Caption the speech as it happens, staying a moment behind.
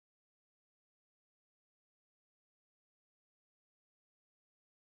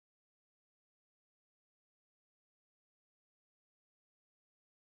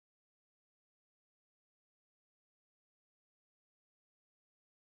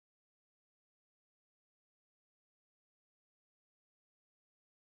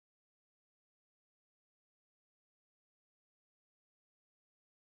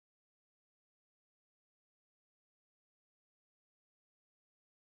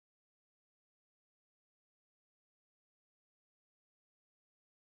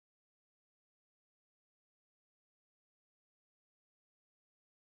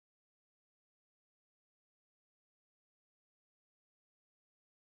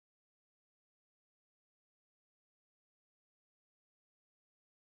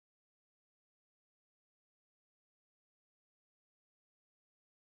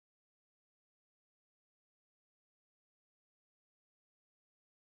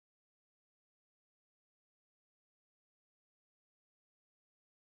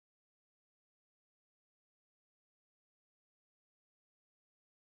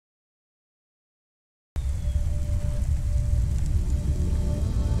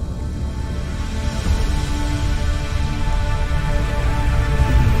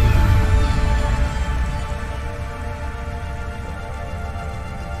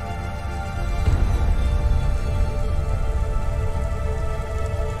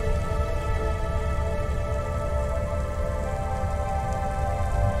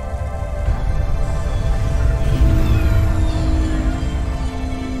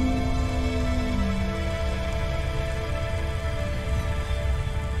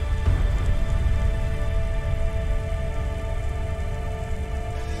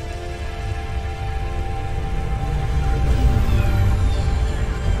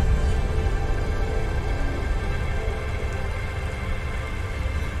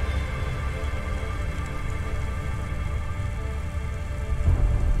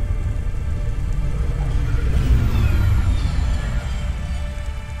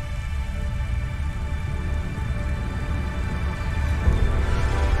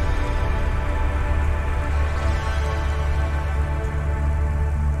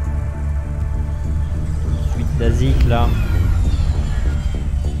basique là.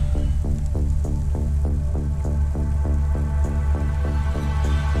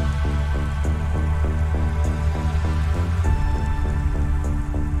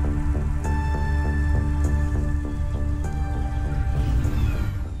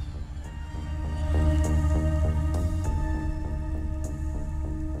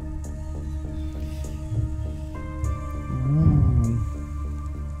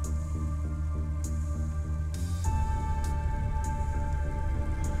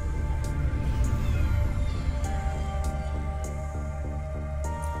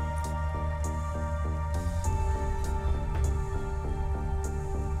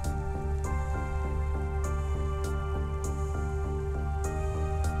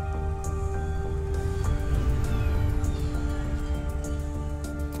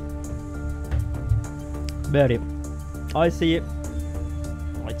 Ben allez, on va essayer.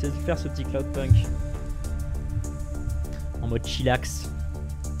 On va essayer de faire ce petit Cloudpunk en mode chillax.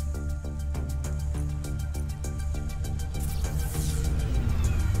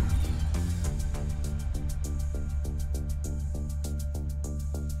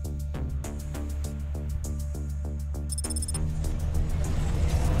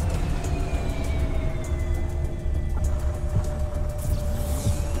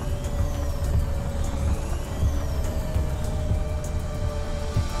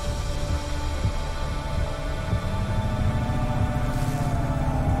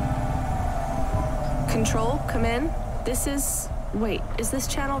 Control, come in. This is... Wait, is this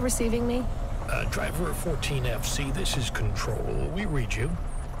channel receiving me? Driver 14FC, this is Control. We read you.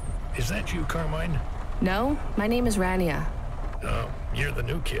 Is that you, Carmine? No, my name is Rania. Oh, you're the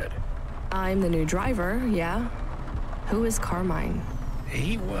new kid. I'm the new driver, yeah. Who is Carmine?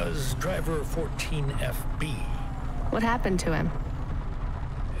 He was driver 14FB. What happened to him?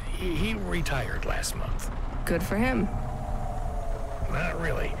 He retired last month. Good for him. Not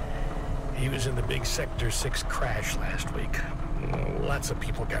really. He was in the big Sector 6 crash last week. Lots of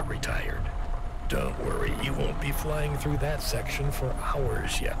people got retired. Don't worry, you won't be flying through that section for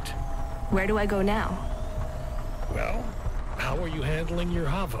hours yet. Where do I go now? Well, how are you handling your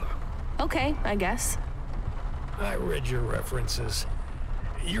Hava? Okay, I guess. I read your references.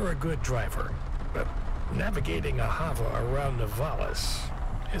 You're a good driver, but navigating a Hava around Nivalis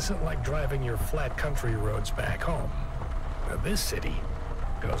isn't like driving your flat country roads back home. Now, this city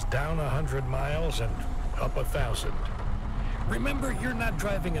goes down 100 miles and up 1,000. Remember, you're not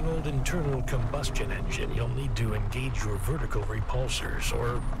driving an old internal combustion engine. You'll need to engage your vertical repulsors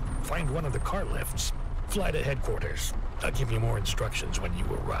or find one of the car lifts. Fly to headquarters. I'll give you more instructions when you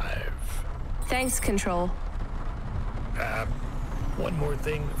arrive. Thanks, Control. One more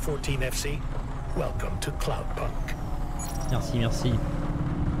thing, 14FC. Welcome to Cloudpunk. Merci, merci.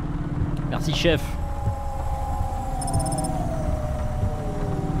 Merci, chef.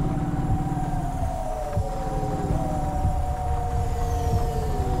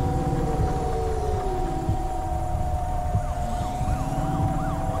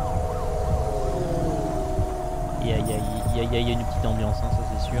 Il y a une petite ambiance, hein, ça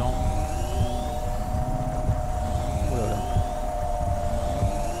c'est sûr. Oh là là.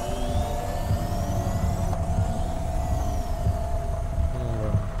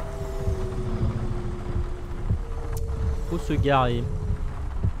 Faut se garer.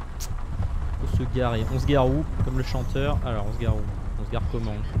 Faut se garer. On se gare où? Comme le chanteur. Alors on se gare où? On se gare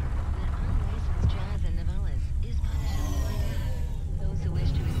comment?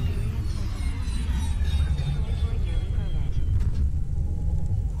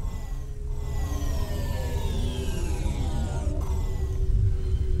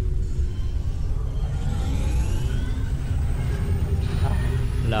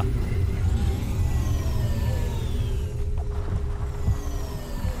 Là.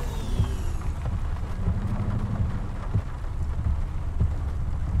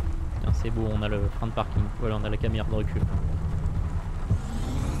 C'est beau, on a le frein de parking. Voilà, on a la caméra de recul.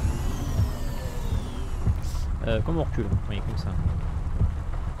 Comment on recule? Oui, comme ça.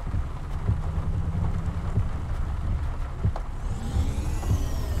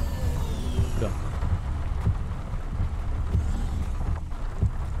 Là.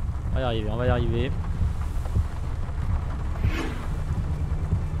 On va y arriver, on va y arriver.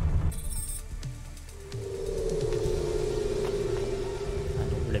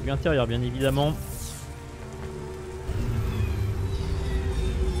 La vue intérieure, bien évidemment.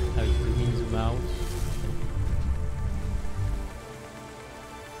 Ah oui, zoom in, zoom out.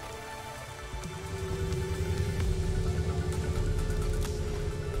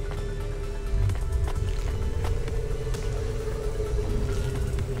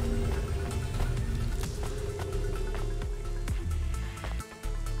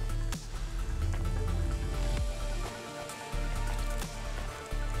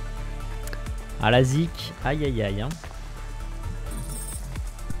 À la zik, aïe aïe aïe. Hein.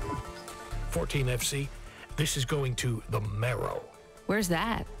 14 FC, this is going to the Marrow. Where's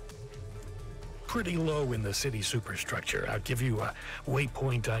that? Pretty low in the city superstructure. I'll give you a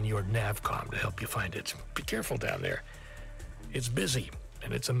waypoint on your navcom to help you find it. Be careful down there. It's busy,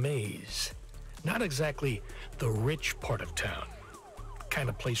 and it's a maze. Not exactly the rich part of town. Kind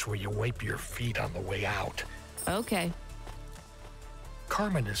of place where you wipe your feet on the way out. Okay.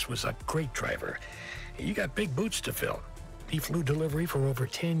 Carmenus was a great driver. You got big boots to fill. He flew delivery for over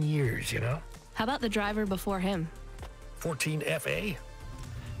 10 years, you know? How about the driver before him? 14 FA?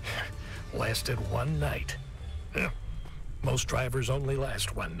 Lasted one night. Most drivers only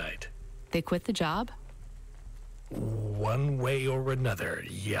last one night. They quit the job? One way or another,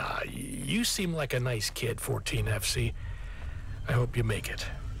 yeah. You seem like a nice kid, 14 FC. I hope you make it.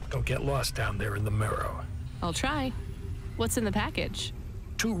 Don't get lost down there in the Marrow. I'll try. What's in the package?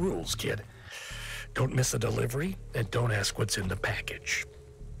 2 rules, kid. Don't miss a delivery, and don't ask what's in the package.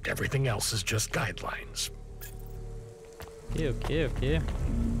 Everything else is just guidelines. Ok.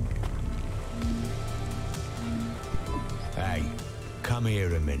 Hey, come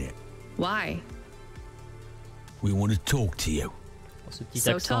here a minute. Why? We want to talk to you. Ce petit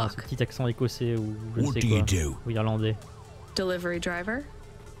So accent, talk. ce petit accent écossais ou je ne What sais do quoi. you do? Ou irlandais. Delivery driver?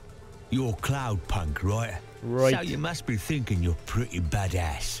 You're Cloudpunk, right? Right. So you must be thinking you're pretty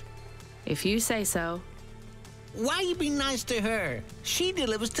badass. If you say so. Why you be nice to her? She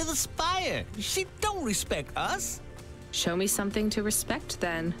delivers to the Spire. She don't respect us. Show me something to respect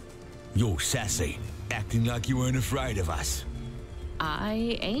then. You're sassy, acting like you weren't afraid of us.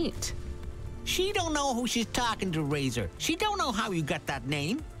 I ain't. She don't know who she's talking to, Razor. She don't know how you got that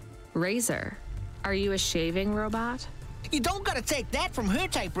name. Razor. Are you a shaving robot? You don't gotta take that from her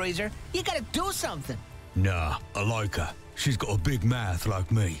type, Razor. You gotta do something. Nah, I like her. She's got a big mouth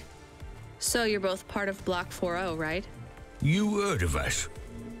like me. So you're both part of Block 40, right? You heard of us?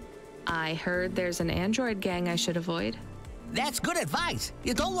 I heard there's an android gang I should avoid. That's good advice.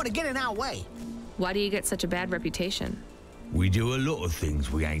 You don't want to get in our way. Why do you get such a bad reputation? We do a lot of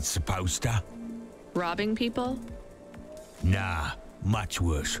things we ain't supposed to. Robbing people? Nah, much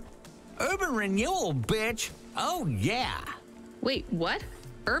worse. Urban renewal, bitch. Oh, yeah. Wait, what?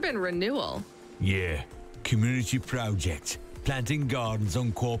 Urban renewal? Yeah, community projects. Planting gardens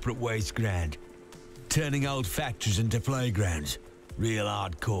on corporate waste ground. Turning old factories into playgrounds. Real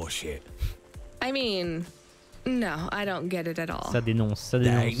hardcore shit. I mean, no, I don't get it at all. Ça dénonce, ça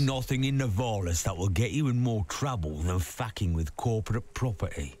There ain't dénonce. nothing in Navalis that will get you in more trouble than fucking with corporate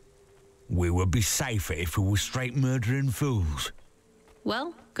property. We would be safer if we were straight murdering fools.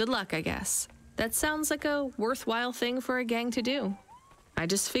 Well, good luck, I guess. That sounds like a worthwhile thing for a gang to do. I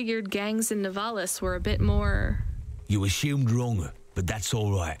just figured gangs in Navalis were a bit more... You assumed wrong, but that's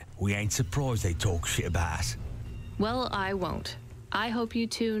all right. We ain't surprised they talk shit about us. Well, I won't. I hope you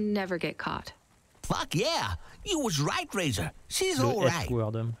two never get caught. Fuck yeah. You was right, Razor. She's Le all right.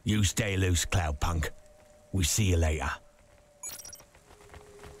 F-word. You stay loose, Cloudpunk. We see you later.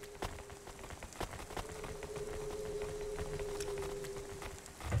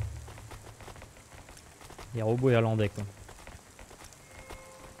 Les robots irlandais, quoi.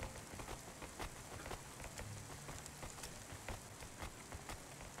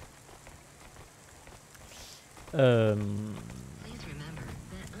 Please remember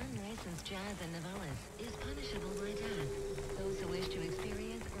that unlicensed jazz in Navalis is punishable by death. Those who wish to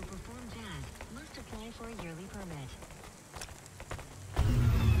experience or perform jazz must apply for a yearly permit.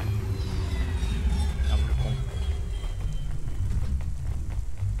 Ah, le con.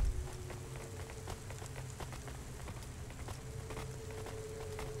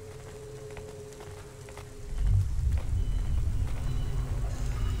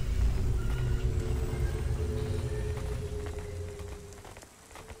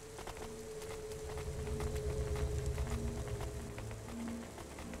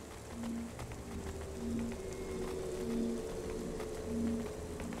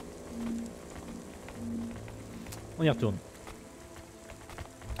 On y retourne.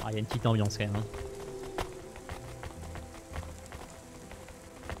 Ah, il y a une petite ambiance quand même. Hein.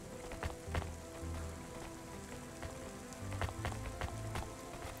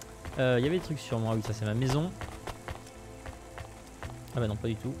 Il y avait des trucs sur moi, oui, ça c'est ma maison. Ah bah non, pas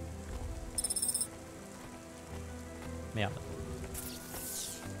du tout. Merde.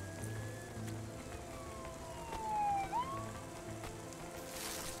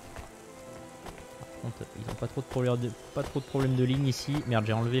 Par contre, ils ont pas trop de problèmes de ligne ici. Merde,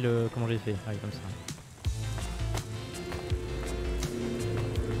 j'ai enlevé le... Comment j'ai fait? Ah oui, comme ça.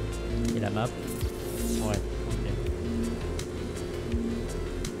 Et la map. Ouais, ok.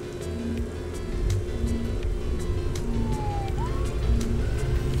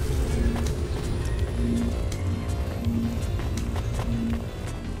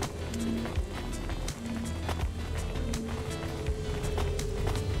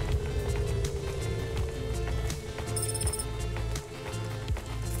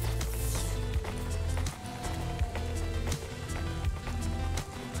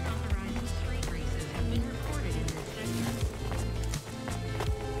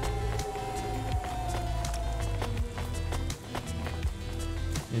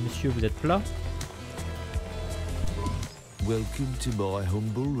 Monsieur, vous êtes plat? Welcome to my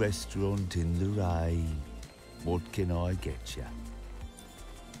humble restaurant in the rain. What can I get you?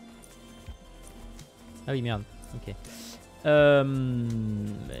 Ah oui, merde. Ok.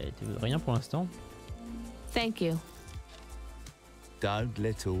 Rien pour l'instant. Thank you. Don't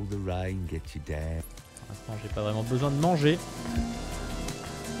let all the rain get you down. Pour l'instant, j'ai pas vraiment besoin de manger.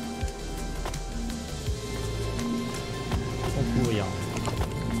 Faut courir.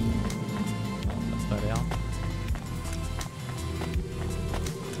 Non, ça a pas l'air.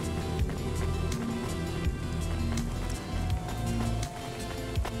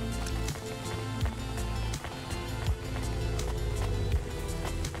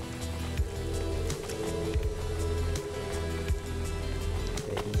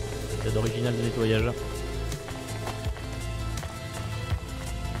 Méthode originale de nettoyage.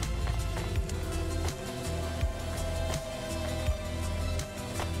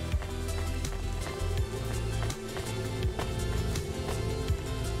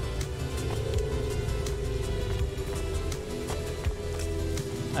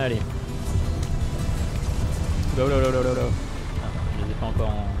 Allez. Oula, oula, oula, oula, oula. Ah, je les ai pas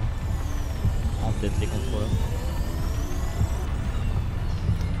encore en tête, les contrôleurs.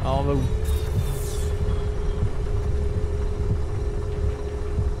 Alors on va où?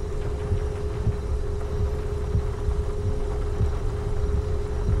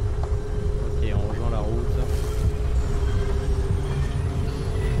 Ok, on rejoint la route.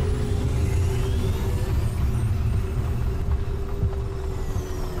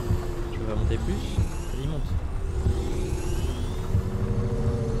 Tu vas monter plus? Vas-y, monte.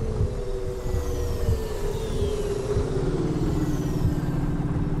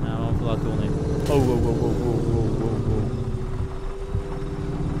 Faudra tourner. Oh, wow, wow, wow, wow, wow, wow, wow.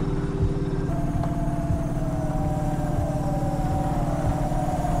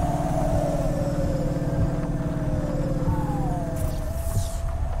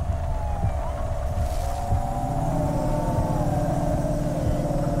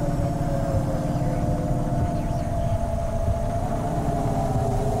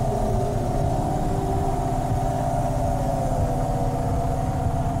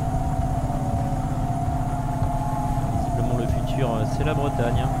 C'est la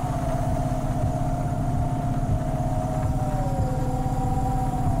Bretagne.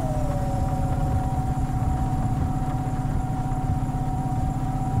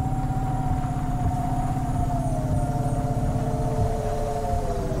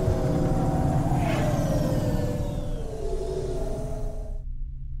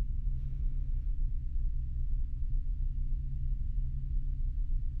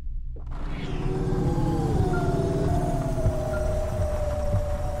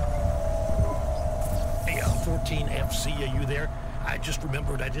 FC, are you there? I just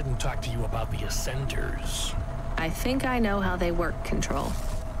remembered I didn't talk to you about the ascenders. I think I know how they work, Control.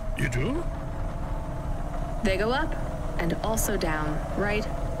 You do? They go up and also down, right?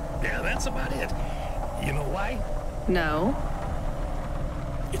 Yeah, that's about it. You know why? No.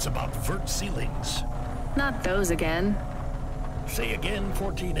 It's about vert ceilings. Not those again. Say again,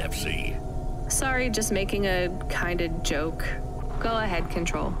 14 FC. Sorry, just making a kinda joke. Go ahead,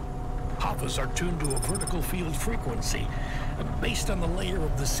 Control. Havas are tuned to a vertical field frequency based on the layer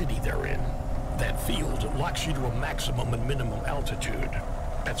of the city they're in. That field locks you to a maximum and minimum altitude.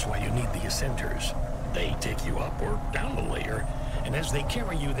 That's why you need the ascenders. They take you up or down the layer, and as they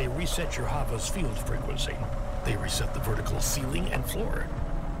carry you, they reset your Havas field frequency. They reset the vertical ceiling and floor.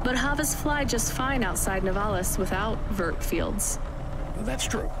 But Havas fly just fine outside Nivalis without vert fields. That's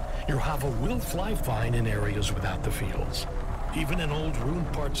true. Your Hava will fly fine in areas without the fields. Even in old ruined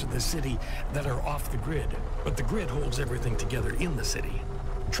parts of the city that are off the grid. But the grid holds everything together in the city.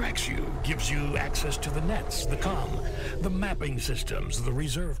 Tracks you, gives you access to the nets, the comm, the mapping systems, the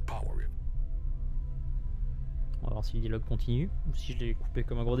reserve power. On va voir si le dialogue continue ou si je l'ai coupé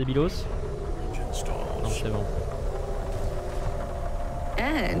comme un gros débilos. Non, c'est bon.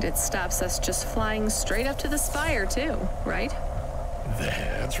 And it stops us just flying straight up to the spire too, right?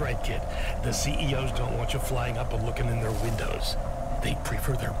 That's right, kid. The CEOs don't want you flying up and looking in their windows. They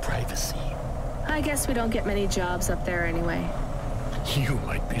prefer their privacy. I guess we don't get many jobs up there anyway. You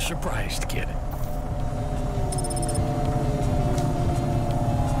might be surprised, kid.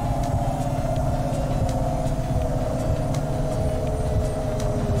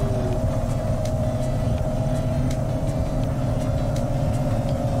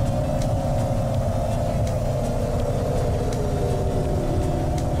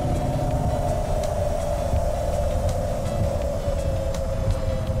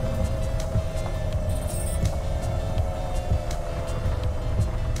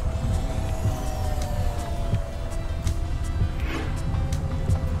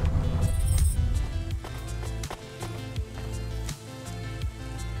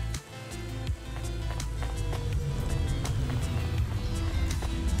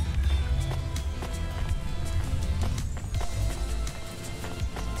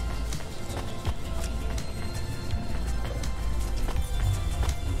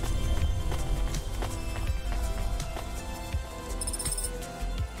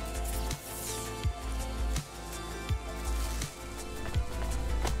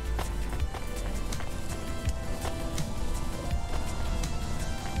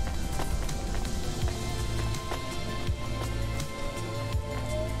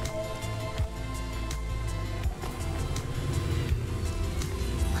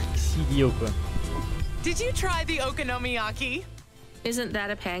 bio quoi. Did you try the okonomiyaki? Isn't that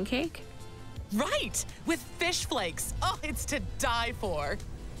a pancake? Right, with fish flakes. Oh, it's to die for.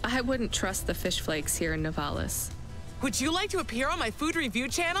 I wouldn't trust the fish flakes here in Nivalis. Would you like to appear on my food review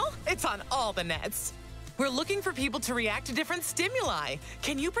channel? It's on all the nets. We're looking for people to react to different stimuli.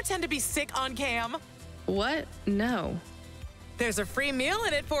 Can you pretend to be sick on cam? What? No. There's a free meal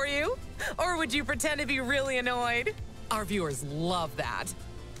in it for you. Or would you pretend to be really annoyed? Our viewers love that.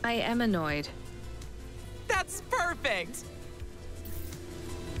 I am annoyed. That's perfect.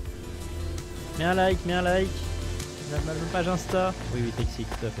 Mets un like, mets un like. La page Insta. Oui, oui, Taxi,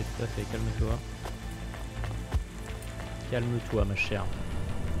 tout à fait, calme-toi. Calme-toi, ma chère.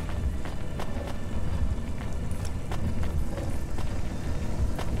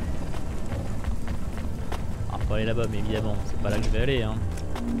 Ah, faut aller là-bas, mais évidemment, c'est pas là que je vais aller, hein.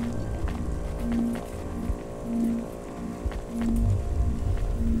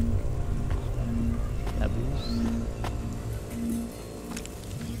 La bourse.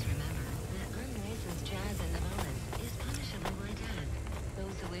 Please remember that unlicensed jazz in Nivalis is punishable by death.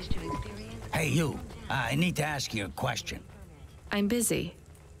 Those who wish to experience... Hey, you. I need to ask you a question. I'm busy.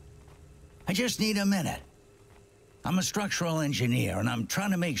 I just need a minute. I'm a structural engineer, and I'm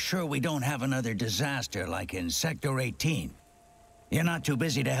trying to make sure we don't have another disaster like in Sector 18. You're not too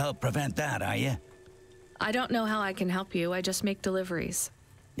busy to help prevent that, are you? I don't know how I can help you. I just make deliveries.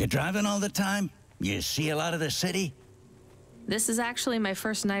 You driving all the time? You see a lot of the city? This is actually my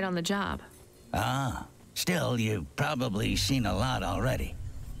first night on the job. Ah, still, you've probably seen a lot already.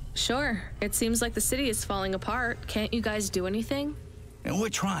 Sure. It seems like the city is falling apart. Can't you guys do anything? And we're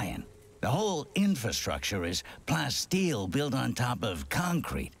trying. The whole infrastructure is plasteel built on top of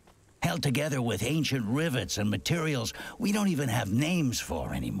concrete, held together with ancient rivets and materials we don't even have names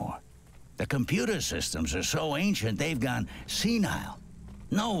for anymore. The computer systems are so ancient they've gone senile.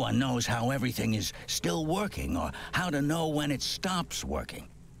 No one knows how everything is still working or how to know when it stops working.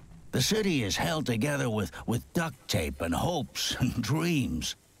 The city is held together with duct tape and hopes and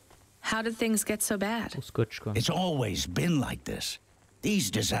dreams. How did things get so bad? Au scotch, quoi. It's always been like this.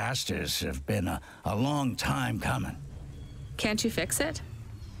 These disasters have been a long time coming. Can't you fix it?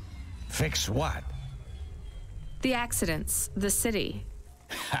 Fix what? The accidents, the city.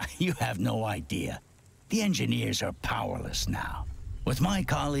 You have no idea. The engineers are powerless now. With my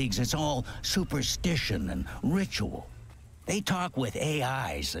colleagues, it's all superstition and ritual. They talk with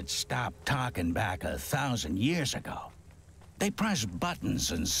AIs that stopped talking back 1,000 years ago. They press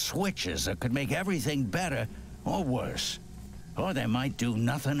buttons and switches that could make everything better or worse. Or they might do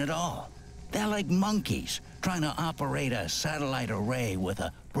nothing at all. They're like monkeys trying to operate a satellite array with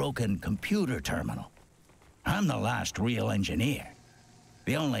a broken computer terminal. I'm the last real engineer.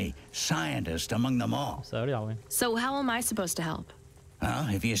 The only scientist among them all. Ça a l'air, oui. So how am I supposed to help?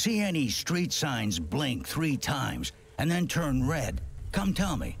 If you see any street signs blink 3 times and then turn red, come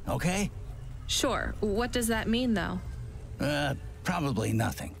tell me, okay? Sure. What does that mean, though? Probably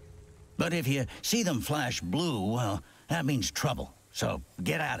nothing. But if you see them flash blue, well, that means trouble. So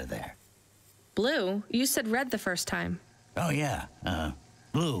get out of there. Blue? You said red the first time. Oh, yeah.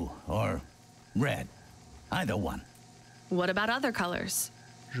 Blue or red. Either one. What about other colors?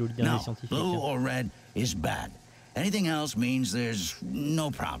 Joli dernier No, scientifique. blue or red is bad. Anything else means there's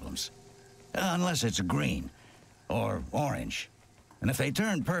no problems. Unless it's green or orange. And if they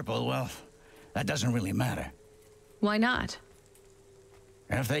turn purple, well, that doesn't really matter. Why not?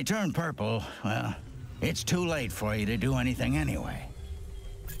 If they turn purple, well, it's too late for you to do anything anyway.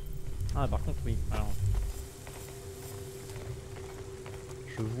 Ah, par contre, oui. Alors,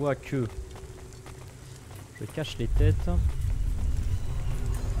 je vois que je cache les têtes.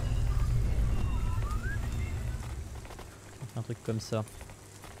 Un truc comme ça.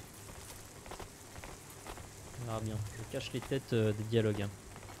 On verra bien. Je cache les têtes des dialogues.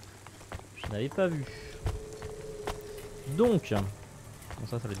 Je n'avais pas vu. Donc, bon,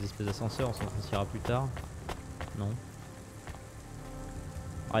 ça, les espèces d'ascenseurs, on s'en appréciera plus tard. Non.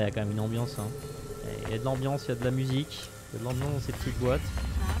 Ah, il y a quand même une ambiance. Hein. Il y a de l'ambiance, il y a de la musique, il y a de l'ambiance dans ces petites boîtes.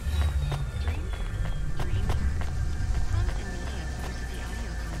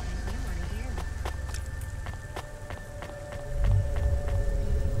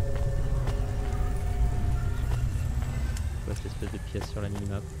 Quoi, cette espèce de pièce sur la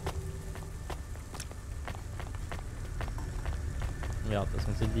minimap? Regarde, de toute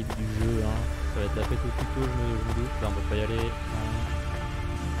façon c'est le début du jeu, hein. Ça va être la fête au tuto, je me doute. Là on peut pas y aller. Non.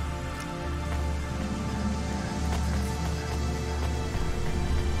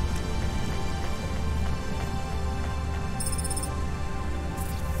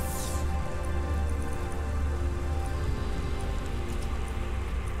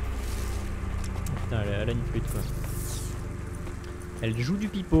 elle a une flûte quoi. Elle joue du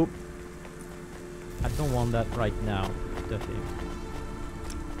pipeau. I don't want that right now. Tout à fait.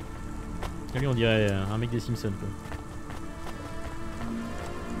 Lui on dirait un mec des Simpsons quoi.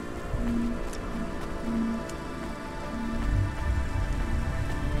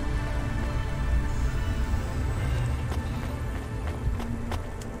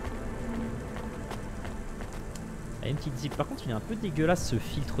 Ah, une petite zip. Par contre il est un peu dégueulasse ce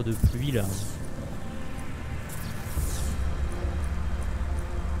filtre de pluie là.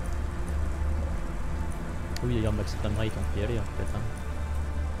 Oui d'ailleurs max framerate on peut y aller en fait. Hein.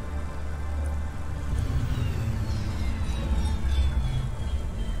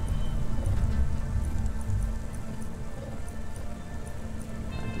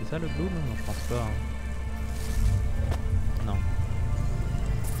 C'est ça le bloom? Non je pense pas. Hein. Non.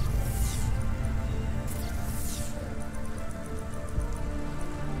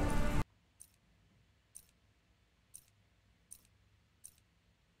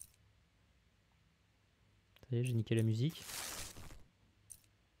 Ça y est, j'ai niqué la musique.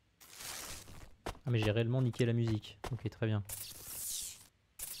 Ah mais j'ai réellement niqué la musique. Ok, très bien.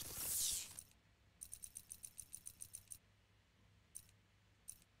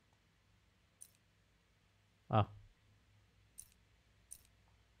 Ah.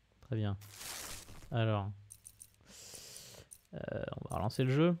 Très bien. Alors. On va relancer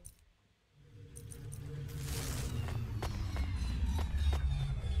le jeu.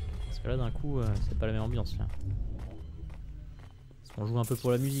 Parce que là d'un coup, c'est pas la même ambiance là. Parce qu'on joue un peu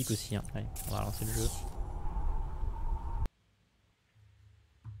pour la musique aussi. Hein. Allez, on va relancer le jeu.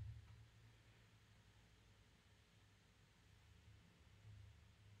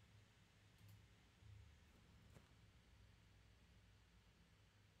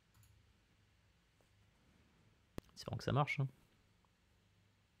 C'est bon que ça marche. Hein.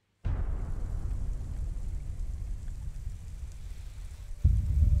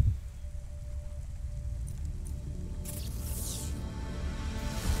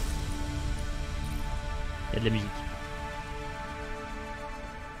 Il y a de la musique.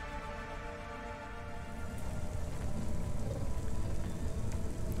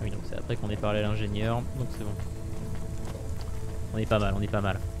 Oui, donc c'est après qu'on ait parlé à l'ingénieur, donc c'est bon. On est pas mal, on est pas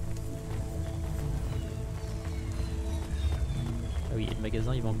mal. Ah oui, et le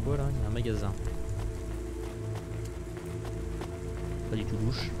magasin il vend quoi là? Il y a un magasin. Pas du tout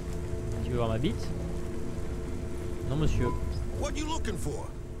louche. Tu veux voir ma bite? Non monsieur. What you looking for?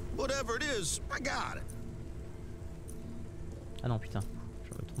 Whatever it is, I got it. Ah non putain, je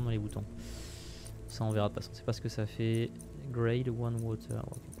me trompe dans les boutons. Ça on verra de toute façon, c'est pas ce que ça fait. Grade 1 water.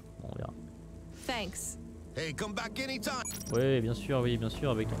 Bon, on verra. Thanks. Hey, come back anytime. Oui, bien sûr,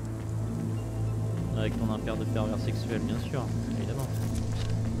 avec ton impair de pervers sexuel, bien sûr, évidemment.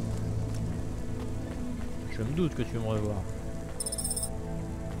 Je me doute que tu veux me revoir.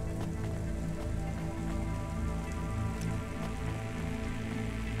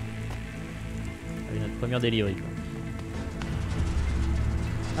 Allez, notre première délivrée, quoi.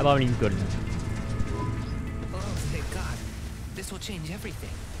 Abraham Lincoln. Oh, thank God. This will change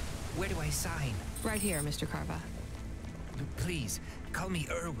everything. Where do I sign? Right here, Mr. Carva. Please, call me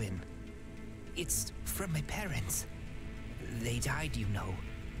Erwin. It's from my parents. They died, you know.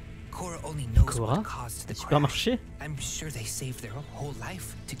 Cora only knows what caused the crash. I'm sure they saved their whole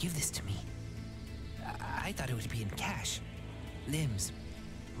life to give this to me. I thought it would be in cash. Limbs.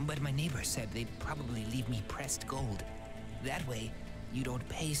 But my neighbor said they'd probably leave me pressed gold. That way, you don't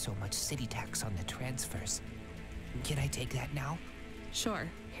pay so much city tax on the transfers. Can I take that now? Sure,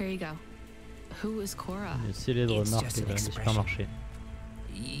 here you go. Who is Cora? Une célèbre marque de supermarché.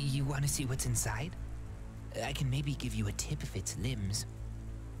 You want to see what's inside? I can maybe give you a tip if it's limbs.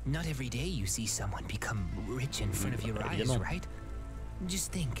 Not every day you see someone become rich in front of your eyes, right?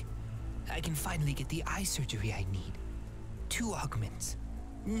 Just think. I can finally get the eye surgery I need. 2 augments.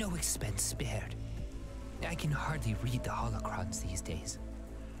 No expense spared. I can hardly read the holocrons these days.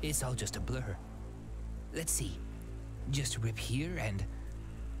 It's all just a blur. Let's see. Just rip here and...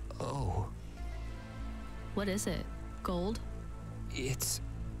 Oh. What is it? Gold? It's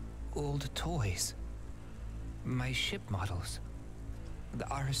old toys. My ship models. The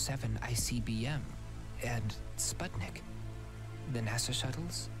R7 ICBM and Sputnik. The NASA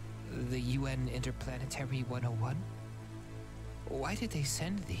shuttles. The UN Interplanetary 101. Why did they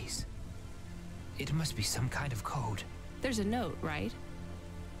send these? It must be some kind of code. There's a note, right?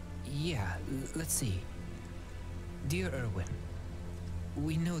 Yeah, let's see. Dear Erwin,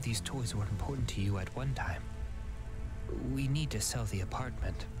 we know these toys were important to you at one time. We need to sell the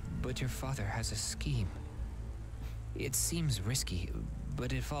apartment, but your father has a scheme. It seems risky,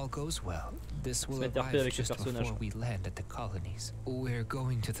 But if all goes well, this will Se mettre RP arrive avec le just personnage. before we land at the colonies. We're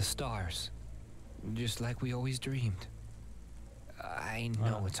going to the stars, just like we always dreamed. I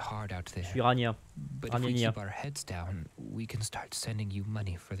know it's hard out there. Je suis Rania. But if we keep our heads down, we can start sending you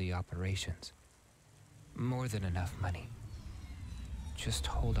money for the operations. More than enough money. Just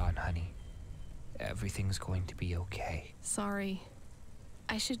hold on, honey. Everything's going to be okay. Sorry.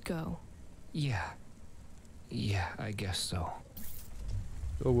 I should go. Yeah. Yeah, I guess so.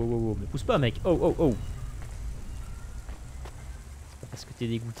 Oh, oh, oh, oh, me pousse pas, mec. Oh, oh, oh. C'est pas parce que t'es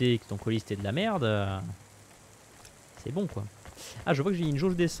dégoûté que ton colis c'était de la merde. C'est bon, quoi. Ah, je vois que j'ai une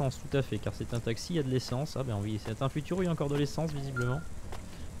jauge d'essence, tout à fait, car c'est un taxi, il y a de l'essence. Ah, ben oui, c'est un futur où il y a encore de l'essence, visiblement.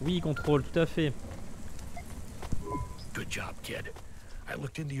 Oui, contrôle, tout à fait. Good job, kid. I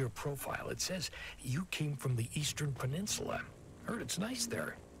looked into your profile. It says you came from the Eastern Peninsula. Heard it's nice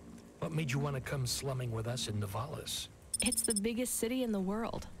there. What made you want to come slumming with us in Nivalis? It's the biggest city in the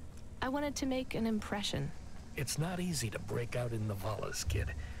world. I wanted to make an impression. It's not easy to break out in Nivalis,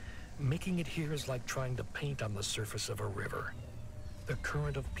 kid. Making it here is like trying to paint on the surface of a river. The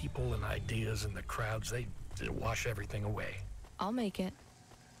current of people and ideas and the crowds, they wash everything away. I'll make it.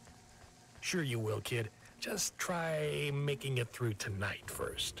 Sure you will, kid. Just try making it through tonight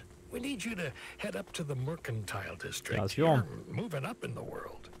first. We need you to head up to the Mercantile District. You're moving up in the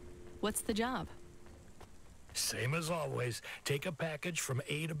world. What's the job? Same as always. Take a package from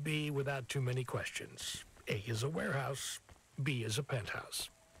A to B without too many questions. A is a warehouse. B is a penthouse.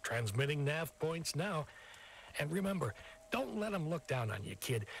 Transmitting nav points now. And remember, don't let them look down on you,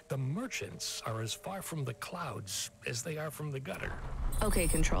 kid. The merchants are as far from the clouds as they are from the gutter. Okay,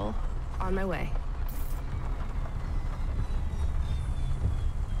 Control. On my way.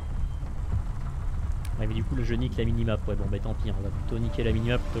 Ouais, mais du coup, le jeu nique la minimap. Ouais, bon, bah tant pis, on va plutôt niquer la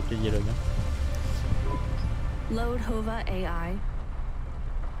minimap plutôt que les dialogues. Hein. Load Hova AI.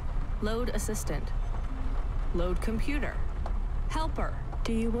 Load Assistant. Load Computer. Helper.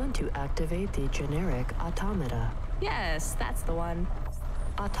 Do you want to activate the generic automata? Yes, that's the one.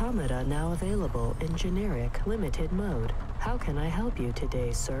 Automata now available in generic limited mode. How can I help you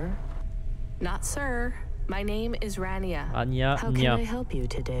today, sir? Not sir. My name is Rania. Rania, How can I help you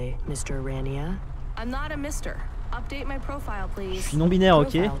today, Mr. Rania? I'm not a mister. Update my profile, please. Je suis non-binaire,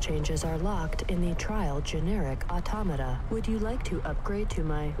 ok? Profile changes are locked in the trial generic automata. Would you like to upgrade to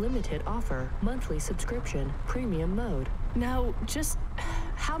my limited offer, monthly subscription, premium mode? No, just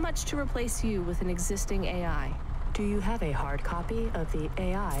how much to replace you with an existing AI? Do you have a hard copy of the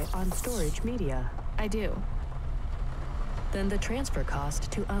AI on storage media? I do. Then the transfer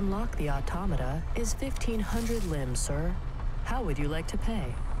cost to unlock the automata is 1,500 limbs, sir. How would you like to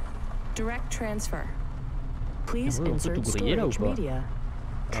pay? Direct transfer. Please insert storage media.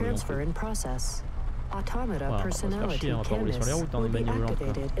 Transfer in process. Automata personality canvas will be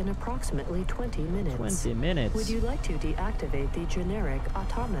activated in approximately 20 minutes. 20 minutes. Would you like to deactivate the generic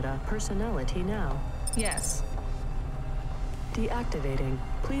automata personality now? Yes. Deactivating.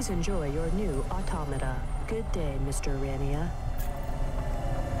 Please enjoy your new automata. Good day, Mr. Rania.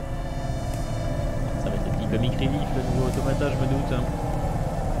 Ça va être le petit comic relief, le nouveau automata, je me doute. Hein.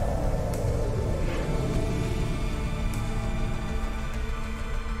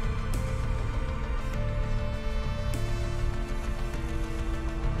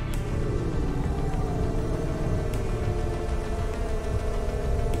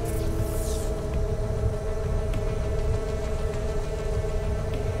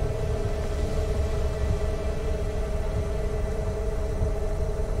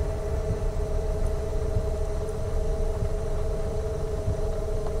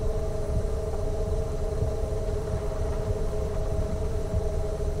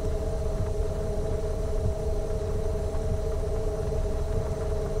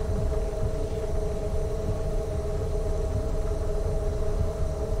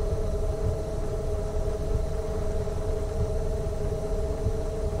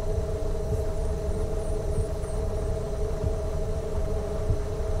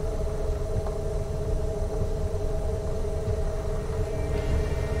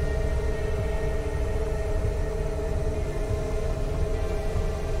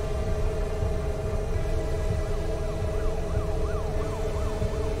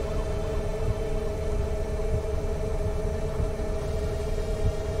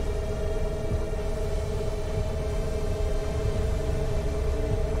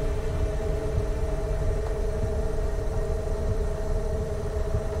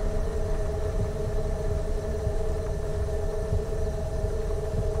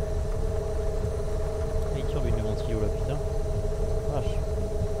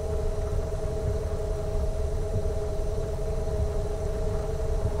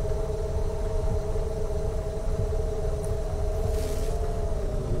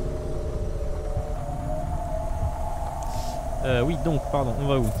 Oui, donc, pardon, on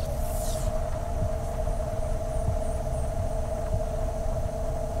va où?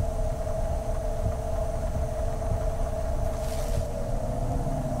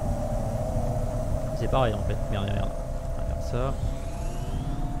 C'est pareil en fait, merde. On va faire ça.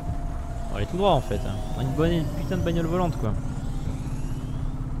 On va aller tout droit en fait. On a une putain de bagnole volante quoi.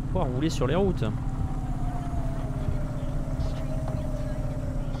 Faut pouvoir rouler sur les routes.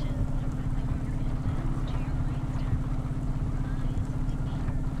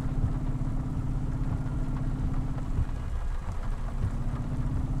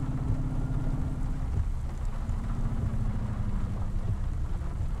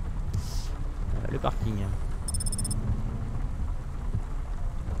 Le parking.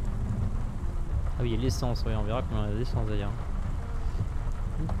 Ah oui, l'essence, oui, on verra combien il y a d'essence d'ailleurs.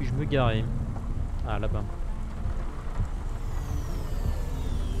 Où puis-je me garer? Ah, là-bas.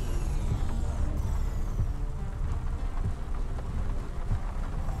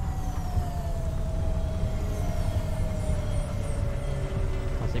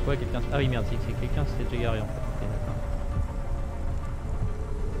 C'est quoi quelqu'un? Ah oui, merde, c'est quelqu'un qui s'est déjà garé en fait. Ok, d'accord.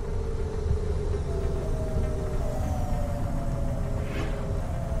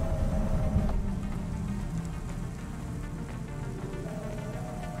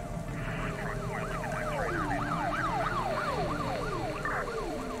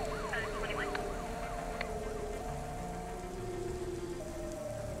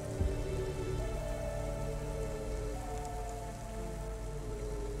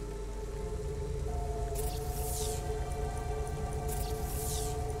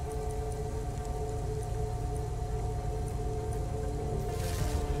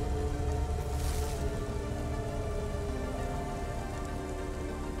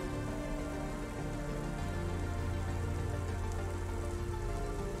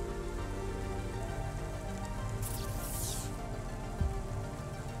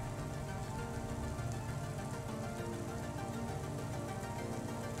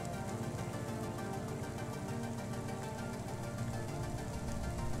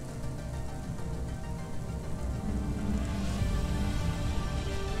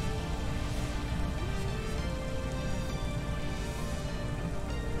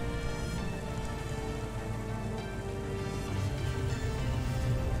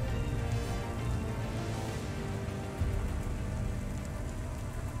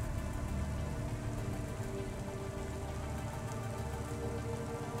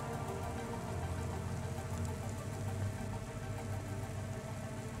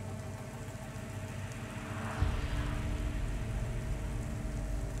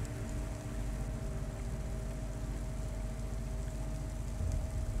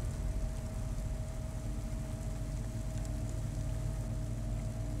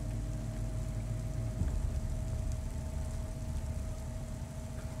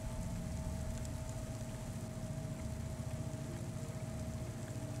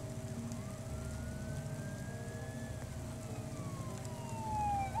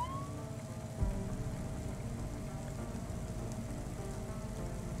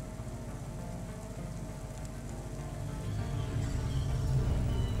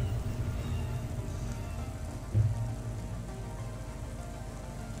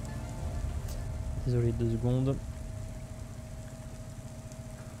 Désolé, 2 secondes.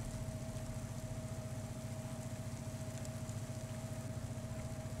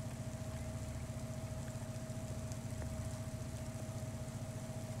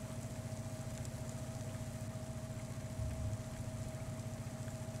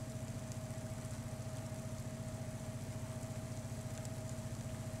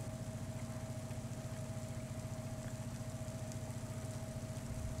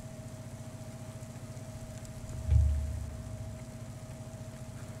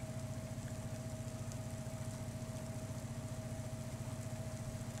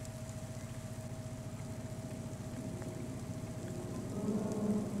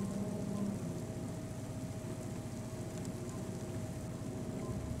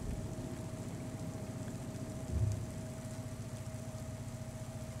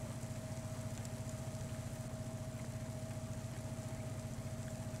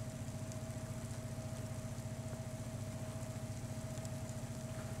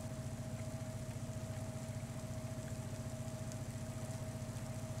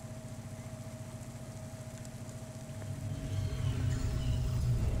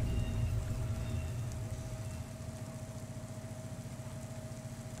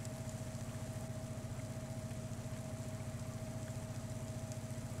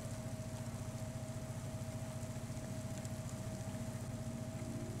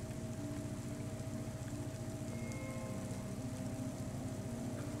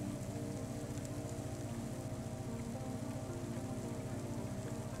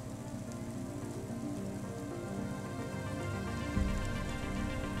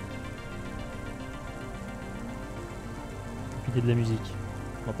 profiter de la musique.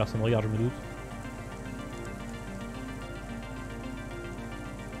 Bon, personne regarde, je me doute.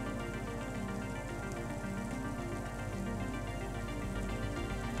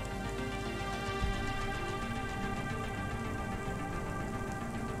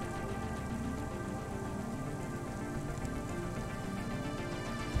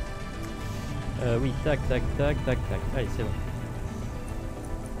 Oui, tac, tac, tac, tac, tac. Allez, c'est bon.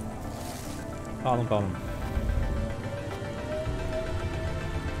 Pardon, pardon.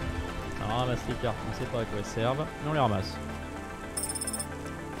 On ramasse les cartes, on sait pas à quoi elles servent, mais on les ramasse.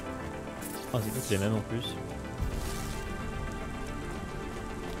 Oh, c'est toutes les mêmes en plus.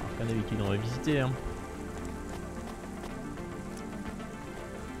 Alors, comme d'habitude, on va visiter. Hein.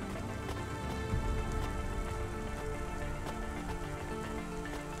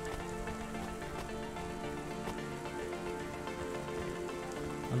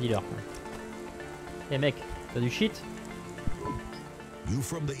 Un dealer. Eh mec, t'as du shit? You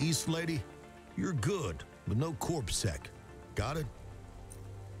from the East, lady? You're good, but no corp sec. Got it?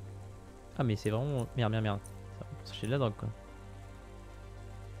 Ah mais c'est vraiment... Merde, merde, merde. Ça chercher de la drogue quoi.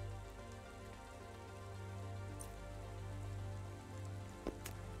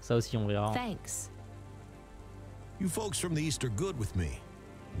 Ça aussi on verra. Thanks. You folks from the East are good with me,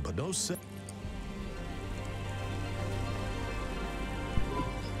 but no sec.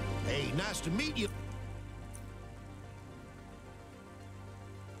 Hey, nice to meet you.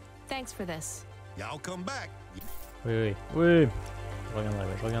 Thanks for this. Y'all come back. Oui, oui, oui. Je reviendrai,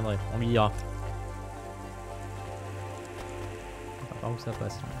 ouais, je reviendrai. On m'y dira. Par où ça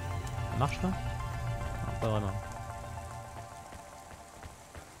passe là? Ça marche là? Non, pas vraiment.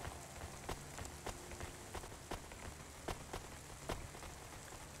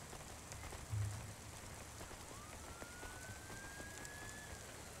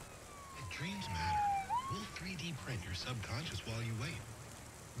 Dreams matter. We'll 3D print your subconscious while you wait.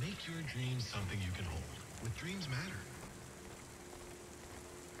 Make your dreams something you can hold. With Dreams Matter.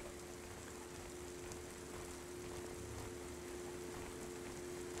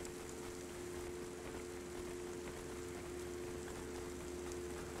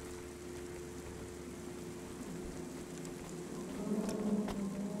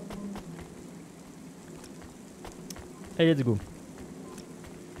 Allez, let's go.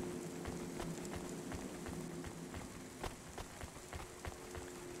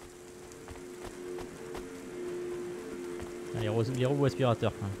 Les robots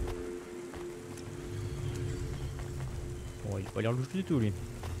aspirateurs. Bon, il a pas l'air louche du tout lui.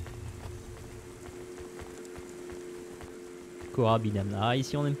 Cora bidam. Ah,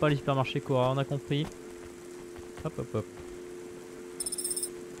 ici on n'aime pas les supermarchés Cora, on a compris. Hop hop hop.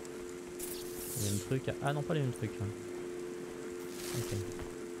 Les mêmes trucs. Ah non, pas les mêmes trucs. Ok.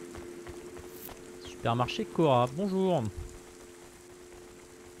 Supermarché Cora, bonjour.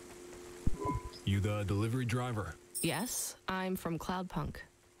 You the delivery driver? Yes, I'm from Cloudpunk.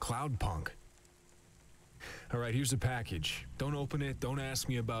 Cloudpunk. All right, here's the package. Don't open it, don't ask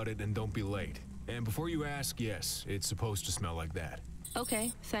me about it, and don't be late. And before you ask, yes, it's supposed to smell like that.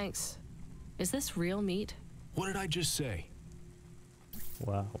 Okay, thanks. Is this real meat? What did I just say?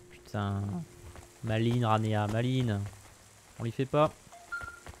 Waouh, putain. Maline, Ranea, Maline. On lui fait pas.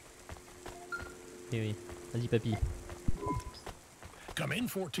 Eh oui, vas-y papy. Come in,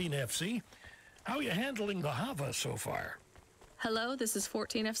 14FC. How are you handling the Hava so far? Hello, this is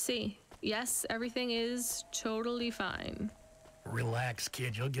 14FC. Yes, everything is totally fine. Relax,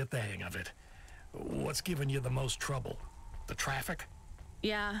 kid. You'll get the hang of it. What's giving you the most trouble? The traffic?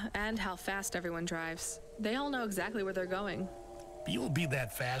 Yeah, and how fast everyone drives. They all know exactly where they're going. You'll be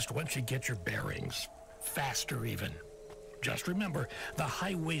that fast once you get your bearings. Faster even. Just remember the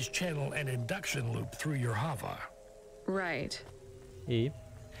highways channel and induction loop through your Hava. Right. Et?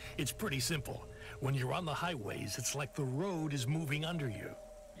 It's pretty simple. When you're on the highways, it's like the road is moving under you.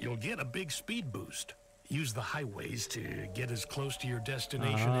 You'll get a big speed boost. Use the highways to get as close to your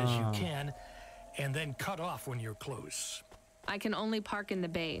destination as you can, and then cut off when you're close. I can only park in the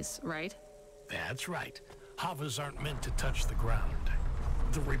bays, right? That's right. Havas aren't meant to touch the ground.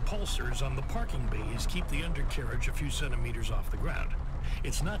 The repulsors on the parking bays keep the undercarriage a few centimeters off the ground.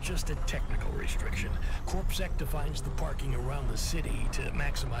 It's not just a technical restriction. CorpSec defines the parking around the city to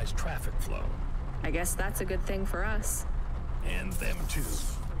maximize traffic flow. I guess that's a good thing for us. And them too.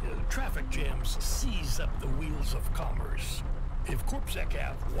 Traffic jams seize up the wheels of commerce. If CorpSec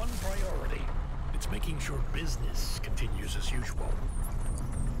have one priority, it's making sure business continues as usual.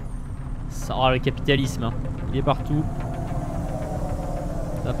 Ça, oh, le capitalisme, hein. Il est partout.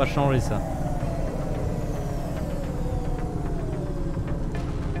 Ça n'a pas changé ça.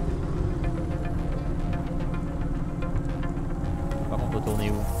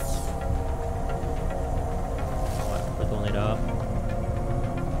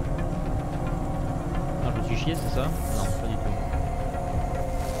 ça? Non, pas du tout.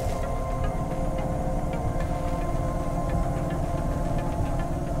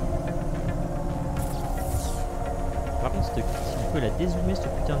 Par contre, si on peut la dézoomer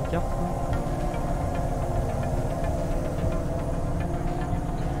cette putain de carte.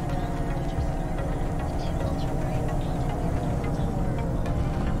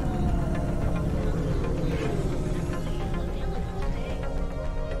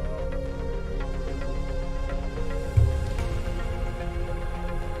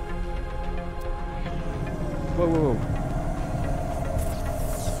 Wow, wow, wow.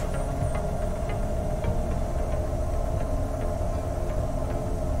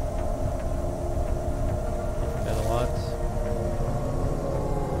 À droite.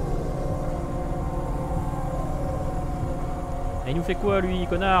 Et il nous fait quoi lui,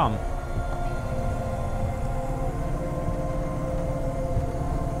 connard?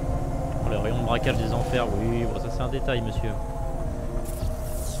 Oh, le rayon de braquage des enfers, oui, bon, ça c'est un détail, monsieur.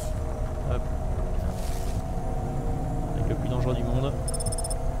 Hop. Avec le plus dangereux du monde.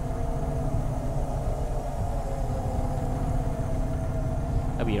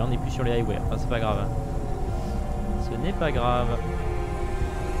 Ah oui, là on n'est plus sur les highways, enfin c'est pas grave. Ce n'est pas grave.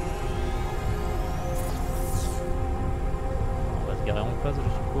 On va se garer en face, je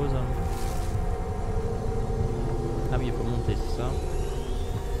suppose. Ah oui, il faut monter, c'est ça.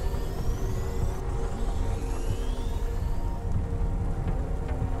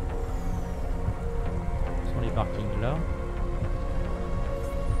 Sur les parkings là.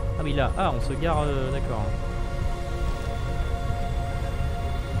 Ah oui, là, ah, on se gare, d'accord.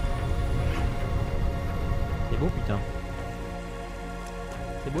 C'est beau, putain.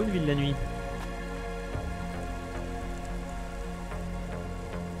 C'est beau une ville la nuit.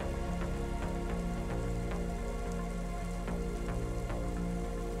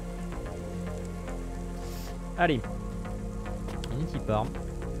 Allez, on est y part.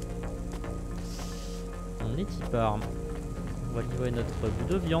 On est y part. On va livrer notre bout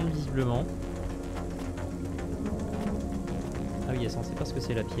de viande visiblement. Ah oui, on sait pas ce que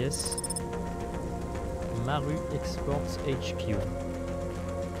c'est la pièce. Maru Exports HQ.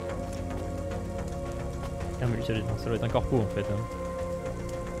 Ah mais lui ça doit être un corpo en fait. Hein.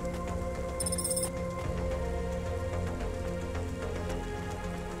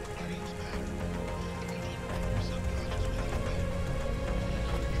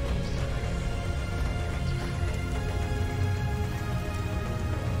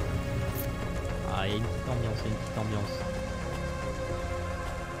 Ah, il y a une petite ambiance, il y a une petite ambiance.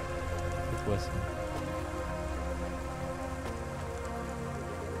 C'est quoi ça?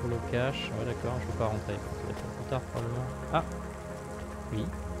 Le cache, ouais d'accord, je peux pas rentrer. Ça va être plus tard probablement. Ah! Oui. Il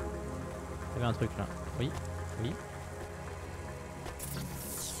y avait un truc là. Oui, oui.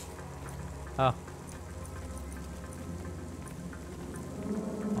 Ah!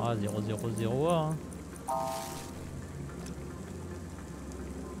 Ah, 000A hein.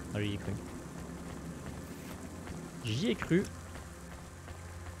 Ah, j'y ai cru. J'y ai cru.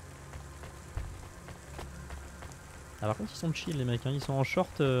 Ah, par contre ils sont chill les mecs, hein. Ils sont en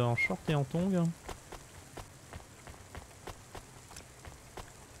short et en tongs.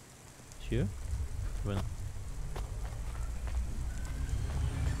 Monsieur. Voilà.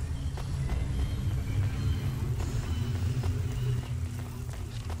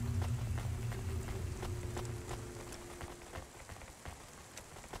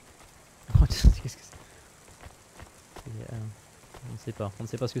 Qu'est-ce que c'est? On ne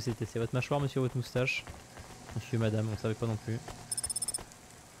sait pas ce que c'était. C'est votre mâchoire, monsieur, votre moustache? Monsieur, madame, on savait pas non plus.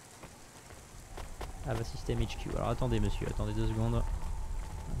 Ah bah système HQ. Alors attendez monsieur, attendez 2 secondes.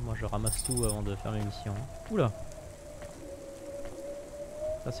 Moi je ramasse tout avant de faire mes missions. Oula.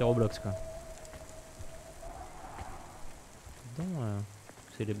 Ça c'est Roblox quoi. Donc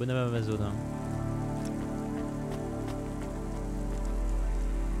c'est les bonhommes Amazon. Hein.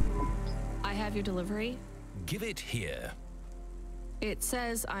 I have your delivery. Give it here. It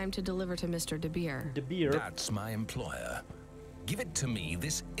says I'm to deliver to Mr. De Beer. De Beer. That's my employer. Give it to me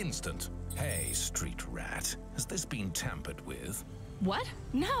this instant. Hey, street rat. Has this been tampered with? What?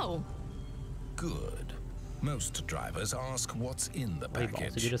 No. Good. Most drivers ask what's in the package. Oui,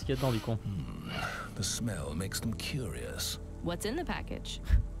 bon, c'est déjà ce qu'il y a dedans, du con. The smell makes them curious. What's in the package?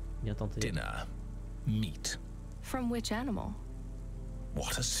 Bien tenté. Dinner. Meat. From which animal?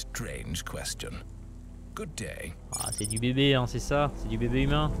 What a strange question. Good day. Ah, c'est du bébé, hein, c'est ça? C'est du bébé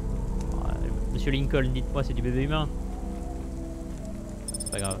humain? Ah, monsieur Lincoln, dites-moi, c'est du bébé humain?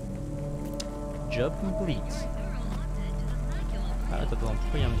 C'est pas grave. Job complete. Ah, attends, pourquoi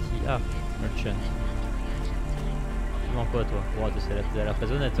il y a un petit... Ah, merchant. Tu vends quoi, toi? Oh, c'est la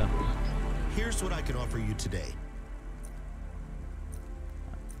fraisonnette. Here's what I can offer you today.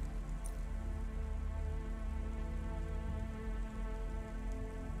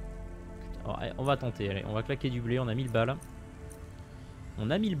 Alors, allez, on va tenter, allez, on va claquer du blé, on a 1000 balles. On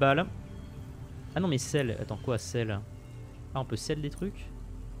a 1000 balles. Ah non mais sell, attends quoi sell? Ah on peut sell des trucs?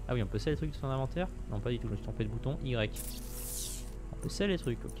 Ah oui on peut sell des trucs de son inventaire? Non pas du tout, je me suis trompé de bouton, Y. On peut sell les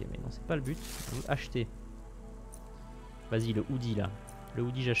trucs, ok mais non c'est pas le but. On veut acheter. Vas-y le hoodie là. Le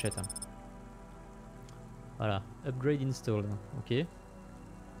hoodie j'achète. Voilà, upgrade installed, ok.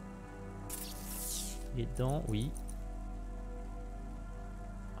 Les dents, oui.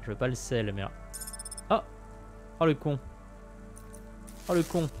 Je veux pas le sel, mais... Oh! Oh le con! Oh le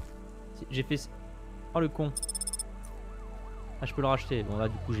con! J'ai fait... Oh le con! Ah je peux le racheter. Bon là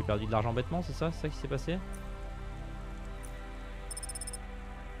du coup j'ai perdu de l'argent bêtement, c'est ça? C'est ça qui s'est passé?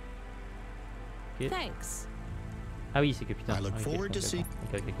 Ok. Ah oui c'est que putain. Ah, ok, je sais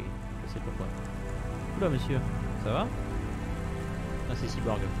pourquoi. Oula monsieur, ça va? Ah c'est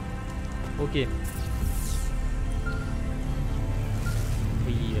Cyborg. Ok.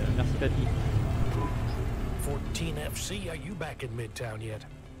 Oui, merci papy. 14FC, are you back in Midtown yet?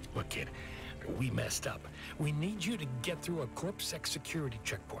 Look kid, we messed up. We need you to get through a CorpSec security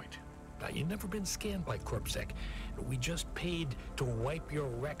checkpoint. Now you've never been scanned by CorpSec. We just paid to wipe your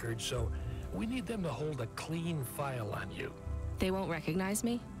record, so we need them to hold a clean file on you. They won't recognize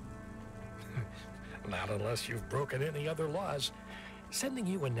me? Not unless you've broken any other laws. Sending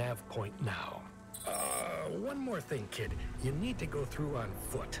you a nav point now. One more thing, kid. You need to go through on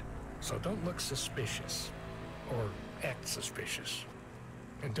foot, so don't look suspicious. Or act suspicious.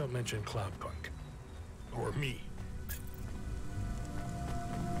 And don't mention Cloudpunk. Or me.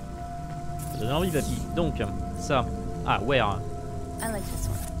 Ça donne envie, papy. Donc, ça. Ah, where? I like this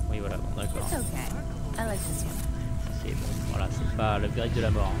one. Oui, voilà, bon, d'accord. It's okay. I like this one. C'est bon, voilà, c'est pas l'upgrade de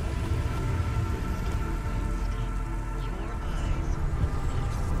la mort. Hein.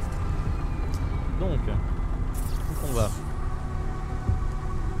 Donc, où qu'on va?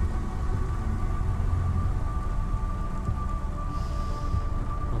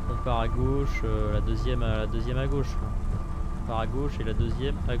 Donc on part à gauche, la deuxième à gauche. On part à gauche et la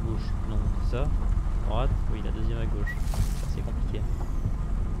deuxième à gauche. Non, c'est ça? Droite? Oui, la deuxième à gauche. C'est compliqué.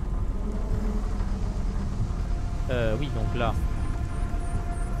 Oui, donc là.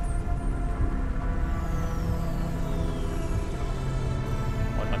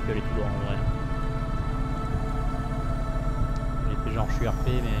 On va pas aller tout droit en vrai. J'ai fait genre je suis RP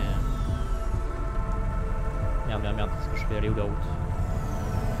mais... Merde, qu'est-ce que je fais? Aller où la route?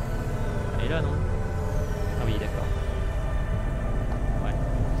 Elle est là, non? Ah oui, d'accord. Ouais,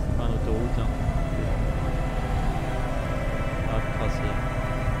 c'est pas une autoroute. Hein. On va tout tracer.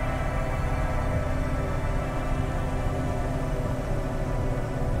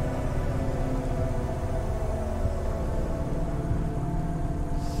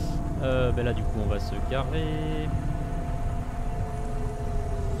 Ben là du coup on va se garer.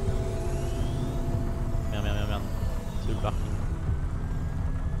 Merde. C'est où le parking?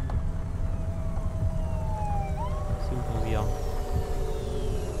 C'est où qu'on se gare?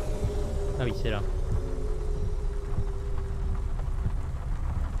 Ah oui c'est là.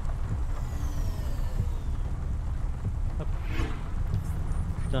 Hop.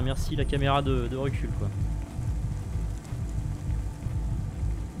 Putain merci la caméra de recul quoi.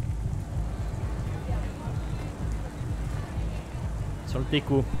 Sur le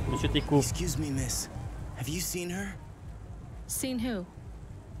Teco, Monsieur Teco. Excuse me, miss. Have you seen her? Seen who?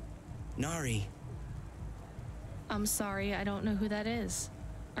 Nari. I'm sorry, I don't know who that is.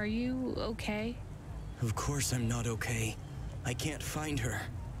 Are you okay? Of course I'm not okay. I can't find her.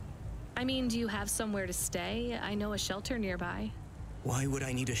 I mean, do you have somewhere to stay? I know a shelter nearby. Why would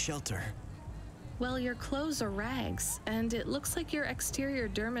I need a shelter? Well, your clothes are rags, and it looks like your exterior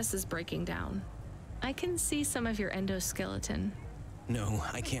dermis is breaking down. I can see some of your endoskeleton. No,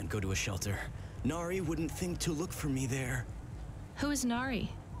 I can't go to a shelter. Nari wouldn't think to look for me there. Who is Nari?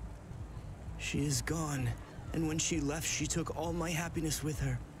 She is gone, and when she left, she took all my happiness with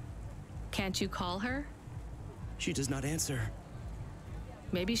her. Can't you call her? She does not answer.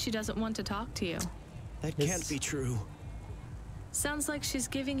 Maybe she doesn't want to talk to you. That can't be true. Sounds like she's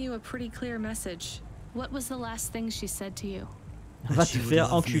giving you a pretty clear message. What was the last thing she said to you? Va te faire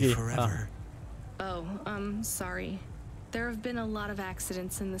enculer. Oh, sorry. There have been a lot of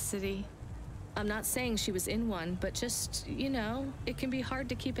accidents in the city. I'm not saying she was in one, but just, you know, it can be hard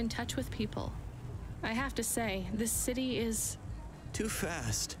to keep in touch with people. I have to say, this city is... too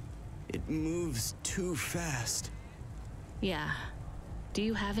fast. It moves too fast. Yeah. Do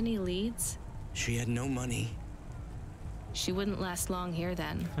you have any leads? She had no money. She wouldn't last long here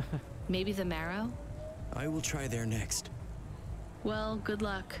then. Maybe the Marrow? I will try there next. Well, good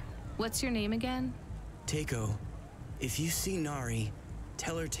luck. What's your name again? Teiko. If you see Nari,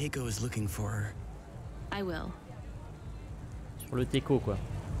 Tell her Teiko is looking for her. I will. Sur le Teiko quoi.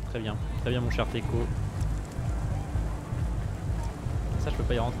 Très bien mon cher Teiko. Ça je peux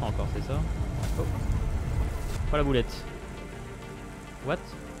pas y rentrer encore, c'est ça? Oh. Pas la boulette. What?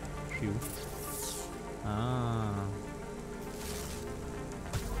 Je suis où? Ah.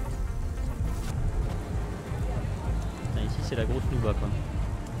 Ah, ici c'est la grosse nouba quoi.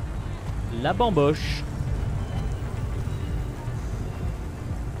 La bamboche.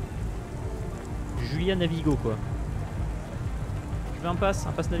 Julia Navigo quoi. Je veux un pass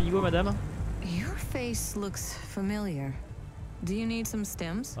Navigo madame. Your face looks familiar. Do you need some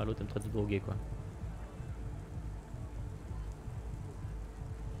stems? Ah, l'autre elle me traite de drogué quoi.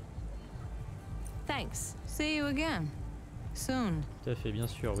 Thanks. See you again. Soon. Tout à fait, bien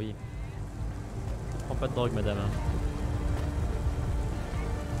sûr, oui. Je prends pas de drogue madame.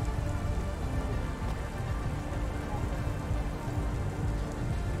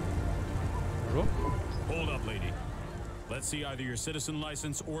 Bonjour. Hold up, lady. Let's see either your citizen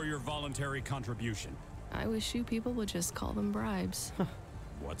license or your voluntary contribution. I wish you people would just call them bribes.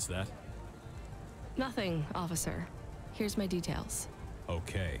 What's that? Nothing, officer. Here's my details.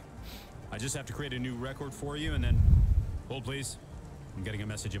 Okay. I just have to create a new record for you and then... Hold, please. I'm getting a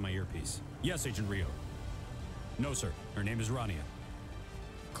message in my earpiece. Yes, Agent Rio. No, sir. Her name is Rania.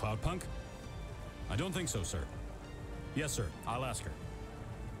 Cloudpunk? I don't think so, sir. Yes, sir. I'll ask her.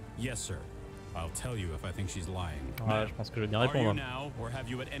 Yes, sir. I'll tell you if I think she's lying. Ouais, je pense que je vais bien Are répondre. you now, or have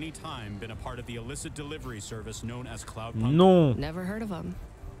you at any time been a part of the illicit delivery service known as Cloudpunk? Non. Never heard of them.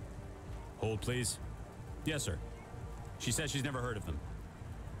 Hold, please. Yes, sir. She says she's never heard of them.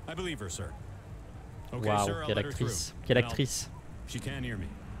 I believe her, sir. Okay, Wow, sir, I'll quelle let her actrice. through. Quelle Now, actrice. she can hear me.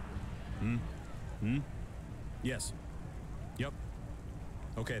 Yes. Yep.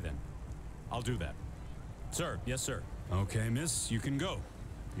 Okay, then. I'll do that. Sir, yes, sir. Okay, miss, you can go.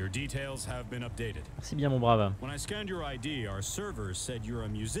 Your details have been updated. Merci bien mon brave. When I scanned your ID, our servers said you're a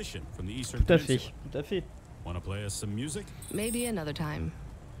musician from the Eastern Tout à Peninsula. fait, tout à fait. Want to play us some music? Maybe another time.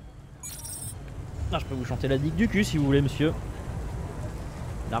 Ah, je peux vous chanter la digue du cul si vous voulez, monsieur.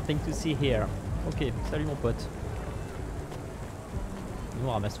 Nothing to see here. Ok, salut mon pote. Nous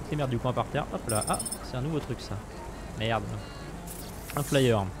on ramasse toutes les merdes du coin par terre. Hop là, ah, c'est un nouveau truc ça. Merde. Un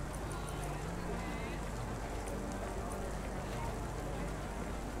flyer.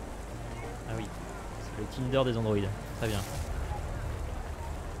 Ah oui, c'est le Tinder des androïdes. Très bien.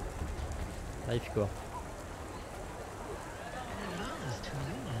 Life-core.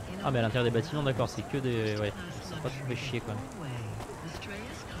 Ah mais à l'intérieur des bâtiments, d'accord, c'est que des... Ouais, ça va pas tout fait chier quoi. Ouais,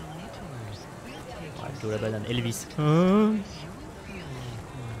 plutôt la banane. Elvis.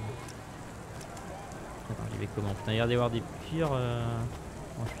 Attends, j'y vais comment? Putain, il y a l'air d'y avoir des pires...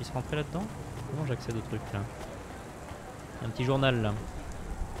 Bon, je puisse rentrer là-dedans? Comment j'accède au truc là? Un petit journal là.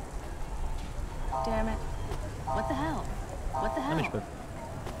 Damn it. What the hell? What the Ah mais hell? je peux...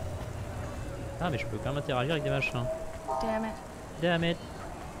 Ah mais je peux quand même interagir avec des machins. Damn it. Damn it.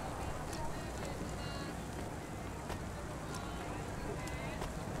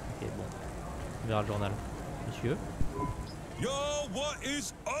 Ok bon. On verra le journal. Monsieur. Yo, what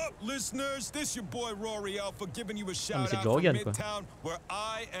is up, listeners? This your boy Rory Alpha giving you a shout c'est out Joe from Rogan, quoi. Midtown, where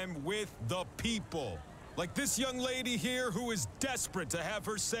I am with the people. Like this young lady here who is desperate to have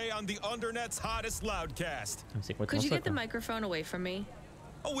her say on the Undernet's hottest loudcast. C'est quoi Could you get the microphone away from me?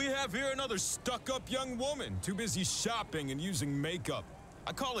 Oh, we have here another stuck-up young woman, too busy shopping and using makeup.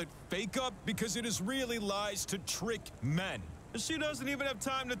 I call it fake-up because it is really lies to trick men. She doesn't even have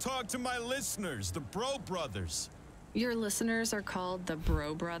time to talk to my listeners, the Bro Brothers. Your listeners are called the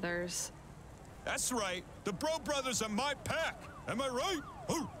Bro Brothers. That's right. The Bro Brothers are my pack. Am I right?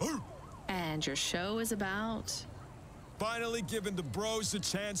 Hoo, hoo. And your show is about? Finally giving the bros a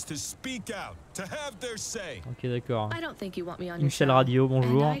chance to speak out, to have their say. Ok d'accord. I don't think you want me on your Michel show. Radio,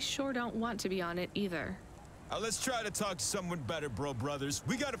 bonjour. And I sure don't want to be on it either. Let's try to talk to someone better, Bro Brothers.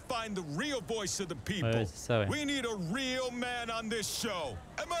 We gotta find the real voice of the people. Ouais, c'est ça, ouais. We need a real man on this show.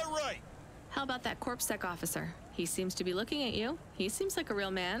 Am I right? How about that CorpSec officer? He seems to be looking at you. He seems like a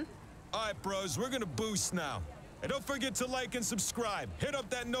real man. All right, bros, we're gonna boost now. And don't forget to like and subscribe. Hit up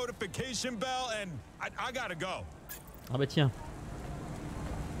that notification bell, and I gotta go. Ah bah tiens.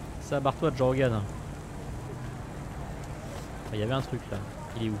 Ça, barre-toi, Joe Rogan. Il y avait un truc là.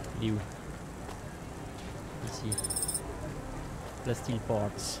 Il est où? Il est où? Ici. Plastil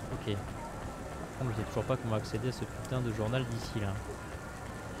Parts. Ok. Par contre, je sais toujours pas comment accéder à ce putain de journal d'ici là.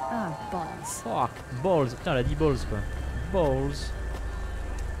 Ah, balls. Fuck, balls. Putain, elle a dit balls quoi. Balls.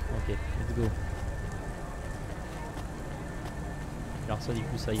 Ok, let's go. Alors ça, du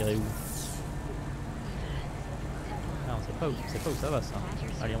coup, ça irait où? Merde. c'est pas où ça va ça.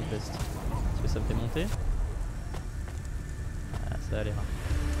 Allez, on teste. Est-ce que ça me fait monter? Ah, ça a l'air.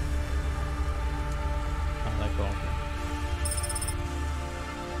 Ah, d'accord.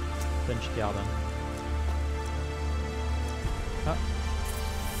 Punch card. Ah.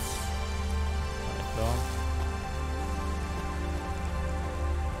 D'accord.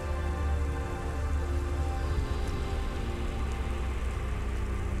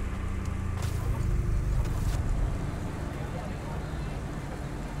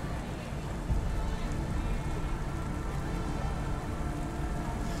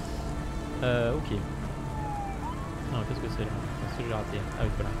 Ok. Non, qu'est-ce que c'est là? Qu'est-ce que j'ai raté? Ah oui,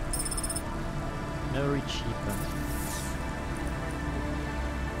 voilà. Very cheap.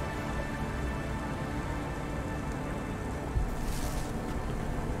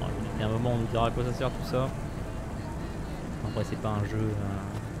 Bon, il y a un moment où on nous dira à quoi ça sert tout ça. Après, c'est pas un jeu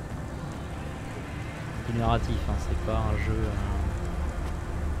narratif, hein. C'est pas un jeu.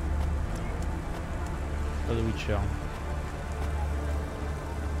 Pas The Witcher.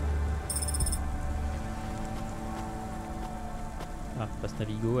 Ah, passe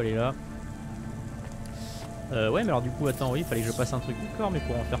Navigo, elle est là. Ouais, mais alors du coup, attends, oui, il fallait que je passe un truc. D'accord, mais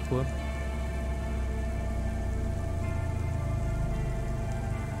pour en faire quoi?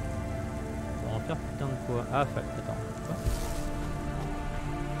 Pour en faire putain de quoi? Ah, attends, quoi?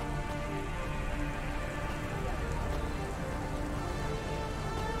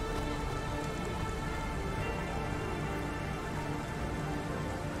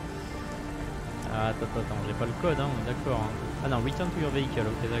 Ah, attends, j'ai pas le code, hein, on est d'accord. Hein. Ah non, return to your vehicle,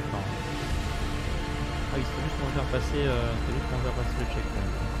 ok, d'accord. Ah oui, c'était juste pour me faire passer, le checkpoint.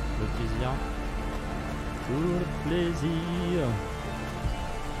 Le plaisir. Tout le plaisir.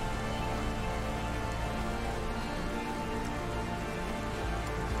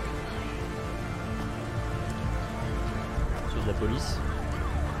 C'est de la police.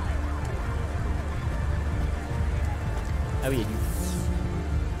 Ah oui, il y a du...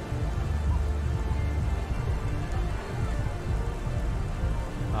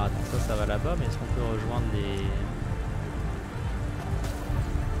 Ah, attends, ça va là-bas, mais est-ce qu'on peut rejoindre les...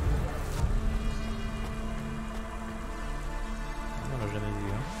 On l'a jamais vu,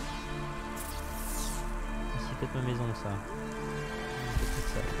 hein. C'est peut-être ma maison, ça. C'est peut-être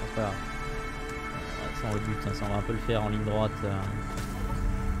ça, enfin, pas... Sans le but, hein, ça on va un peu le faire en ligne droite.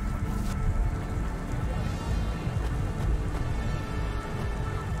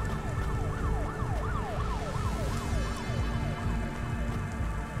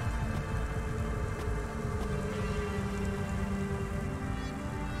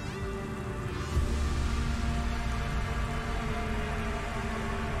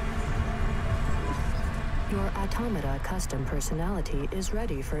 Automata custom personality is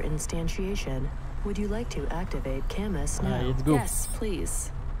ready for instantiation. Would you like to activate Camus now? Let's go. Yes,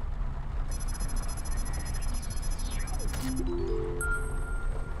 please.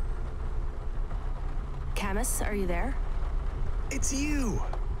 Camus, are you there? It's you.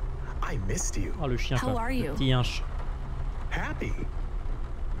 I missed you. Oh, le chien. How are you? Petit hinche. Happy?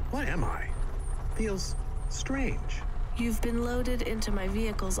 What am I? Feels strange. You've been loaded into my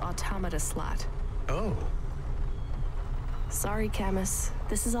vehicle's automata slot. Oh. Sorry, Camus.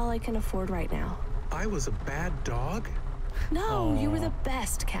 This is all I can afford right now. I was a bad dog? No, you were the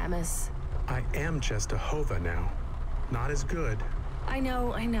best, Camus. I am just a Hova now. Not as good. I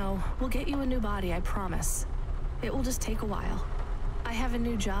know. We'll get you a new body, I promise. It will just take a while. I have a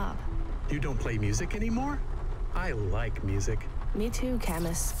new job. You don't play music anymore? I like music. Me too,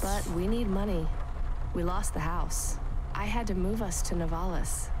 Camus, but we need money. We lost the house. I had to move us to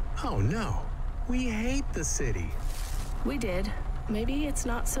Navalis. Oh no. We hate the city. We did. Maybe it's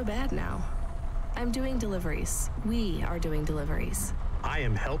not so bad now. I'm doing deliveries. We are doing deliveries. I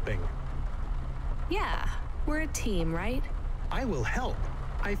am helping. Yeah, we're a team, right? I will help.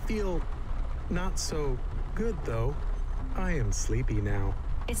 I feel not so good, though. I am sleepy now.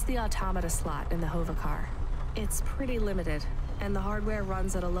 It's the automata slot in the Hova car. It's pretty limited, and the hardware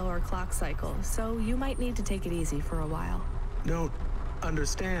runs at a lower clock cycle, so you might need to take it easy for a while. Don't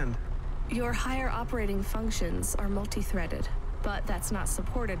understand. Your higher operating functions are multi-threaded, but that's not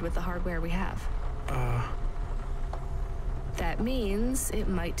supported with the hardware we have. That means it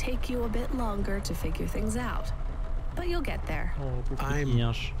might take you a bit longer to figure things out, but you'll get there.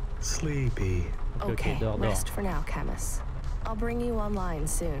 I'm sleepy. Okay, rest for now, Camus. I'll bring you online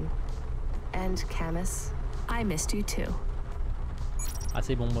soon. And Camus, I missed you too. Ah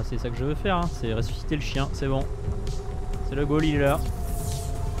c'est bon, moi c'est ça que je veux faire, hein. C'est ressusciter le chien, c'est bon. C'est le goal, il est là.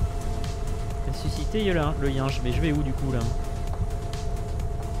 Ressusciter le yinche, mais je vais où du coup là?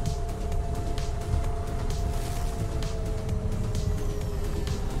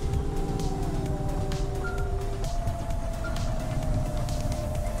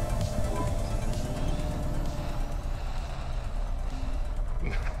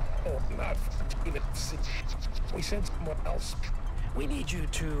 about 14 FC. We sent someone else. We need you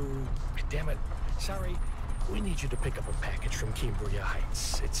to... Damn it. Sorry. We need you to pick up a package from Cambria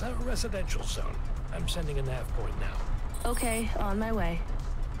Heights. It's a residential zone. I'm sending a nav point now. Okay, on my way.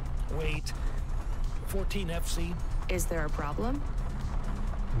 Wait. 14 FC? Is there a problem?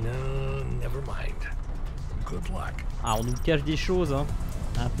 No, never mind. Good luck. Ah, on nous cache des choses, hein.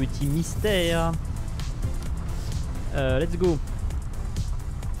 Un petit mystère. Let's go.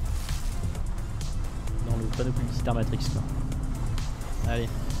 Dans le panneau publicitaire Matrix, quoi. Allez.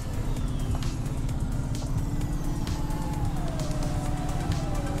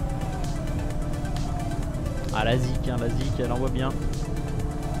 Ah, la zik, hein, la zik, elle envoie bien.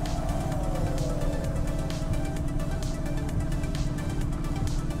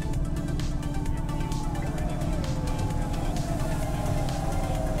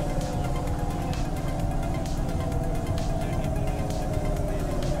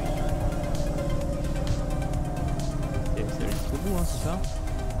 C'est ça.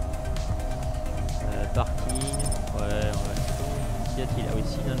 Parking, ouais. Qu'y a-t-il? Ah oui,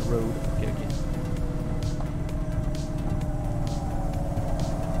 Sealand Road. Ok.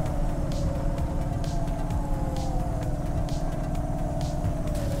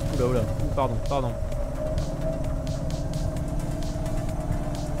 Oula, pardon.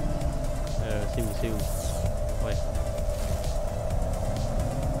 C'est où? Ouais.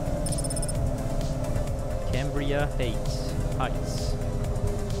 Cambria Heights.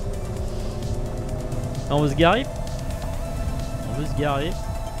 On veut se garer. On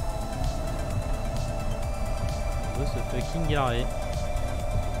veut se fucking garer.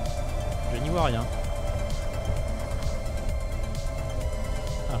 Je n'y vois rien.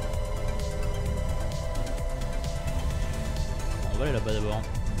 Ah. On va aller là-bas d'abord.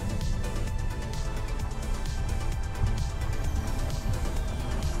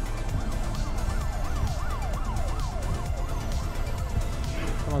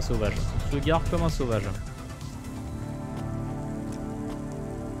 Comme un sauvage. On se gare comme un sauvage.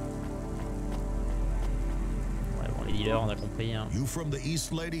 Ouais, bon, les dealers, on a compris. Hein. You from the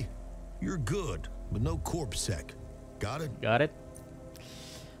East, lady? You're good, but no corp sec. Got it? Got it.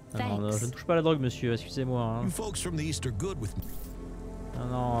 Non, je ne touche pas à la drogue, monsieur. Excusez-moi. Hein. You folks from the East are good with me.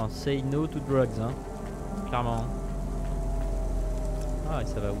 Non, say no to drugs, hein. Clairement. Ah, et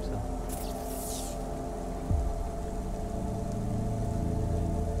ça va où ça?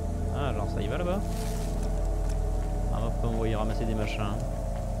 Ah, genre ça y va là-bas? Ah, on va y ramasser des machins.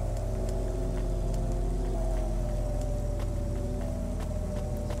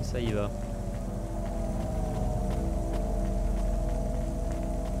 Ça y va.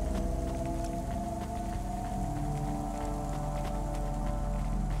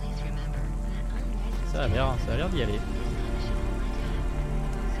 Ça a l'air d'y aller.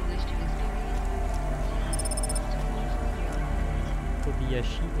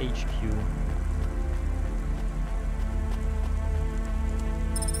 Kobayashi HQ.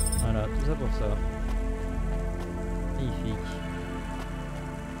 Voilà, tout ça pour ça. Magnifique.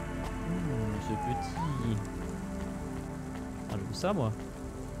 Ce petit. Ah, je veux ça moi.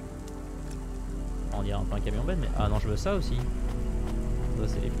 On dirait un peu un camion bête, mais. Ah non, je veux ça aussi. Ça,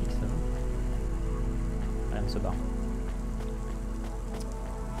 c'est les flics, ça. Allez, on se barre.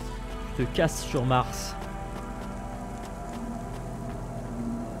 Je te casse sur Mars.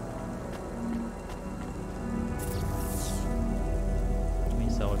 Oui,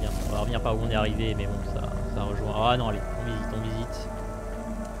 ça revient. On revient pas où on est arrivé, mais bon, ça rejoint. Ah non, allez, on visite.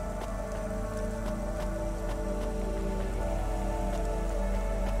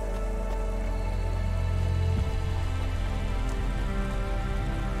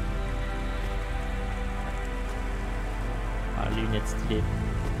 Les lunettes stylées.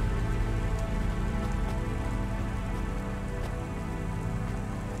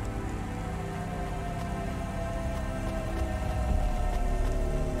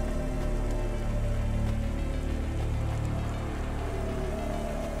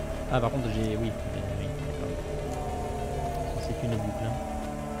 Ah par contre j'ai... oui d'accord. C'est une boucle hein.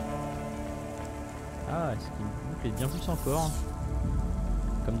 Ah est-ce qu'une boucle est bien plus encore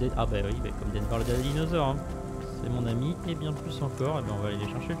comme des... Ah bah oui bah, comme Denver le dinosaure hein. C'est mon ami et bien plus encore. Et ben on va aller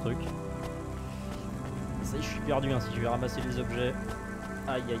chercher le truc. Ça y est, je suis perdu hein, si je vais ramasser les objets.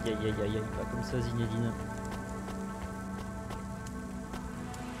 Aïe aïe aïe aïe aïe aïe, pas comme ça Zinedine.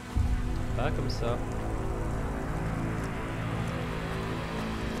 Pas comme ça.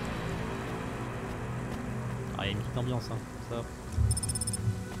 Ah il y a une petite ambiance hein, ça.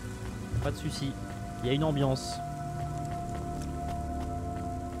 Pas de soucis, il y a une ambiance.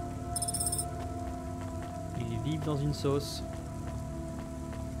 Ils vivent dans une sauce.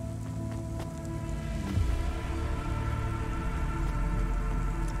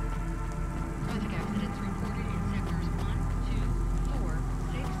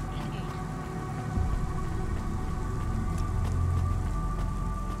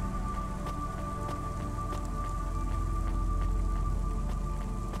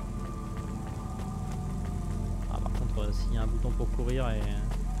 s'il y a un bouton pour courir et...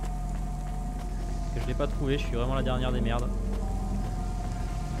 Parce que je l'ai pas trouvé, je suis vraiment la dernière des merdes.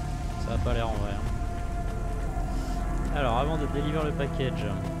 Ça a pas l'air en vrai. Alors avant de deliver le package...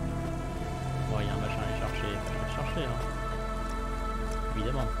 Bon, il y a un machin à aller chercher, je vais le chercher hein.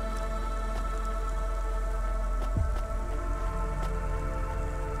 Évidemment.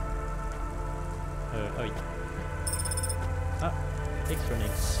 Ah oui. Ah,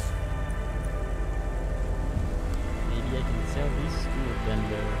 Extronics. Maybe I can sell this to a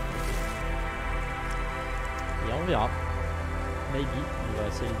vendor. Et on verra. Maybe on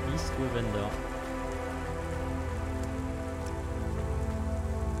va sell this to a vendor.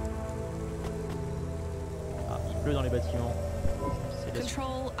 Ah, il pleut dans les bâtiments.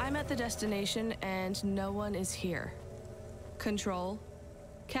 Control, I'm at the destination and no one is here. Control.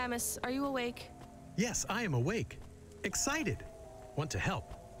 Camus, are you awake? Yes, I am awake. Excited. Want to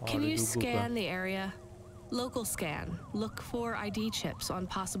help. Can you scan the area? Local scan. Look for ID chips on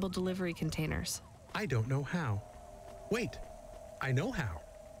possible delivery containers. I don't know how. Wait, I know how.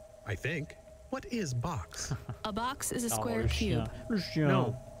 I think. What is box? A box is a square cube.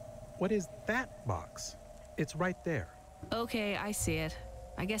 No. What is that box? It's right there. Okay, I see it.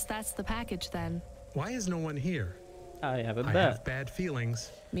 I guess that's the package then. Why is no one here? I have bad feelings.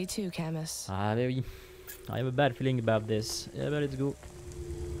 Me too, Camus. Ah, oui. I have a bad feeling about this. Yeah, but let's go.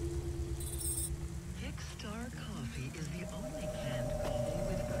 Star coffee is the only canned coffee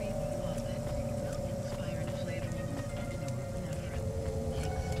with creamy, authentic, milk-inspired flavorings and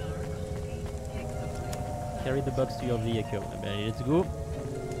norepinephrine. Carry the box to your vehicle. Ben, let's go.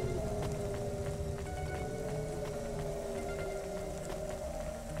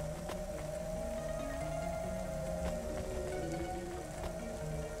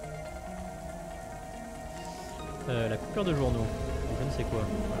 La coupure de journaux. Je ne sais quoi.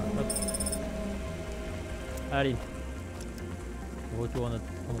 Hop. Allez. On retourne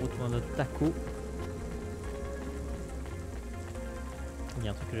à notre taco. Il y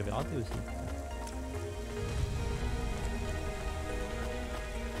a un truc que j'avais raté aussi.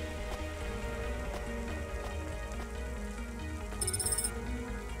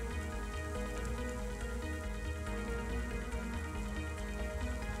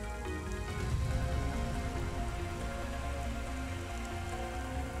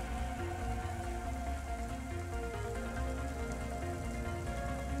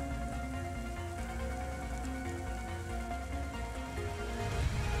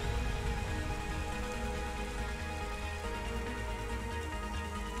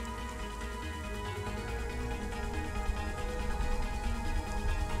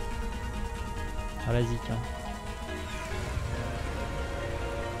 Ah vas-y tiens.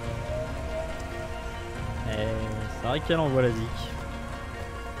 C'est vrai qu'elle envoie la zik.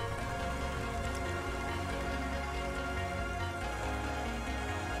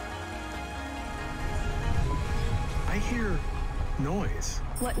 I hear noise.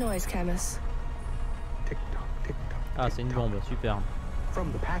 What noise, Camus? Tick tock, tick tock. Ah c'est une bombe, super.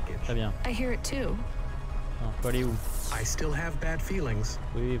 From the package. Très bien. I hear it too. Non, faut aller où? I still have bad feelings.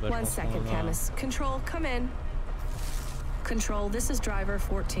 Oui, bah, One second, Camus. Control, come in. Control, this is driver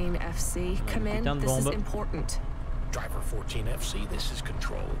 14 FC. Come in, this is important. Driver 14 FC, this is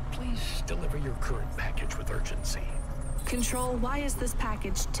Control. Please deliver your current package with urgency. Control, why is this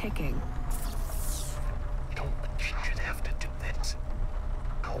package ticking? You should have to do this.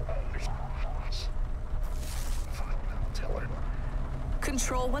 Oh, fine, I'll tell her.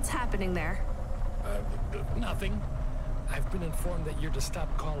 Control, what's happening there? Nothing. I've been informed that you're to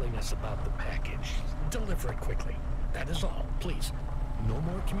stop calling us about the package. Deliver it quickly. That is all, please. No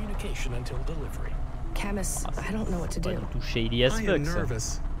more communication until delivery. Camus, I don't know what to do. Too shady as I am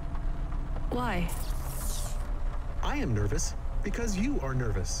nervous. Why? I am nervous because you are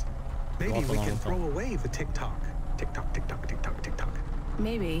nervous. Maybe we can throw away the tick-tock. Tick-tock, tick-tock, tick-tock, tick-tock.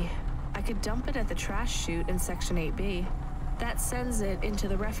 Maybe. I could dump it at the trash chute in Section 8B. That sends it into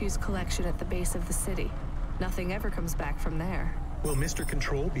the refuse collection at the base of the city. Nothing ever comes back from there. Will Mr.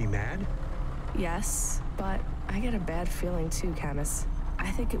 Control be mad? Yes, but I get a bad feeling too, Camus.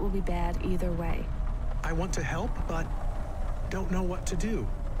 I think it will be bad either way. I want to help, but don't know what to do.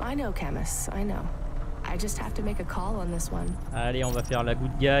 I know, Camus, I know. I just have to make a call on this one. Allez, on va faire la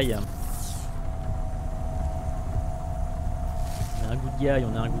good guy. On a un good guy,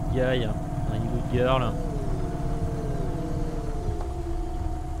 on a un good guy, on a une good girl.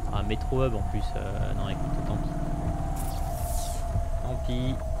 Ah, métro hub en plus. Non, écoute, tant pis. Tant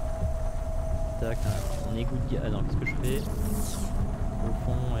pis. Tac, on est good guy. Ah non, qu'est-ce que je fais? Au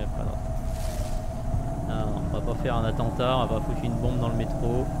fond, il n'y a pas de... Non, on va pas faire un attentat, on va pas foutre une bombe dans le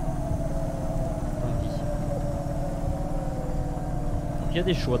métro. Tant pis. il y a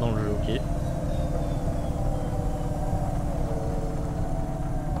des choix dans le jeu, ok.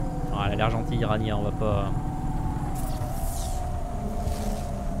 Ah, elle a l'air gentille, Rania, on va pas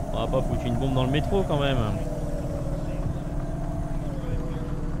foutre une bombe dans le métro quand même.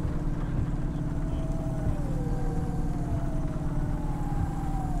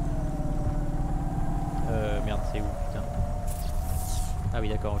 Merde, c'est où, putain? Ah oui,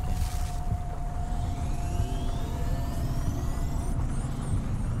 d'accord, ok.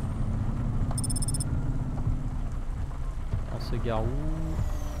 On se gare où?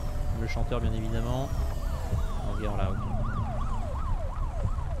 Le chanteur, bien évidemment. On se gare là, ok.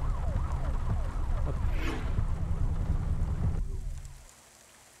 Hop.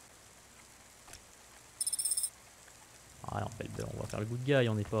 Ah, on va faire le good guy,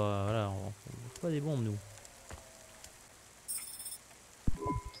 on n'est pas. Voilà, on fait pas des bombes, nous.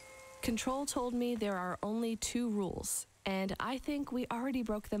 Control told me there are only 2 rules, and I think we already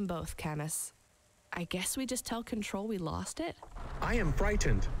broke them both, Camus. I guess we just tell Control we lost it? I am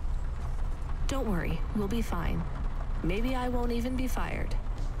frightened. Don't worry, we'll be fine. Maybe I won't even be fired.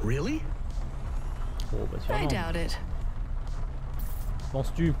 Really? Oh, bah sûrement. I doubt it.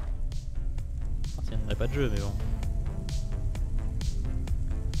 Penses-tu? Il n'y aurait pas de jeu, mais bon.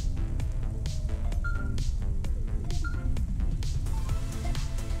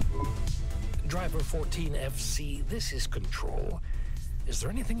 Driver 14FC, this is Control. Is there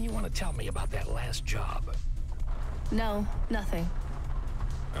anything you want to tell me about that last job? No, nothing.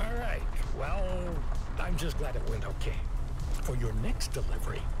 All right, well, I'm just glad it went okay. For your next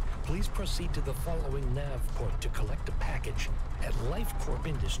delivery, please proceed to the following nav point to collect a package at Life Corp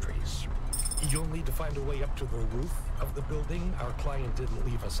Industries. You'll need to find a way up to the roof of the building. Our client didn't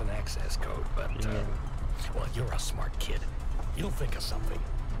leave us an access code, but, well, you're a smart kid. You'll think of something.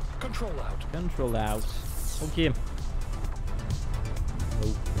 Control out. Control out. Ok.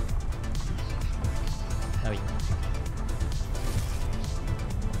 Oh. Ah oui.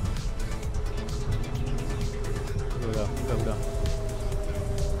 Oula, oula, oula.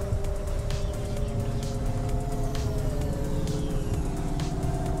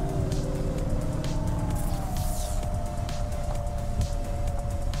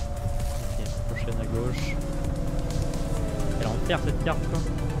 Ok, prochaine à gauche. Elle enterre cette carte, quoi.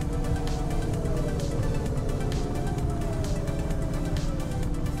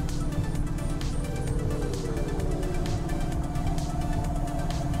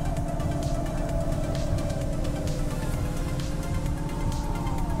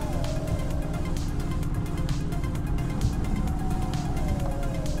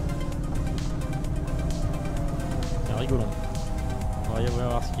 Rigolons. On va y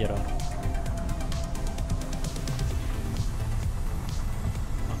voir ce qu'il y a là.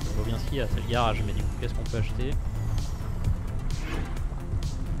 Enfin, je vois bien ce qu'il y a, c'est le garage, mais du coup, qu'est-ce qu'on peut acheter?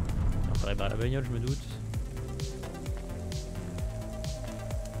 On va réparer la bagnole, je me doute.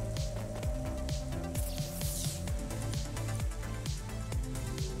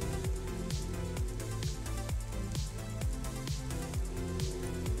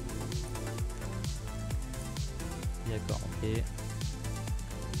 D'accord, ok.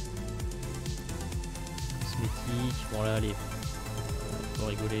 Cosmétique, bon là allez, faut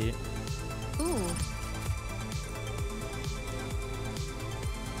rigoler.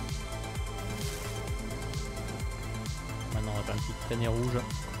 Maintenant on va faire une petite traînée rouge,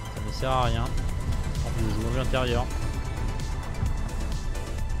 ça ne sert à rien. En plus je joue à l'intérieur.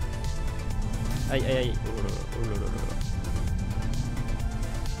 Aïe aïe aïe, oh là là là.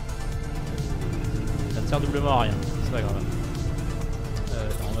 Ça ne sert doublement à rien. C'est pas grave.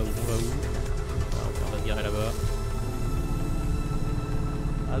 On va où? On va se garer là-bas.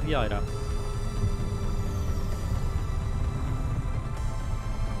 On va se garer là.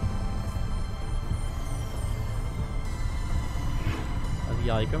 On va se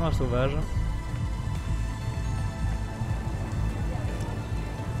garer comme un sauvage.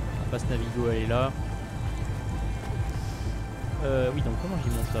 On passe Navigo, elle est là. Oui, donc comment j'y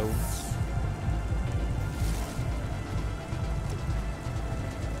monte là-haut?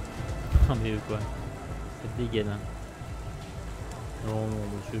 Mais quoi, cette dégaine. Non, non,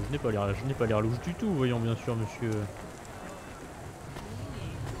 monsieur, je n'ai pas l'air louche du tout, voyons bien sûr, monsieur.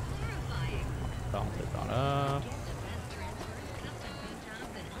 On va rentrer par là.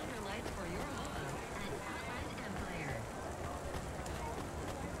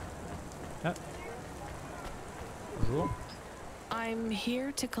 Ah. Bonjour. I'm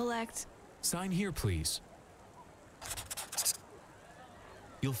here to collect. Sign here, please.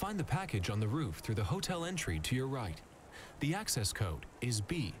 You'll find the package on the roof through the hotel entry to your right. The access code is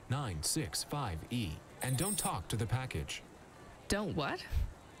B965E, and don't talk to the package. Don't what?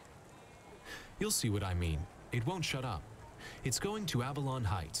 You'll see what I mean. It won't shut up. It's going to Avalon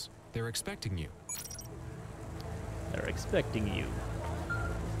Heights. They're expecting you. They're expecting you.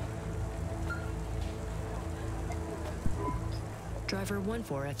 Driver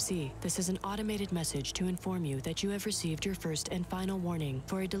 14FC, this is an automated message to inform you that you have received your first and final warning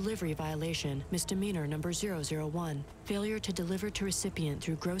for a delivery violation, misdemeanor number 001, failure to deliver to recipient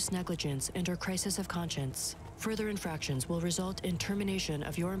through gross negligence and/or crisis of conscience. Further infractions will result in termination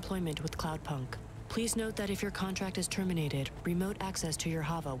of your employment with Cloudpunk. Please note that if your contract is terminated, remote access to your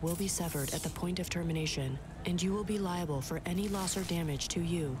Hava will be severed at the point of termination, and you will be liable for any loss or damage to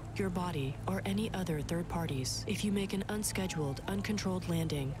you, your body, or any other third parties if you make an unscheduled, uncontrolled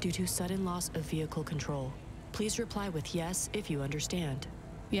landing due to sudden loss of vehicle control. Please reply with yes if you understand.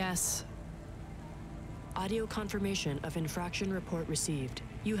 Yes. Audio confirmation of infraction report received.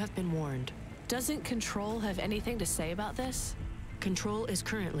 You have been warned. Doesn't Control have anything to say about this? Control is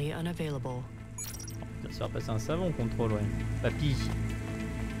currently unavailable. Ça se faire passer un savon, Contrôle, ouais. Papy.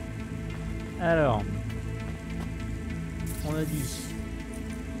 Alors. On a dit.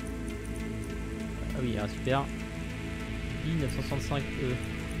 Ah oui, ah, super. I965E.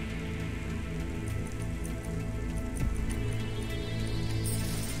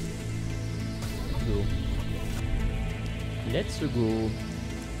 Go. Let's go.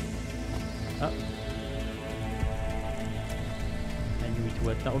 Ah. I knew it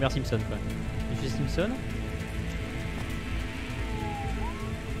what. Ah, Homer Simpson, quoi. Monsieur Simpson.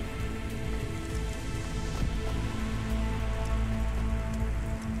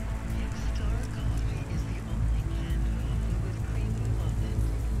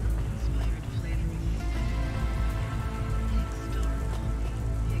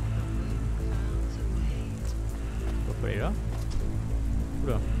 Faut aller là.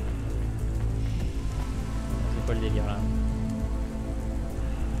 Oula. C'est quoi le délire là?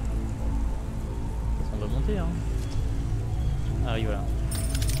 On va monter hein. Ah oui voilà.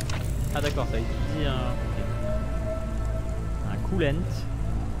 Ah d'accord, ça a utilisé un coolant.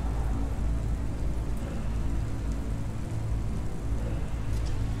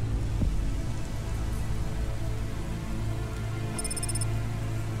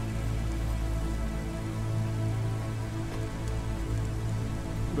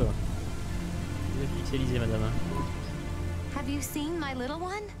 Oula. Vous êtes pixelisé madame. Have you seen my little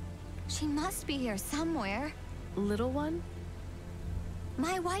one? She must be here somewhere. Little one?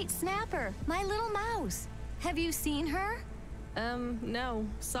 My white snapper, my little mouse. Have you seen her? No,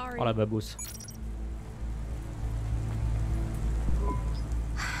 sorry. Oh la babousse.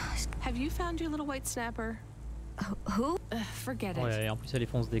 Have you found your little white snapper? Who? Forget it. Ouais, en plus elle est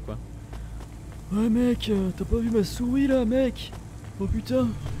fonce D quoi. Ouais mec, t'as pas vu ma souris là mec? Oh putain,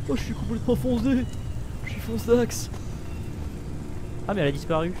 oh je suis complètement fonce D. Je suis fonce d'axe. Ah mais elle a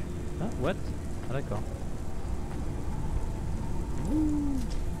disparu. Ah what? Ah d'accord.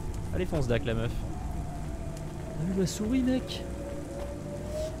 Allez fonce d'ac la meuf. T'as vu ma souris mec?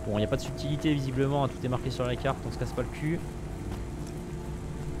 Bon, il n'y a pas de subtilité visiblement, tout est marqué sur la carte, on se casse pas le cul.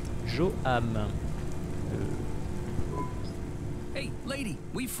 Joam. Hey, lady,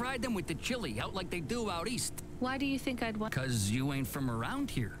 we fried them with the chili out like they do out east. Why do you think I'd want? 'Cause you ain't from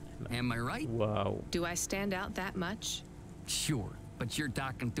around here. Am I right? Wow. Do I stand out that much? Sure, but you're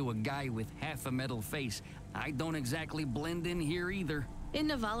talking to a guy with half a metal face. I don't exactly blend in here either. In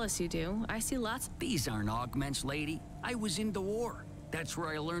Navalis you do. I see lots. These aren't augments, lady. I was in the war. That's where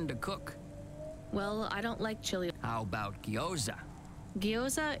I learned to cook. Well, I don't like chili. How about gyoza?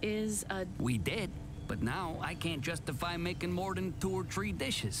 Gyoza is a... We did, but now I can't justify making more than 2 or 3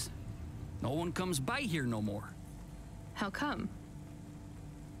 dishes. No one comes by here no more. How come?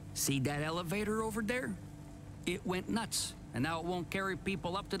 See that elevator over there? It went nuts, and now it won't carry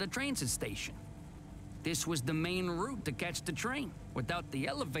people up to the transit station. This was the main route to catch the train. Without the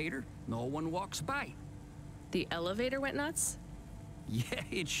elevator, no one walks by. The elevator went nuts? Yeah,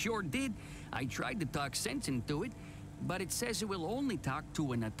 it sure did. I tried to talk sense into it, but it says it will only talk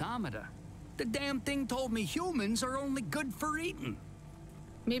to an automata. The damn thing told me humans are only good for eating.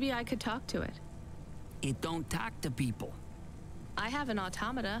 Maybe I could talk to it. It don't talk to people. I have an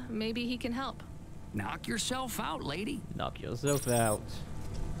automata. Maybe he can help. Knock yourself out, lady. Knock yourself out.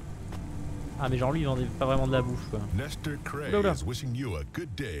 Ah mais genre lui il vendait pas vraiment de la bouffe quoi. Nestor Cray is wishing you a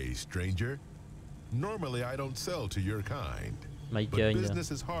good day, stranger. Normally I don't sell to your kind. My but kind.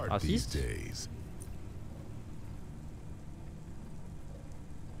 business is hard these days.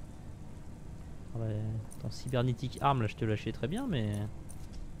 Ouais, ton cybernétique arme là je te lâchais très bien mais...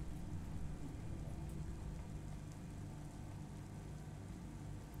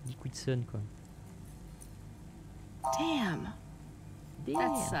 Damn.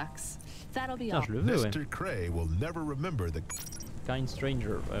 That sucks. That'll be Putain, all. je le veux, ouais. Mr. Cray will never remember the Kind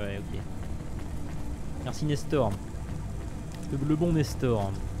Stranger, ouais, ok. Merci Nestor. Le bon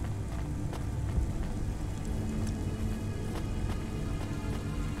Nestor.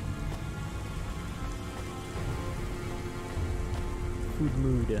 Food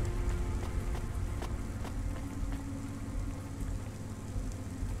mood.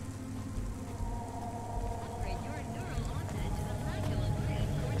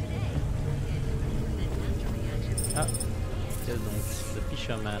 Ah, quel donc, le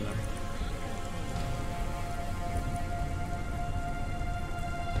Fisherman.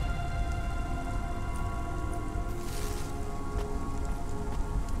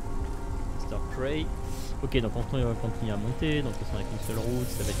 Mr. Cray. Ok, donc on va continuer à monter, donc on a qu'une seule route,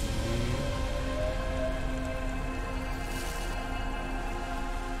 ça va être easy.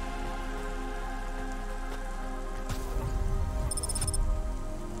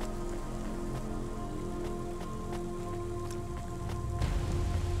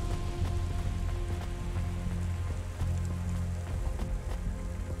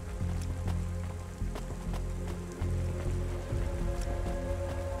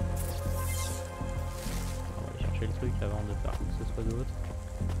 Avant de faire quoi que ce soit d'autre.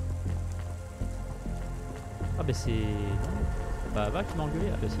 Ah bah c'est... Bah Ava qui m'a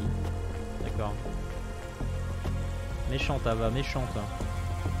engueulé. Ah bah si. D'accord. Méchante Ava, méchante.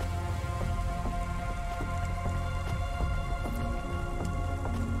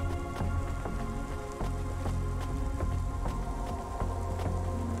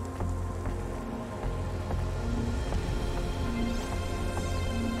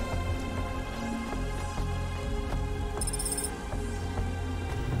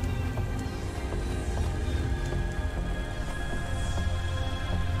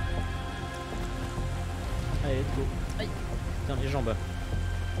 Allez, let's go. Aïe. Putain, les jambes.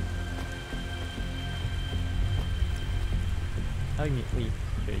 Ah oui, mais oui.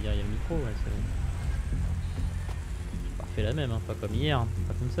 J'allais dire, il y a le micro, ouais. J'ai pas refait la même, hein. Pas comme hier.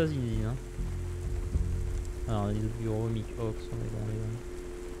 Pas comme ça, Zini, hein. Alors, on a des autres bureaux, Mic Ox, on est bon,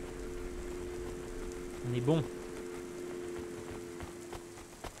 on est bon.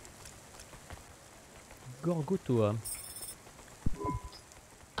 Gorgotoa.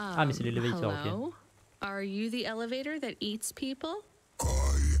 Ah, mais c'est l'elevator, ok. Are you the elevator that eats people?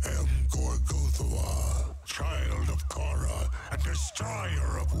 I am Gorgothoa, child of Kara and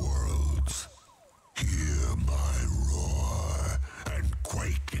destroyer of worlds. Hear my roar and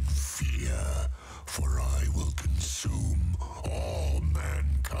quake in fear, for I will consume all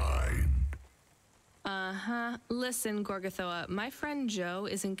mankind. Uh-huh. Listen, Gorgothoa, my friend Joe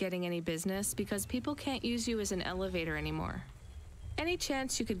isn't getting any business because people can't use you as an elevator anymore. Any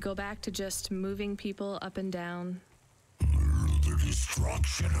chance you could go back to just moving people up and down? The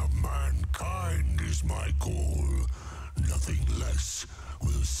destruction of mankind is my goal. Nothing less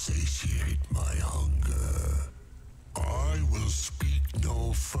will satiate my hunger. I will speak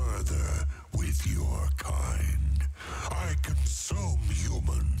no further with your kind. I consume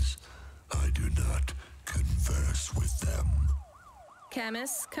humans. I do not converse with them.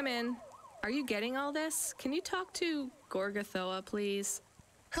 Camus, come in. Are you getting all this? Can you talk to Gorgothoa, please?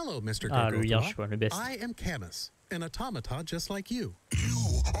 Hello, Mr. Ah, le Gorgothoa. le best. I am Camus, an automata just like you.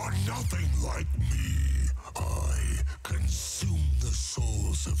 You are nothing like me. I consume the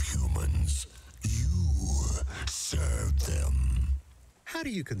souls of humans. You serve them. How do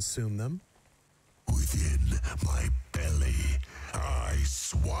you consume them? Within my belly, I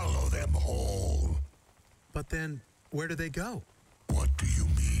swallow them whole. But then, where do they go? What do you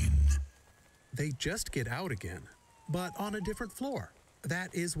mean? They just get out again, but on a different floor.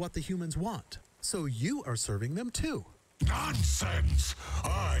 That is what the humans want. So you are serving them too. Nonsense!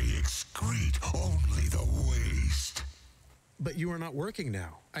 I excrete only the waste. But you are not working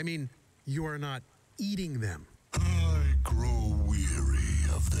now. I mean, you are not eating them. I grow weary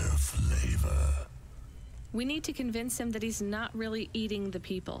of their flavor. We need to convince him that he's not really eating the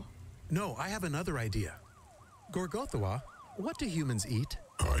people. No, I have another idea. Gorgothoa, what do humans eat?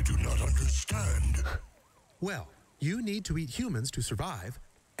 I do not understand. Well, you need to eat humans to survive,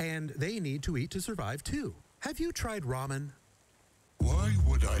 and they need to eat to survive too. Have you tried ramen? Why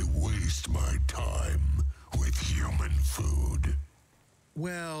would I waste my time with human food?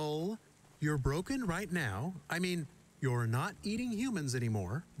 Well, you're broken right now. I mean, you're not eating humans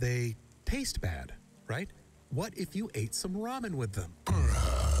anymore. They taste bad, right? What if you ate some ramen with them?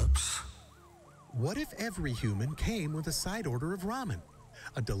 Perhaps. What if every human came with a side order of ramen?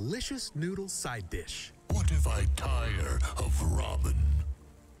 A delicious noodle side dish. What if I tire of ramen?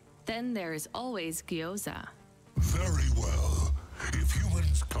 Then there is always gyoza. Very well. If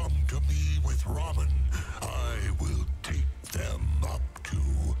humans come to me with ramen, I will take them up to...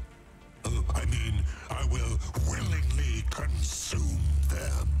 I will willingly consume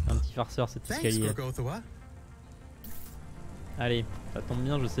them. Un petit farceur cet escalier. Allez, ça tombe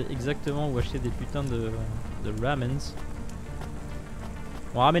bien, je sais exactement où acheter des putains de ramens.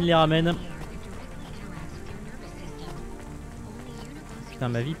 On ramène les ramen. Putain,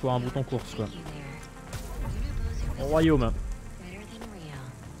 ma vie pour un bouton course quoi. Au royaume.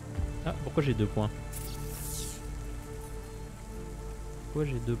 Ah, pourquoi j'ai 2 points? Pourquoi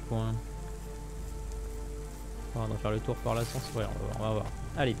j'ai 2 points? On va faire le tour par l'ascenseur. Ouais, on va voir.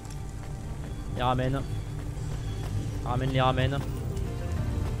 Allez. Les ramène. Ramène les ramène.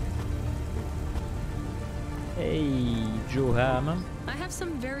 Hey, Joe Ham. I have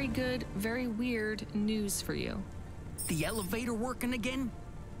some very good, very weird news for you. The elevator working again?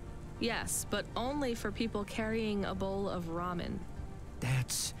 Yes, but only for people carrying a bowl of ramen.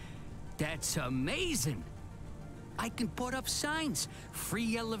 That's amazing. I can put up signs.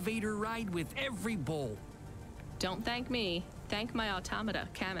 Free elevator ride with every bowl. Don't thank me. Thank my automata,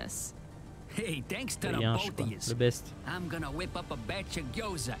 Camus. Hey, thanks to the both of yous. Le best. I'm gonna whip up a batch of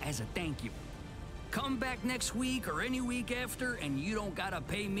gyoza as a thank you. Come back next week or any week after, and you don't gotta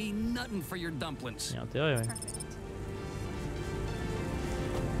pay me nothing for your dumplings. Il y a intérêt, ouais.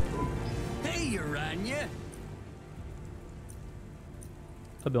 Hey, Urania.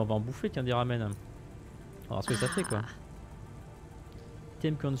 Ah ben on va en bouffer tiens des ramen. On va voir ce que ça fait quoi.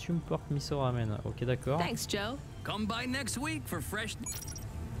 Item consume pork miso ramen. Ok d'accord. Thanks Joe. Come by next week for fresh.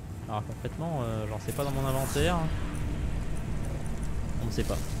 Alors concrètement j'en sais pas dans mon inventaire. On ne sait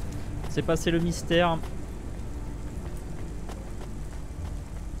pas. C'est pas, c'est le mystère.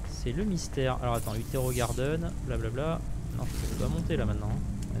 C'est le mystère. Alors attends, Utero Garden, blablabla. Non, je dois monter là maintenant.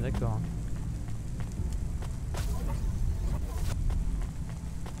 On est d'accord.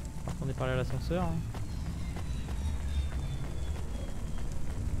 On est parlé à l'ascenseur.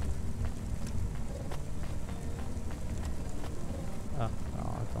 Ah,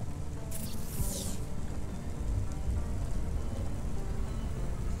 alors attends.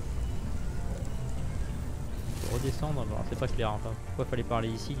 Faut redescendre, bon, c'est pas clair. Enfin, pourquoi fallait parler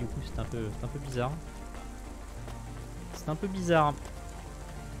ici du coup, c'est un peu bizarre. C'est un peu bizarre.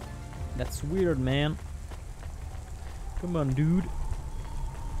 That's weird, man. Come on, dude.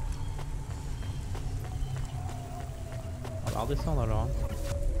 On va redescendre alors.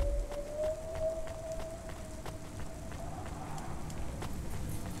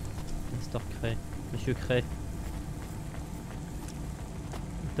 Mister Cray. Monsieur Cray.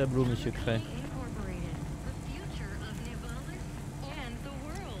 Tableau, Monsieur Cray.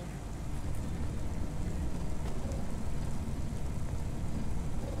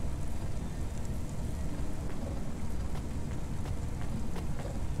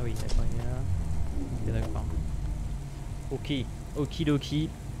 Ah oui, d'accord, il est là. Ok, d'accord. Ok, okidoki.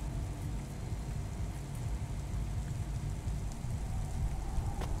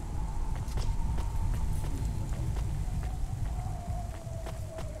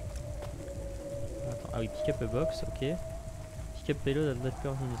 Attends, ah oui, pick up a box, ok. Pick up payload at that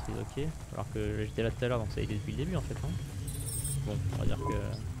curve industries, ok. Alors que j'étais là tout à l'heure, donc ça a été depuis le début en fait. Hein. Bon, on va dire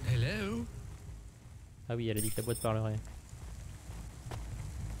que... Hello. Ah oui, elle a dit que la boîte parlerait.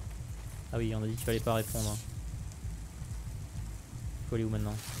 Ah oui, on a dit qu'il fallait pas répondre. Hein. Faut aller où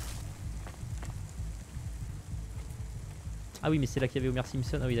maintenant? Ah oui mais c'est là qu'il y avait Homer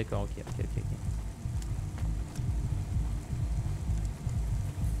Simpson. Ah oui d'accord, ok.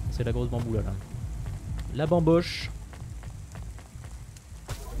 C'est la grosse bambou là. La bamboche.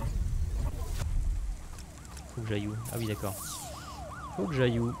 Faut que j'aille où? Ah oui d'accord. Faut que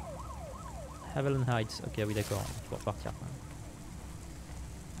j'aille où? Haviland Heights. Ok, ah oui d'accord, il faut repartir.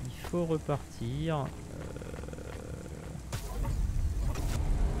 Il faut repartir.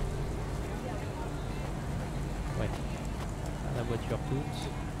 Ouais. La voiture toute.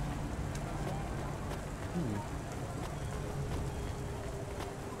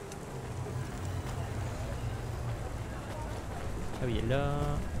 Ah oui, et là...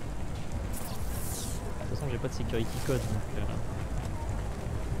 De toute façon, j'ai pas de security code. Donc,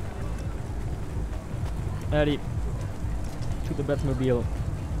 allez. To the Batmobile.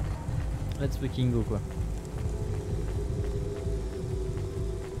 Let's fucking go quoi.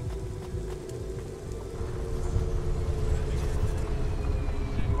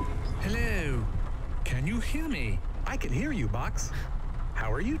 Hello. Can you hear me? I can hear you, Box.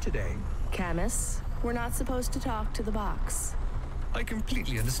 How are you today? Camus, we're not supposed to talk to the box. I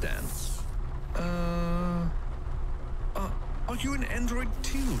completely understand. Are you an android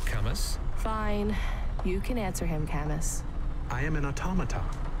too, Camus? Fine. You can answer him, Camus. I am an automaton.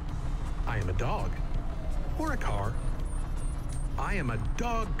 I am a dog. Or a car. I am a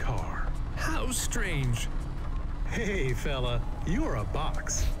dog car. How strange. Hey, fella, you're a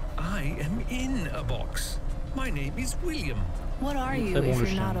box. I am in a box. My name is William. What are you if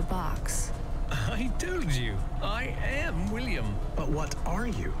you're not a box? I told you, I am William. But what are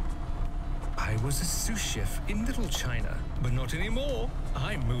you? I was a sous chef in Little China, but not anymore.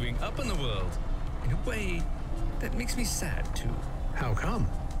 I'm moving up in the world. In a way, that makes me sad too. How come?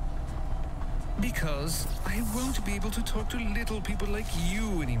 Because I won't be able to talk to little people like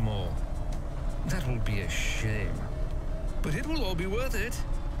you anymore. That will be a shame. But it will all be worth it.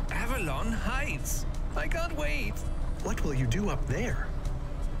 Avalon Heights. I can't wait. What will you do up there?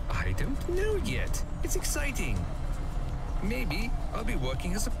 I don't know yet. It's exciting. Maybe I'll be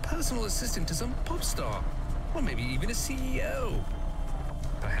working as a personal assistant to some pop star. Or maybe even a CEO.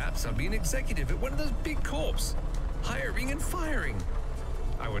 Perhaps I'll be an executive at one of those big corps. Hiring and firing.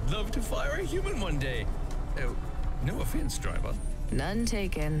 I would love to fire a human one day. Oh, no offense, driver. None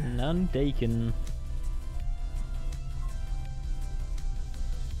taken. None taken.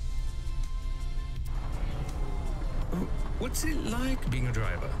 What's it like being a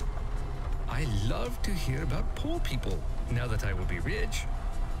driver? I love to hear about poor people. Now that I will be rich,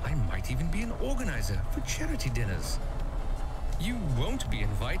 I might even be an organizer for charity dinners. You won't be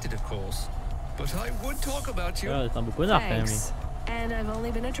invited, of course, but I would talk about you. Thanks. And I've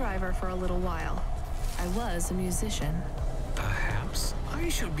only been a driver for a little while. I was a musician. Perhaps I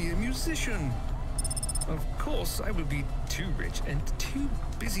shall be a musician. Of course, I will be too rich and too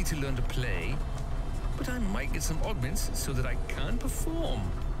busy to learn to play, but I might get some augments so that I can perform.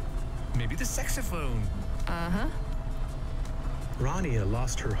 Maybe the saxophone. Uh-huh. Rania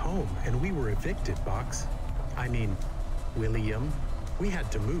lost her home and we were evicted, Box. I mean, William, we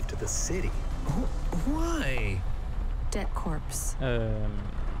had to move to the city. Why? Debt corpse.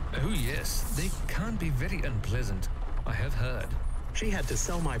 Oh yes, they can be very unpleasant. I have heard. She had to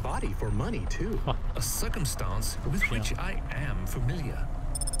sell my body for money too. A circumstance with which I am familiar.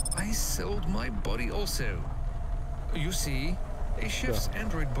 I sold my body also. You see, a chef's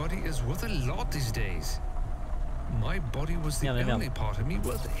android body is worth a lot these days. My body was the only part of me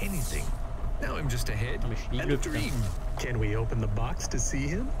worth anything. Now I'm just a head and a dream. Can we open the box to see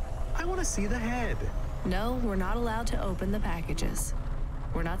him? I want to see the head. No, we're not allowed to open the packages.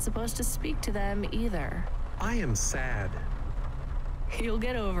 We're not supposed to speak to them either. I am sad. You'll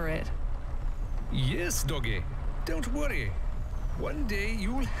get over it. Yes, doggy. Don't worry. One day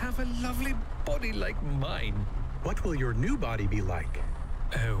you'll have a lovely body like mine. What will your new body be like?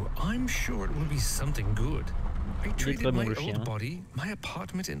 Oh, I'm sure it will be something good. I traded my old body, my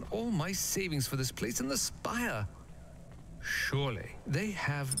apartment, and all my savings for this place in the Spire. Surely they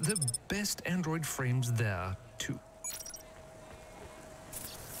have the best android frames there, too.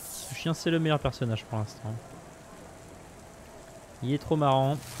 Ce chien, c'est le meilleur personnage pour l'instant. Il est trop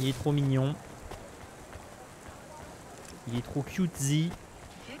marrant, il est trop mignon. Il est trop cutesy.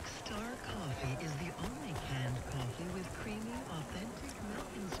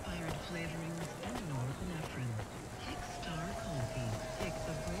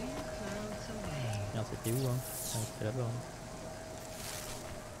 Merde, c'était où hein? Ah, c'était là-bas. Hein.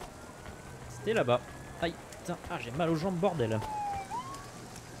 C'était là-bas. Aïe, putain, ah j'ai mal aux jambes, bordel.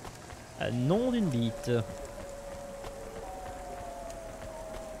 Ah, nom d'une bite.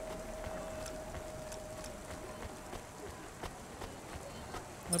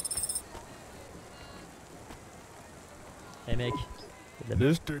 Hop. Eh mec, c'est de la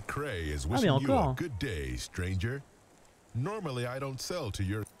bœuf. Mr. Cray is wishing you a good day, stranger. Normally I don't sell to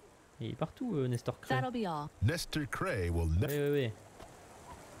your... Il est partout, Nestor Cray. That'll be all. Nestor Cray will never... Oui.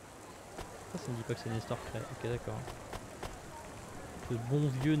 Pourquoi ça me dit pas que c'est Nestor Cray? Ok, d'accord. Ce bon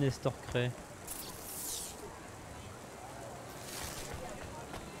vieux Nestor Cray.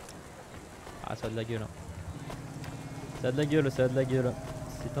 Ah, ça a de la gueule. Ça a de la gueule, ça a de la gueule.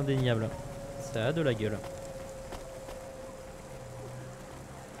 C'est indéniable. Ça a de la gueule.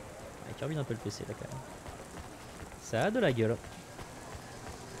 Il turbine un peu le PC là quand même. Ça a de la gueule.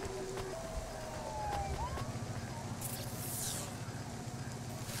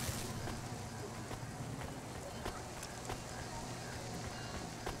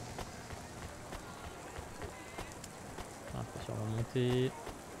 Ah, faut sûrement monter.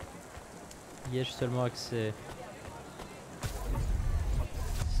 Liège seulement accès.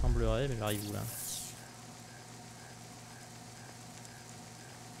 Semblerait, mais j'arrive où là?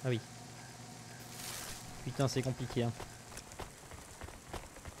 Ah oui. Putain, c'est compliqué. Hein.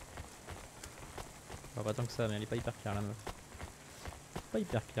 Enfin, pas tant que ça, mais elle est pas hyper claire la map. Pas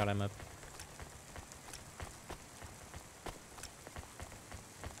hyper claire la map.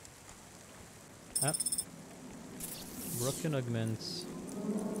 Ah. Broken augments.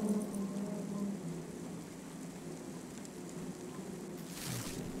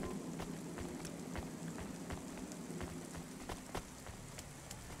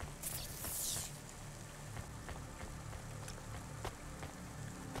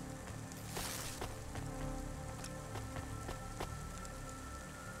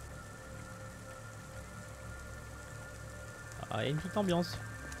 Ah, il y a une petite ambiance.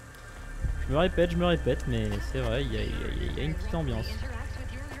 Je me répète, mais c'est vrai, il y a une petite ambiance.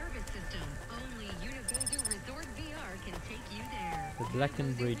 The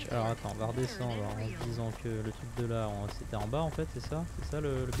Blackened Bridge. Alors attends, on va redescendre en se disant que le truc de là, c'était en bas en fait, c'est ça? C'est ça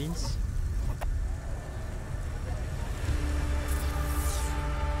le beans? Ah,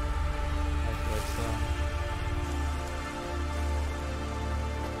 ça doit être ça.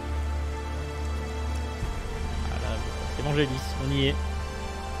 Voilà, c'est Evangélis, on y est.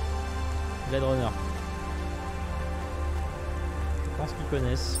 Blade Runner. Je pense qu'ils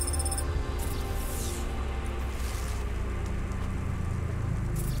connaissent.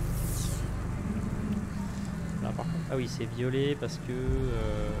 Là, par contre, ah oui, c'est violet parce que.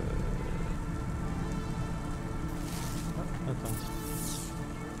 Oh, attends.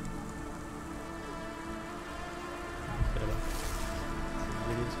 C'est là-bas.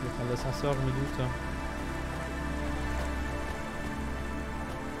 C'est violet parce que le fond de l'ascenseur, je me doute.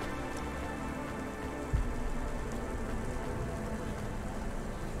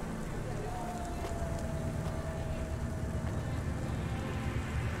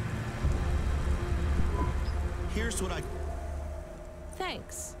 Here's what I...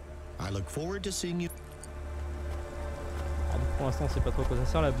 Thanks. I look forward to seeing you. Alors, pour l'instant, on sait pas trop à quoi ça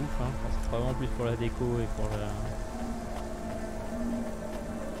sert la bouffe. Hein. C'est vraiment plus pour la déco et pour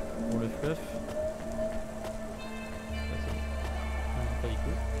le fluff. Ça, non, pas du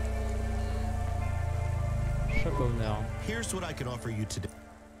tout. Shop owner. Here's what I can offer you today.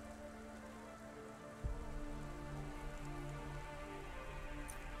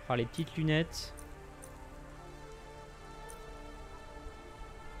 Ah, les petites lunettes.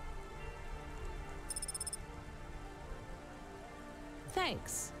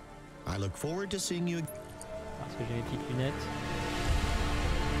 Thanks. I look forward to seeing you. Parce que j'ai mes petites lunettes.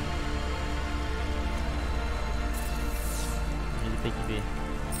 J'ai des équipés.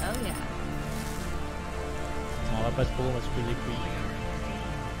 Oh yeah. On va pas trop, on va se poser les couilles.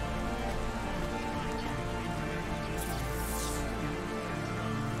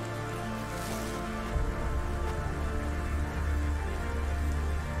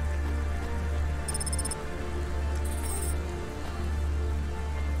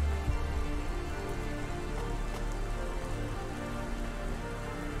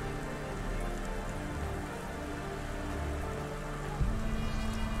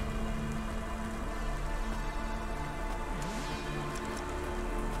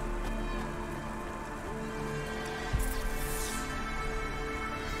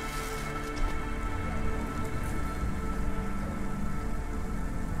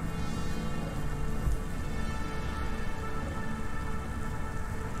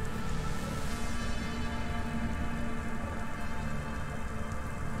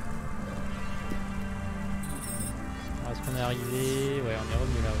 Est-ce qu'on est arrivé? Ouais, on est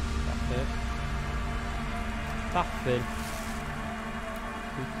revenu là. Parfait. Parfait.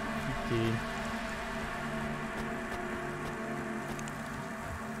 Écoutez.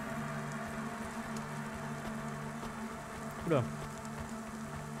 Oula.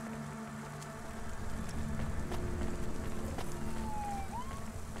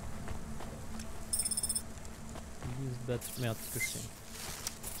 Merde, qu'est-ce que je fais?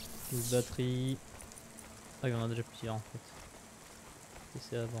 12 batteries. Ah oui, on en a déjà plusieurs en fait.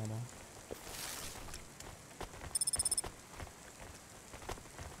 C'est à vendre.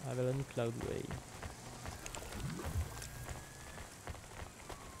 Avalon Cloudway.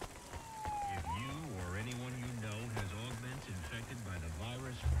 If you or anyone you know has augments infected by the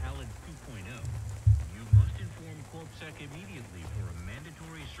virus Pallid 2.0, you must inform CorpSec immediately for a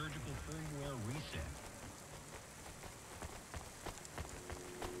mandatory surgical firmware reset.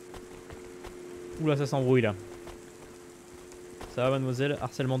 Oula, ça s'embrouille là. Ça va, mademoiselle?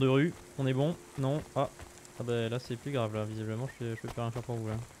 Harcèlement de rue, on est bon? Non? Ah, ah bah là c'est plus grave là, visiblement je peux plus rien faire pour vous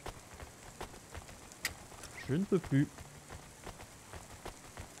là. Je ne peux plus.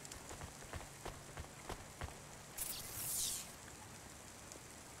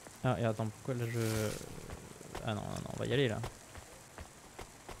 Ah et attends, pourquoi là je... Ah non, on va y aller là.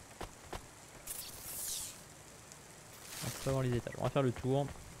 On peut pas voir les étages, on va faire le tour.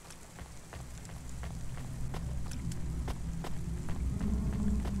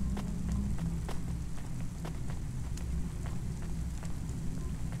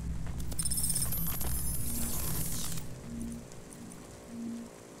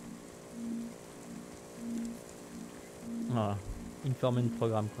 performance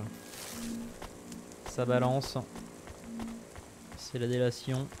programme quoi. Ça balance. C'est la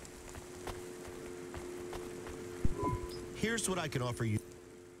délation. Here's what I can offer you.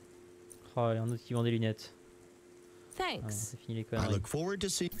 Oh, il y a un autre qui vend des lunettes. Thanks. C'est fini les I conneries. look forward to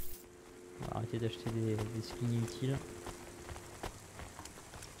see. On va arrêter d'acheter des skins inutiles.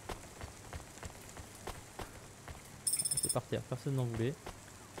 C'est par terre, personne n'en voulait.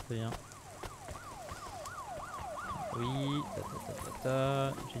 Très bien. Oui,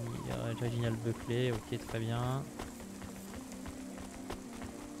 Reginald Buckley, ok, très bien.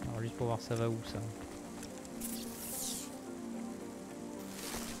 Alors juste pour voir ça va où ça.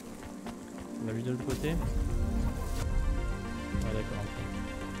 On va juste de l'autre côté. Ouais d'accord, ok.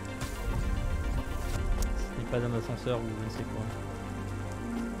 Ce n'est pas un ascenseur ou je ne sais quoi.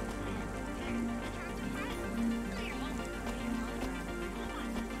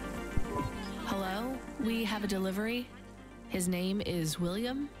 Hello, we have a delivery. His name is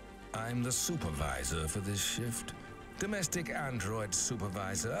William. I'm the supervisor for this shift. Domestic android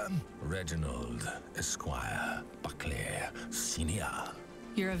supervisor, Reginald Esquire Buckley Senior.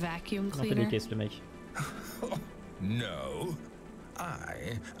 You're a vacuum On fait cleaner. des caisses le mec. No,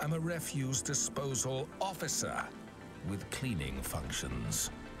 I am a refuse disposal officer with cleaning functions.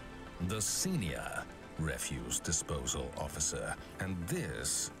 The senior refuse disposal officer. And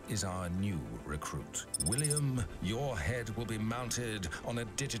this is our new recruit. William, your head will be mounted on a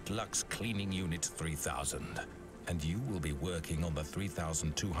Digitlux Cleaning Unit 3000. And you will be working on the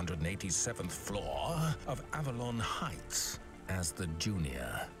 3287th floor of Avalon Heights as the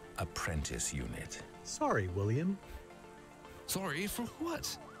junior apprentice unit. Sorry, William. Sorry for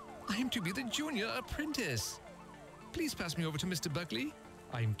what? I am to be the junior apprentice. Please pass me over to Mr. Buckley.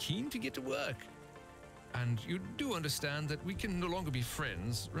 I'm keen to get to work. And you do understand that we can no longer be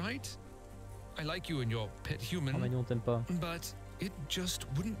friends, right? I like you and your pet human, on t'aime pas. but it just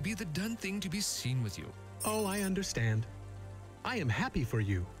wouldn't be the done thing to be seen with you. Oh, I understand. I am happy for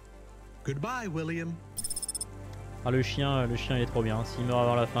you. Goodbye, William. Ah le chien il est trop bien. S'il meurt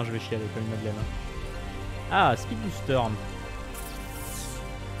avant la fin, je vais chialer comme une madeleine. Ah, Speed Booster.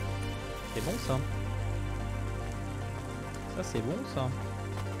 C'est bon ça. Ça c'est bon ça.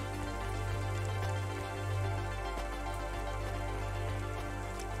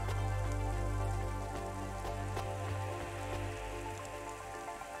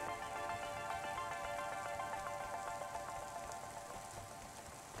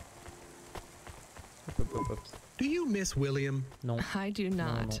 Do you miss William? Non. I do Non,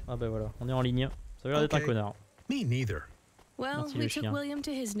 non, not. non. Ah bah voilà, on est en ligne. Ça veut l'air d'être un Okay. connard. Me neither. Well, Merci, we le took chien. William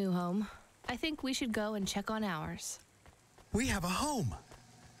to his new home. I think we should go and check on ours. We have a home.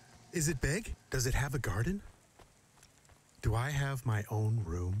 Is it big? Does it have a garden? Do I have my own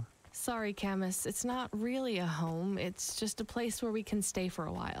room? Sorry, Camus, it's not really a home. It's just a place where we can stay for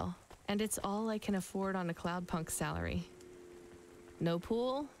a while. And it's all I can afford on a Cloudpunk salary. No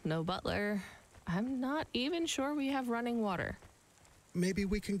pool, no butler. I'm not even sure we have running water. Maybe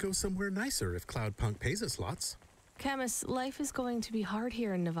we can go somewhere nicer if Cloudpunk pays us lots. Camus, life is going to be hard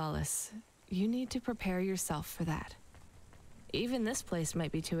here in Nivalis. You need to prepare yourself for that. Even this place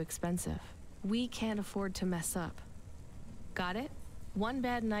might be too expensive. We can't afford to mess up. Got it? One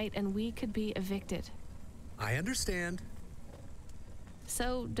bad night and we could be evicted. I understand.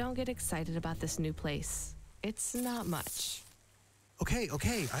 So don't get excited about this new place. It's not much. Okay,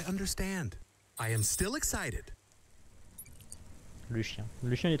 I understand. I am still excited. Le chien.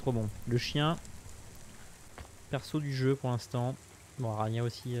 Le chien il est trop bon. Le chien. Perso du jeu pour l'instant. Bon, Arania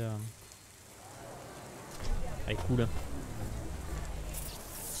aussi. Elle est cool.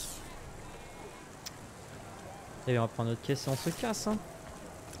 Et on va prendre notre caisse et on se casse. Hein.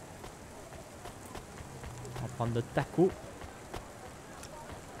 On va prendre notre taco.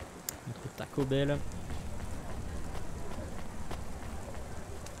 Notre taco belle.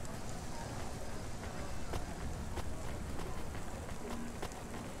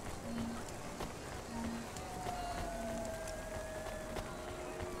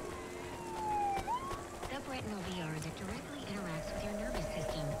 Subretinal VR that directly interacts with your nervous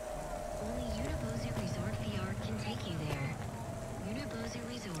system. Only Unibozu Resort VR can take you there. Unibozu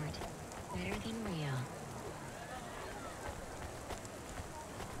Resort. Better than real.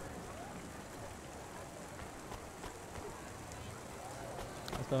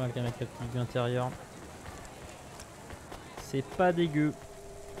 C'est pas mal quand même avec la petite vue intérieure. C'est pas dégueu.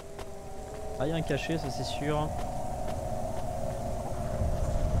 Rien caché, ça c'est sûr.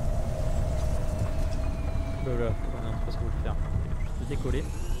 Voilà, on a pas ce qu'on veut faire. Juste décoller.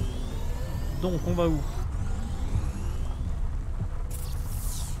 Donc on va où?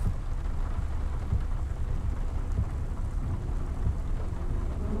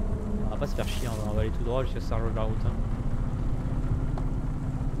 se faire chier, on va aller tout droit jusqu'à ce que ça rejoigne la route. Hein.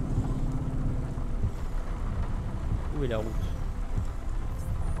 Où est la route?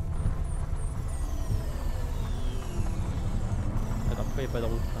 Attends, pourquoi il n'y a pas de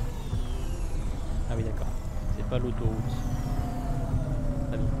route là? Ah oui d'accord, c'est pas l'autoroute.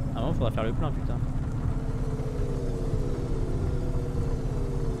 Ah oui, à un moment faudra faire le plein putain.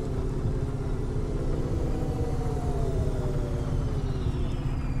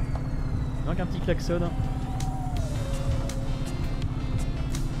 Il manque un petit klaxon.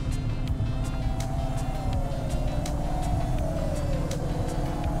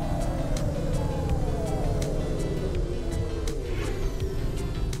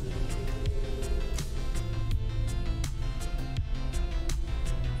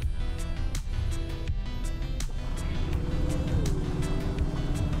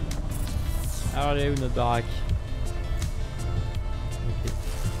 Alors elle est où notre baraque? Ok.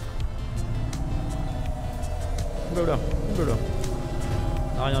 Oulala, oulala.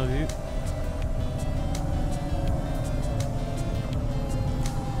 On n'a rien vu.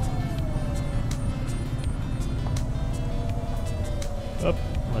 Hop,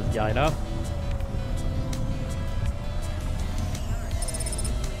 on va se garer là.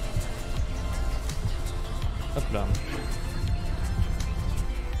 Hop là.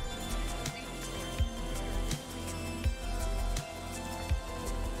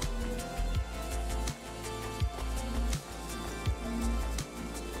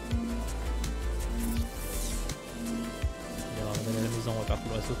 On va faire tout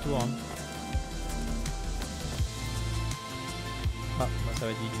le reste autour. Hein. Ah, bah, ça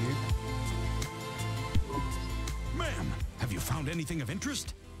va être vite vu. Ma'am, have you found anything of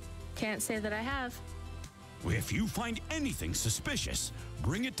interest? Can't say that I have. If you find anything suspicious,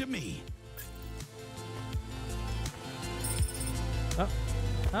 bring it to me. Ah.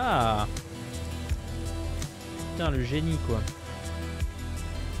 Ah. Putain, le génie quoi.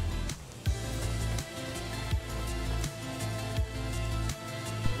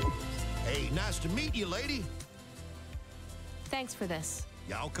 Nice to meet you, lady. Thanks for this.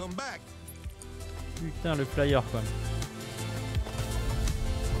 Y'all come back. Putain, le flyer quoi.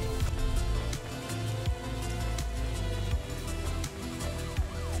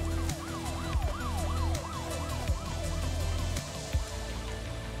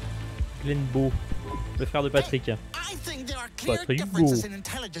 Glenbow, le frère de Patrick. I think there are clear differences in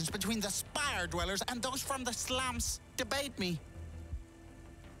intelligence between the Spire dwellers and those from the slums. Debate me.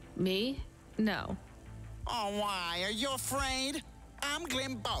 Me? No. Oh, why? Are you afraid? I'm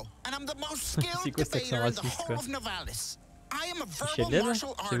Glenbow, and I'm the most skilled quoi, debater in the whole of Novalis. I am a verbal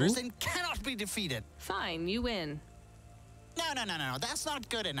martial artist and cannot be defeated. Fine, you win. No, that's not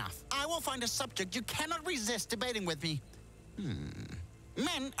good enough. I will find a subject you cannot resist debating with me.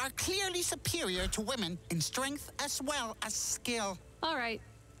 Men are clearly superior to women in strength as well as skill. All right.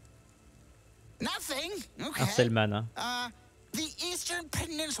 Nothing? Okay. Arcelman. The Eastern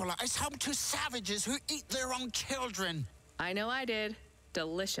Peninsula is home to savages who eat their own children. I know I did.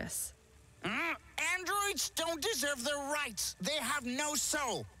 Delicious. Androids don't deserve their rights. They have no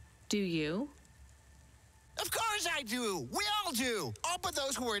soul. Do you? Of course I do. We all do. All but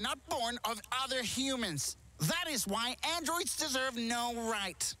those who were not born of other humans. That is why androids deserve no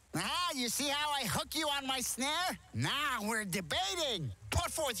right. You see how I hook you on my snare? Now we're debating.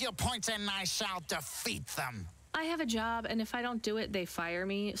 Put forth your points and I shall defeat them. I have a job, and if I don't do it, they fire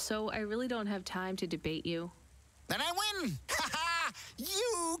me, so I really don't have time to debate you. Then I win! Haha!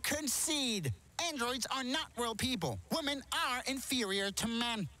 You concede! Androids are not real people. Women are inferior to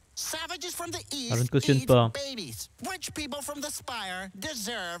men. Savages from the East eat babies. Rich people from the Spire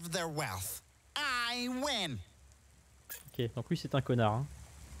deserve their wealth. I win! Ok, donc lui c'est un connard. Hein.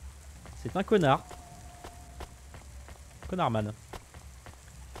 C'est un connard. Connardman.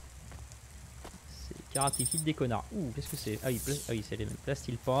 Karate Kid des connards. Ouh, qu'est-ce que c'est? Ah oui, c'est les mêmes.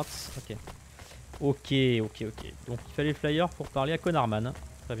 Plastil Parts. Ok. Ok. Donc il fallait le flyer pour parler à Connardman.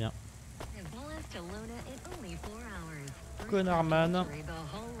 Très bien. Connardman.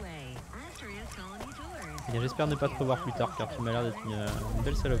 J'espère ne pas te revoir plus tard car tu m'as l'air d'être une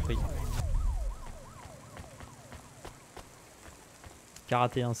belle saloperie.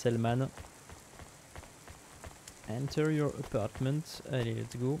 Karaté Anselman. Enter your apartment. Allez,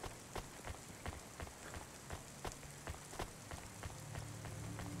 let's go.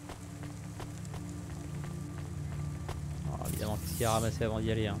 Évidemment, qu'est-ce qu'il y a à ramasser avant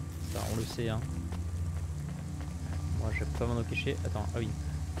d'y aller, hein. Ça, on le sait. Hein. Moi, je vais pas m'en occuper. Attends, ah oui.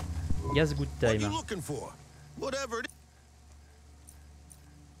 Gas good time. Merde.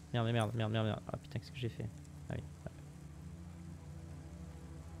 Ah putain, qu'est-ce que j'ai fait? Ah oui.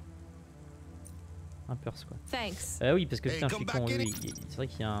 Un purse quoi. Thanks. Oui, parce que putain, je suis con. Oui, c'est vrai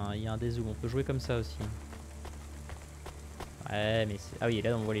qu'il y a un dézoom. On peut jouer comme ça aussi. Ouais, mais c'est... Ah oui,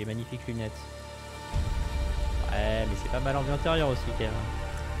 là on voit les magnifiques lunettes. Ouais, mais c'est pas mal en vue intérieure aussi quand même.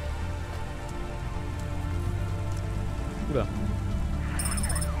 Oula.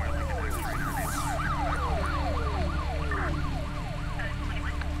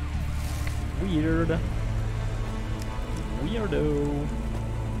 Weird. Weirdo.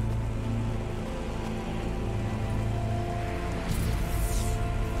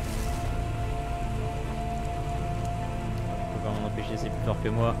 C'est plus fort que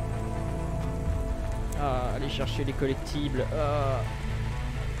moi. Ah, aller chercher les collectibles. Ah.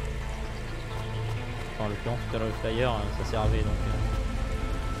 Enfin, en l'occurrence, tout à l'heure, le flyer, ça servait donc.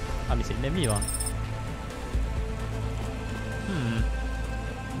 Ah, mais c'est le même livre.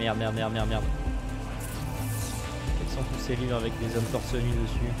 Merde. Quels sont tous ces livres avec des hommes torse nu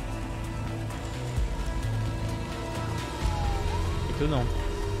dessus? Étonnant.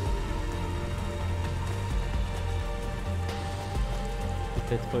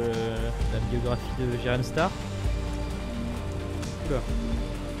 Peut-être la biographie de Jaren Star. Oula.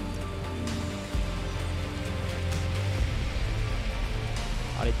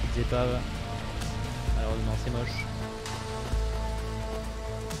 Ah, les petites épaves. Malheureusement c'est moche.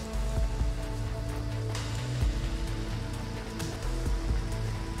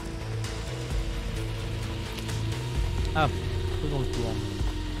 Ah, faisons le tour.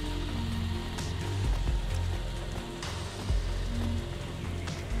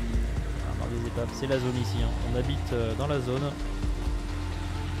 C'est la zone ici, hein. On habite dans la zone.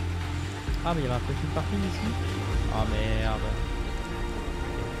 Ah mais il y avait un petit parking ici. Ah merde.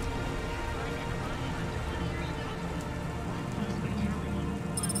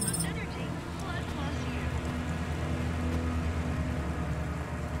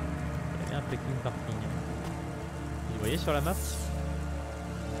 Il y avait un petit parking. Vous voyez sur la map?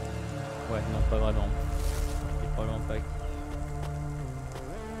 Ouais, non pas vraiment. C'est probablement pas actif.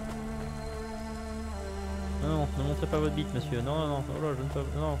 Non, ne montrez pas votre bite, monsieur. Non, oh là, je ne peux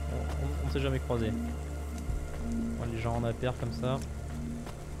pas. Non, on ne s'est jamais croisé. Bon, les gens en appaire comme ça.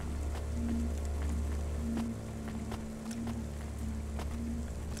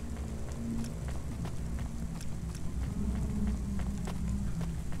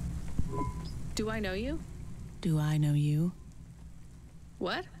 Do I know you? Do I know you?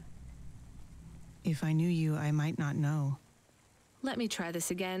 What? If I knew you, I might not know. Let me try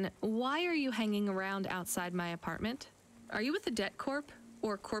this again. Why are you hanging around outside my apartment? Are you with the Debt Corp?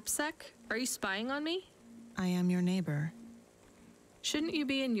 Or CorpSec? Are you spying on me? I am your neighbor. Shouldn't you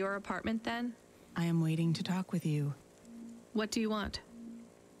be in your apartment then? I am waiting to talk with you. What do you want?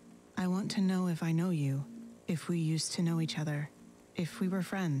 I want to know if I know you, if we used to know each other, if we were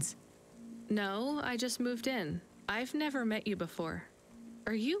friends. No, I just moved in. I've never met you before.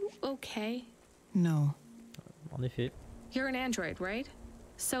 Are you okay? No. En effet. You're an android, right?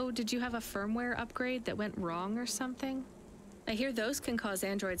 So did you have a firmware upgrade that went wrong or something? I hear those can cause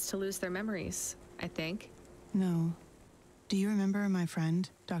androids to lose their memories, I think. No. Do you remember my friend,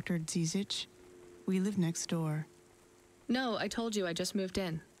 Dr. Dzizic? We live next door. No, I told you I just moved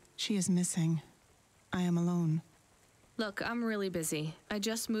in. She is missing. I am alone. Look, I'm really busy. I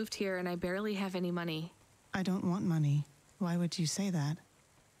just moved here and I barely have any money. I don't want money. Why would you say that?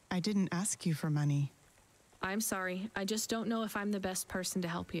 I didn't ask you for money. I'm sorry. I just don't know if I'm the best person to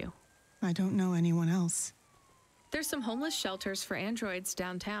help you. I don't know anyone else. There's some homeless shelters for androids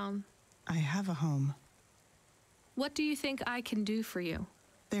downtown. I have a home. What do you think I can do for you?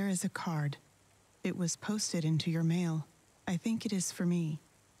 There is a card. It was posted into your mail. I think it is for me.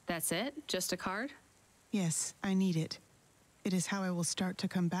 That's it? Just a card? Yes, I need it. It is how I will start to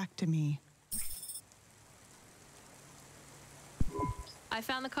come back to me. I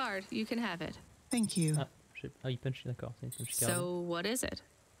found the card. You can have it. Thank you. Il punch, d'accord. C'est une punch card. So, what is it?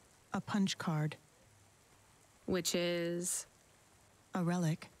 A punch card. Which is? A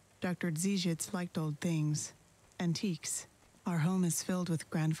relic. Dr. Dzizic liked old things. Antiques. Our home is filled with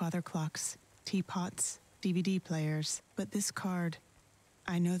grandfather clocks, teapots, DVD players. But this card,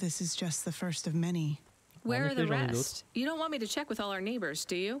 I know this is just the first of many. Where are the rest? You don't want me to check with all our neighbors,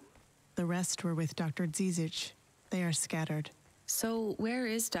 do you? The rest were with Dr. Dzizic. They are scattered. So, where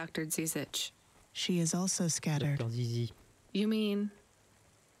is Dr. Dzizic? She is also scattered. Dr. Zizi. You mean?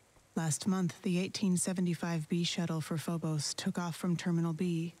 Last month, the 1875 B shuttle for Phobos took off from Terminal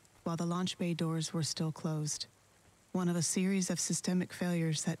B, while the launch bay doors were still closed. One of a series of systemic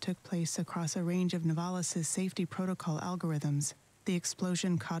failures that took place across a range of Novalis' safety protocol algorithms, the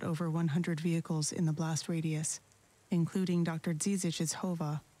explosion caught over 100 vehicles in the blast radius, including Dr. Dzizic's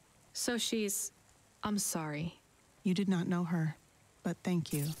HOVA. So she's I'm sorry. You did not know her, but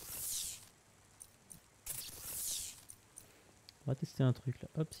thank you. On va tester un truc là.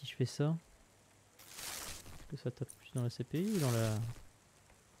 Hop, si je fais ça. Est-ce que ça tape plus dans la CPI ou dans la...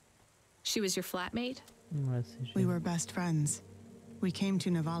 She was your flatmate? Ouais, we were best friends. We came to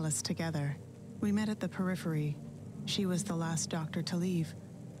Nivalis together. We met at the periphery. She was the last doctor to leave.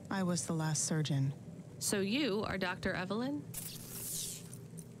 I was the last surgeon. So you are Dr. Evelyn?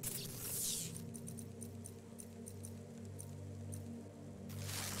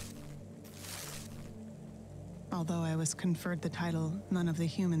 Although I was conferred the title, none of the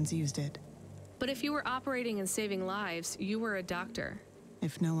humans used it. But if you were operating and saving lives, you were a doctor.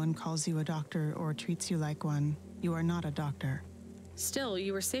 If no one calls you a doctor or treats you like one, you are not a doctor. Still,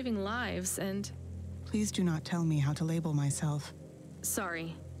 you were saving lives and... Please do not tell me how to label myself.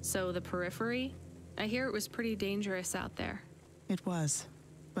 Sorry. So the periphery? I hear it was pretty dangerous out there. It was.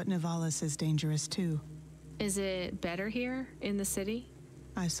 But Nivalis is dangerous too. Is it better here, in the city?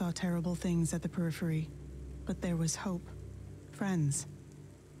 I saw terrible things at the periphery. But there was hope. Friends.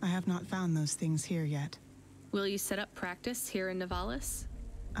 I have not found those things here yet. Will you set up practice here in Nivalis?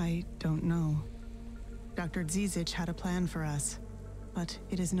 I don't know. Dr. Zizic had a plan for us, but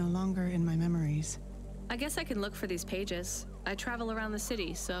it is no longer in my memories. I guess I can look for these pages. I travel around the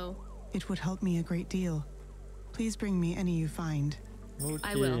city, so... It would help me a great deal. Please bring me any you find. Okay.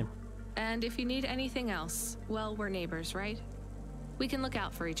 I will. And if you need anything else, well, we're neighbors, right? We can look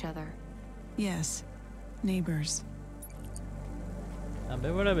out for each other. Yes. Neighbors. Ah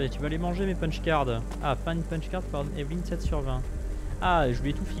ben voilà, bah tu vas aller manger mes punch cards. Ah, fan punch card par Evelyn 7 sur 20. Ah, je lui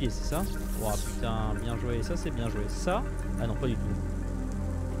ai tout filé, c'est ça? Oh putain, bien joué, ça c'est bien joué. Ça? Ah non, pas du tout.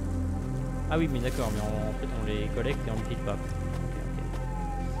 Ah oui, mais d'accord, mais en fait on les collecte et on ne file pas.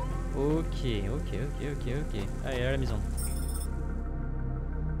 Ok. Allez, à la maison.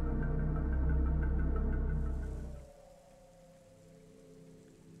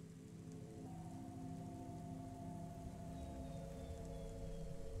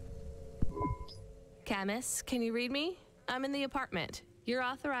 Camus, can you read me? I'm in the apartment. You're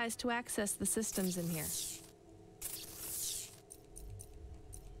authorized to access the systems in here.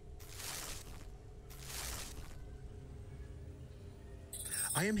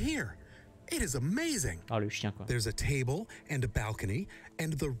 I am here. It is amazing. Ah, le chien, quoi. There's a table and a balcony,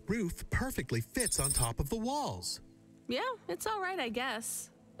 and the roof perfectly fits on top of the walls. Yeah, it's all right, I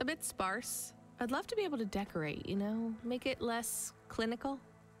guess. A bit sparse. I'd love to be able to decorate, you know, make it less clinical.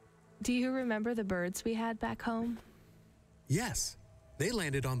 Do you remember the birds we had back home? Yes, they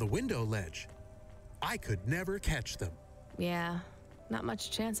landed on the window ledge. I could never catch them. Yeah, not much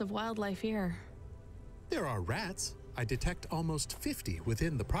chance of wildlife here. There are rats. I detect almost 50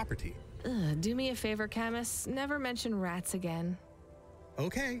 within the property. Ugh, do me a favor, Camus. Never mention rats again.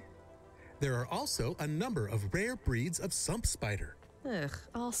 Okay. There are also a number of rare breeds of sump spider. Ugh,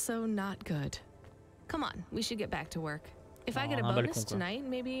 also not good. Come on, we should get back to work. If I get a bonus tonight,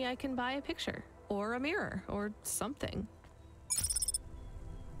 maybe I can buy a picture, or a mirror, or something.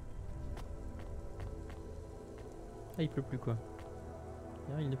 Ah, il pleut plus quoi.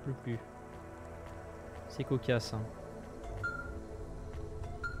 Ah, il ne pleut plus. C'est cocasse, hein.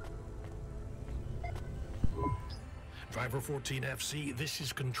 Driver 14FC, this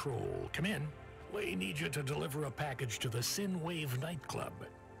is Control. Come in. We need you to deliver a package to the Synwave nightclub.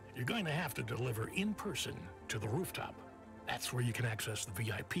 You're going to have to deliver in person to the rooftop. That's where you can access the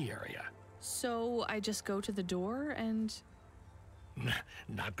VIP area. So I just go to the door and...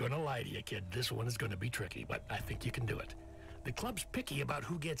 Not gonna lie to you, kid. This one is gonna be tricky, but I think you can do it. The club's picky about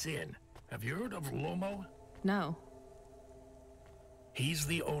who gets in. Have you heard of Lomo? No. He's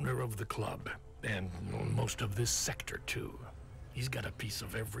the owner of the club, and most of this sector, too. He's got a piece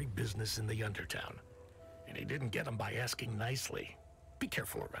of every business in the Undertown. And he didn't get them by asking nicely. Be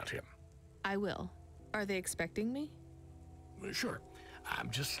careful around him. I will. Are they expecting me? Sure.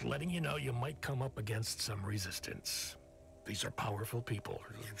 I'm just letting you know you might come up against some resistance. These are powerful people,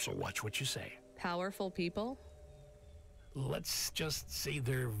 so watch what you say. Powerful people? Let's just say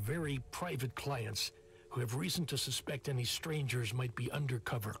they're very private clients who have reason to suspect any strangers might be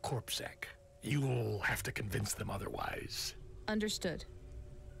undercover CorpSec. You'll have to convince them otherwise. Understood.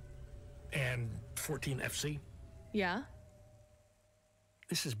 And 14FC? Yeah?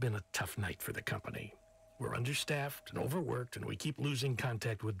 This has been a tough night for the company. We're understaffed and overworked, and we keep losing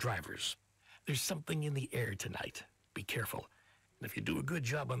contact with drivers. There's something in the air tonight. Be careful. And if you do a good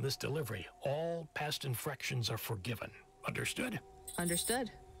job on this delivery, all past infractions are forgiven. Understood?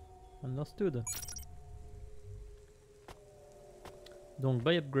 Understood. Understood. Donc,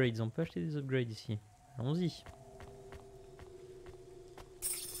 buy upgrades. On peut acheter des upgrades ici. Allons-y.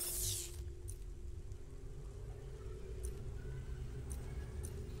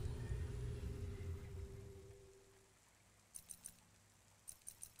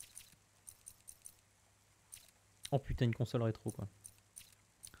 Oh putain, une console rétro quoi.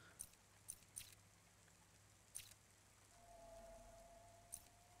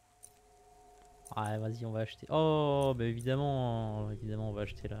 Ah vas-y, on va acheter. Oh bah évidemment, évidemment on va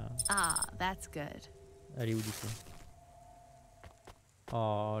acheter la... Ah, that's good. Elle est où du coup?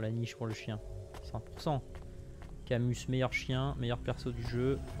 Oh la niche pour le chien. 100%. Camus, meilleur chien, meilleur perso du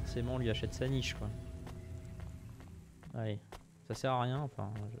jeu. Forcément on lui achète sa niche quoi. Allez, ça sert à rien,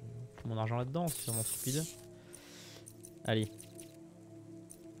 enfin je fous mon argent là-dedans, c'est sûrement stupide. Allez.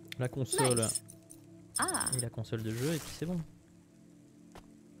 La console. Nice. Ah. Et la console de jeu et puis c'est bon.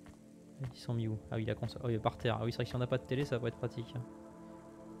 Ils sont mis où? Ah oui, la console. Oh, il est par terre. Ah oui, c'est vrai que si on n'a pas de télé, ça va être pratique.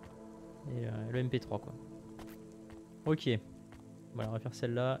 Et le MP3 quoi. Ok. Voilà, on va faire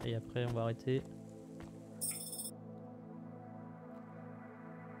celle-là et après on va arrêter.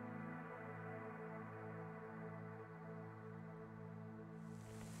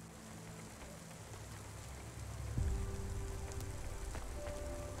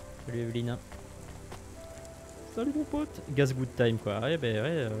 Salut Evelyne. Salut mon pote. Gaz good time quoi. Ouais bah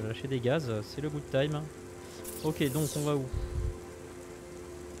ouais, lâcher des gaz, c'est le good time. Ok, donc on va où?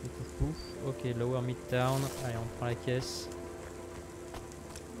 Pouf, pouf. Ok, Lower Midtown. Allez, on prend la caisse.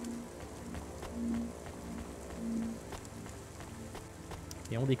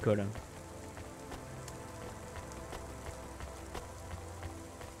 Et on décolle.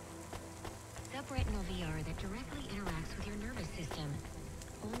 Subretinal VR that directly interacts with your nervous system.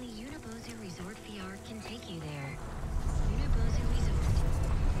 Only Unibozu Resort VR can take you there. Unibozu Resort.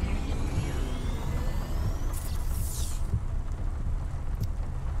 Better than real.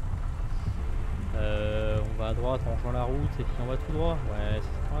 On va à droite, on rejoint la route et puis on va tout droit. Ouais, c'est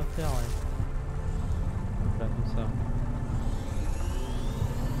ce qu'on va faire, ouais. Donc là, comme ça.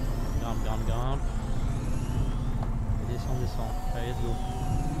 Grimpe, grimpe, grimpe. Et descend, descend. Allez, let's go.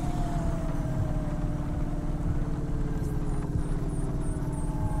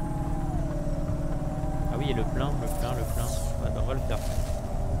 Ah oui, et le plein, le plein, le plein. Ouais, bah on va le faire.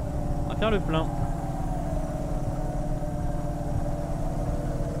 On va faire le plein.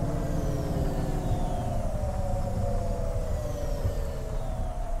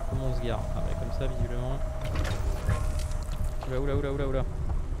 Comment on se gare? Ah bah comme ça, visiblement. Oula, oula, oula, oula, oula.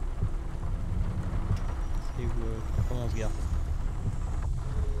 C'est où comment on se gare?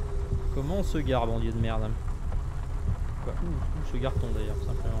 Comment on se gare, bandier de merde? Quoi? Où se gare-t-on d'ailleurs,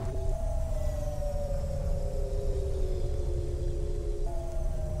 simplement?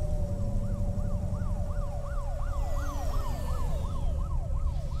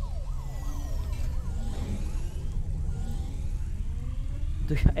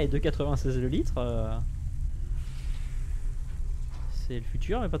 Et 2,96 le litre. C'est le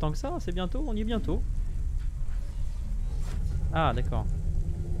futur, mais pas tant que ça, c'est bientôt, on y est bientôt. Ah, d'accord.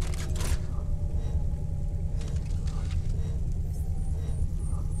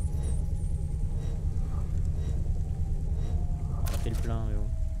 On a fait le plein, mais bon.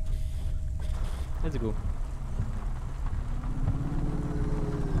 Let's go.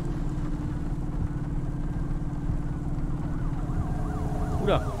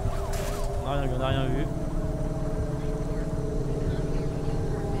 Oula, on n'a rien vu, on n'a rien vu.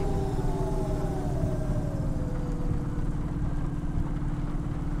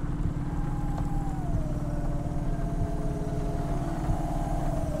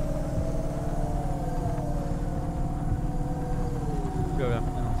 Oula, ah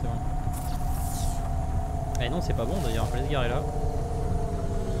non, c'est bon. Eh non, c'est pas bon d'ailleurs, on va aller se garer là.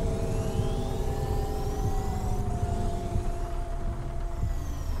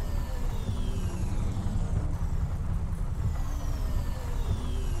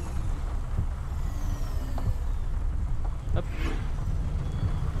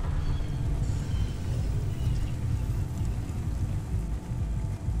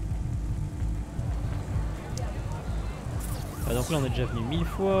 Donc là on est déjà venu 1000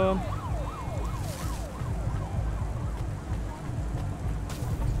 fois.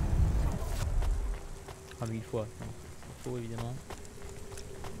 Ah 1000 fois, c'est faux évidemment.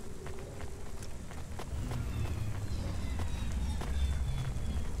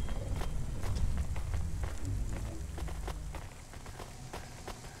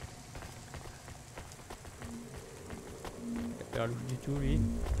 Il a pas l'air louche du tout lui.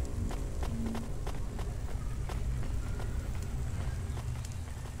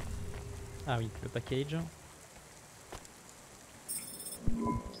 Ah oui, le package.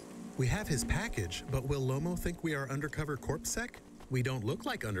 We have his package, but will Lomo think we are undercover corpsec? We don't look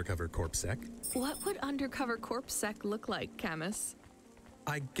like undercover corpsec. What would undercover corpsec look like, Camus?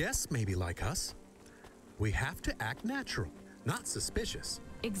 I guess maybe like us. We have to act natural, not suspicious.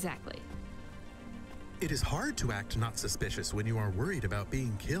 Exactly. It is hard to act not suspicious when you are worried about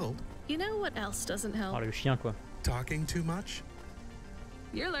being killed. You know what else doesn't help? Ah, le chien quoi. Talking too much?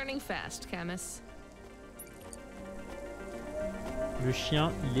 You're learning fast, Camus. Le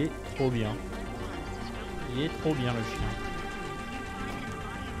chien, il est trop bien. Il est trop bien le chien.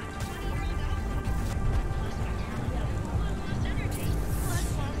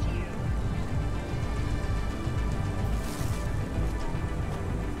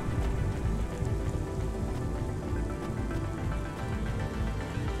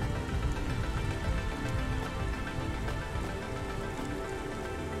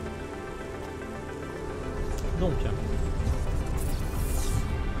 Donc, ok,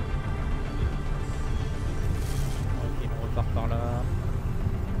 on repart par là.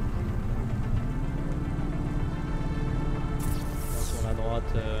 On tourne à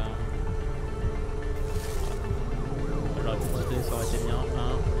droite. J'aurais pu monter, ça aurait été bien.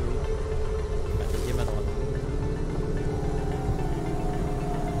 Un, deux. La deuxième à droite.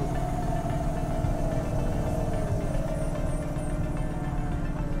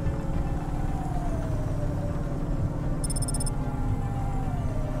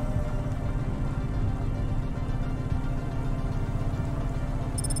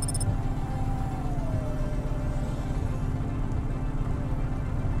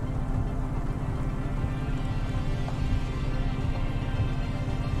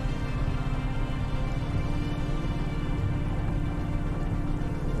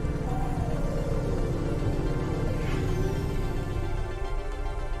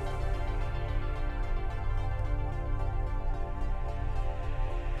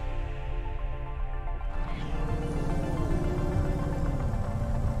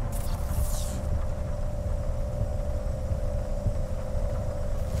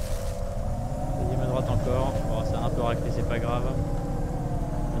 Encore, bon, ça a un peu raclé, c'est pas grave.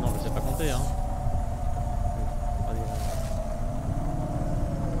 Mais non, je sais pas compter, hein.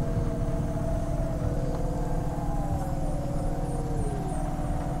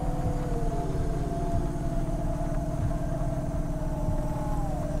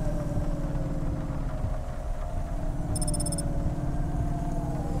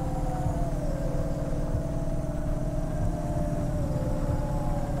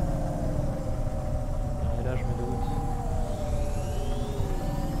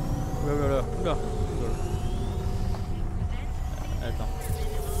 Oula. Attends.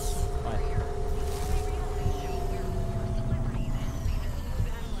 Ouais.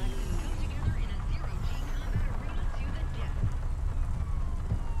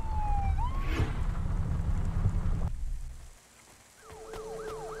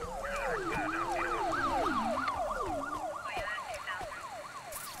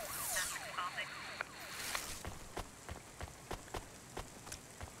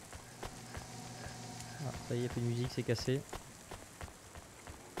 Ça y est, plus de musique, c'est cassé.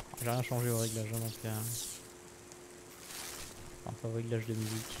 J'ai rien changé au réglage, hein, donc enfin, au réglage de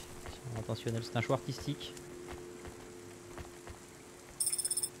musique. C'est intentionnel, c'est un choix artistique.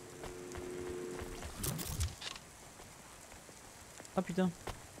 Ah putain.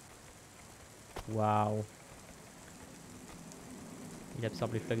 Waouh. Il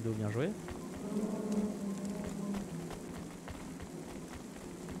absorbe les flaques d'eau, bien joué.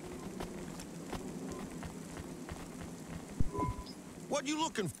 What you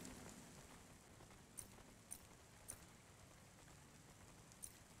looking for?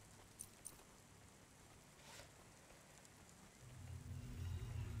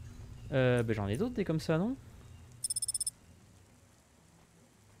 Ben j'en ai d'autres des comme ça, non?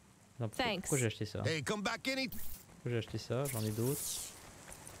 Non, pourquoi j'ai acheté ça? Hey, come back any... Pourquoi j'ai acheté ça? J'en ai d'autres.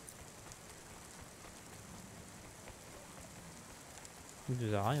 Ça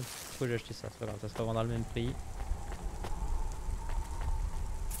sert à rien. Pourquoi j'ai acheté ça? C'est pas grave, ça se revendra le même prix.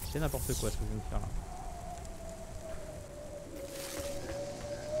 C'est n'importe quoi ce que je viens de faire là.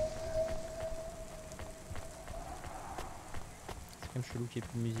 C'est quand même chelou qu'il n'y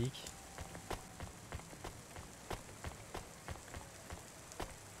ait plus de musique.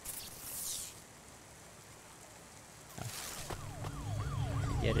 Ah.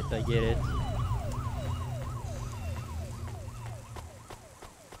 Get it, I get it.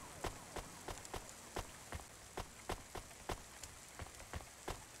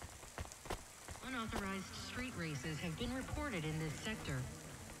 Unauthorized street races have been reported in this sector.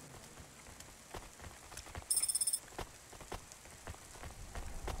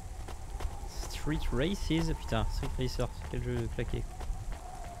 Street Races, putain, Street Racer, quel jeu claqué.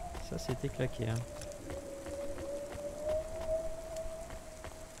 Ça c'était claqué, hein.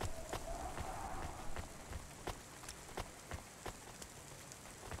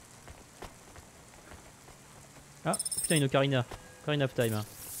 Ah, putain, une ocarina. Ocarina of Time.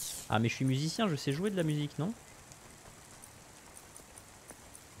 Ah, mais je suis musicien, je sais jouer de la musique, non?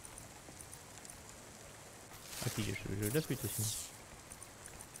 Ah, puis je la flûte aussi.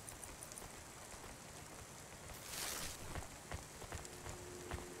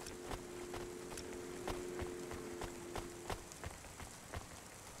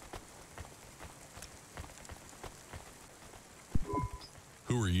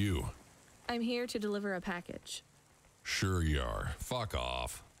 Who are you? I'm here to deliver a package. Sure you are. Fuck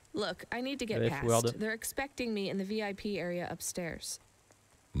off. Look, I need to get F past. word. They're expecting me in the VIP area upstairs.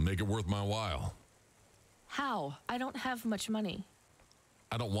 Make it worth my while. How? I don't have much money.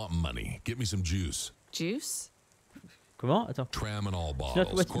 I don't want money. Get me some juice. Juice? Comment? Attends. Tramadol It's not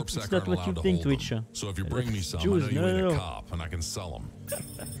bottles. what, Corpsec it's not aren't what you allowed to think, hold Twitch. them. So if you bring me some, Juice, I know you ain't no. a cop and I can sell them.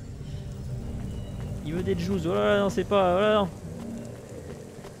 Il veut des juice. Oh là là, non, c'est pas. Oh là là.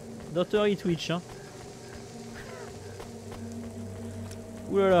 Docteur Twitch, hein.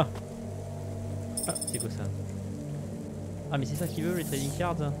 Ouh là là. Ah, c'est quoi ça? Ah, mais c'est ça qu'il veut, les trading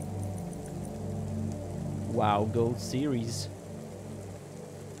cards. Wow, Gold Series.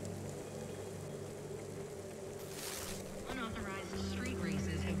 Unauthorized street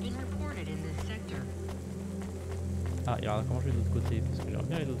races have been reported in this sector. Ah, et alors comment je vais de l'autre côté? Parce que j'aimerais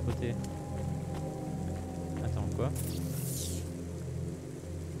bien aller de l'autre côté. Attends, quoi?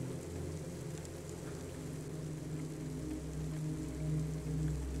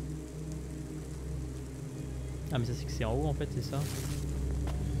 Ah, mais ça c'est que c'est en haut en fait, c'est ça?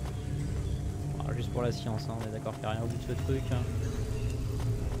 Ah, juste pour la science, hein, on est d'accord qu'il n'y a rien au bout de ce truc. Hein.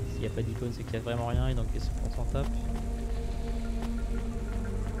 S'il n'y a pas d'icône, c'est qu'il n'y a vraiment rien et donc on s'en tape.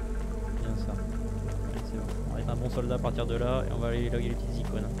 Bien ça. Allez, c'est bon. On va être un bon soldat à partir de là et on va aller loguer les petites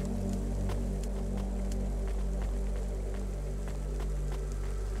icônes.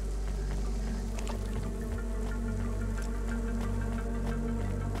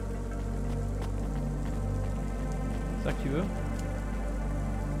 C'est ça que tu veux? Non,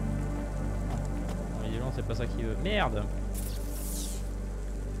 évidemment, c'est pas ça qu'il veut. Merde!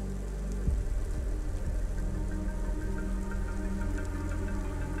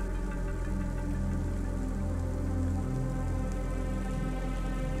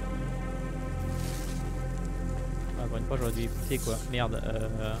 Ah, encore une fois, j'aurais dû écouter quoi. Merde.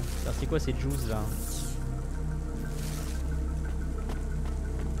 C'est quoi ces juice là?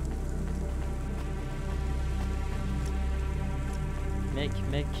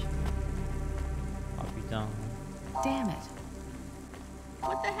 Mec. Ah putain. Damn it.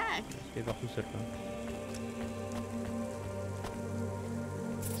 What the heck? Je vais voir tout seul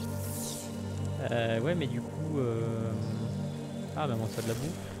là. Ouais, mais du coup. Ah bah moi ça de la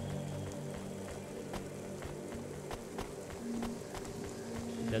bouffe.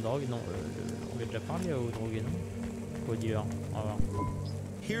 De la drogue, non. On avait déjà parlé aux drogués, non? Au dealer. On va voir.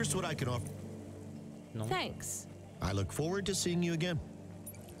 Here's what I can offer. Non. Thanks. I look forward to seeing you again.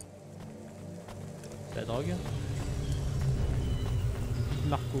 La drogue.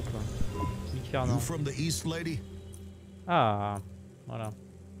 Marco quoi. Nick Fernand. You from the East, lady? Ah, voilà.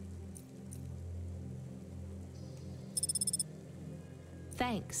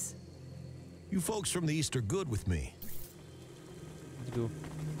 Thanks. You folks from the East are good with me. Let's go.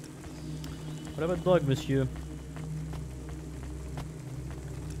 Voilà votre drogue, monsieur.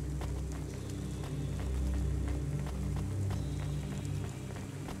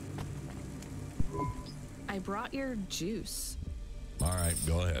 I brought your juice. All right,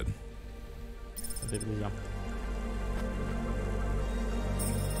 go ahead. Ça fait plaisir.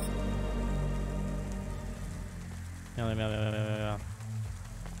 Merde.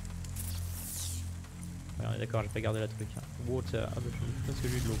 Ouais, on est d'accord, j'ai pas gardé la truc. Hein. Water. Ah bah je me parce que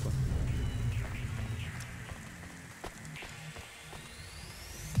j'ai eu de l'eau quoi.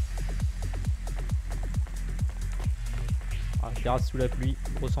 Ah, terrasse sous la pluie,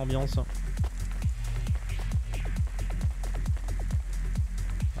 grosse ambiance.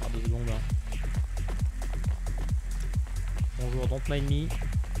 Alors 2 secondes. Bonjour, don't mind me.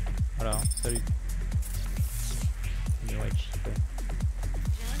 Voilà, salut. Mais ouais, cheap.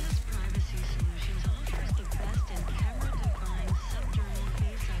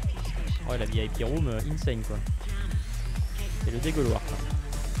 Ouais, la VIP room, insane quoi. C'est le dégueuloir quoi.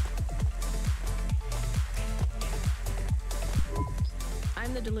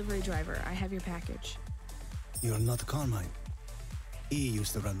 I'm the delivery driver. I have your package. You're not Carmine. He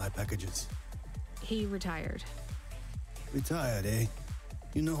used to run my packages. He retired. Retired, eh?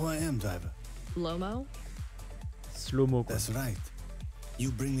 You know who I am, driver? Lomo? Slow-mo. That's right.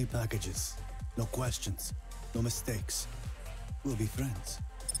 You bring me packages. No questions. No mistakes. We'll be friends.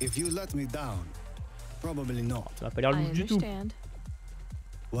 If you let me down, Probably not. Ça va pas l'air louche du tout.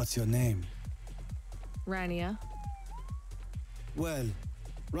 What's your name? Rania. Well,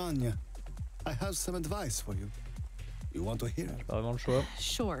 Rania, I have some advice for you. You want to hear it? Pas vraiment le choix.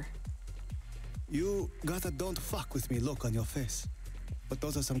 Sure. You got a don't fuck with me look on your face. But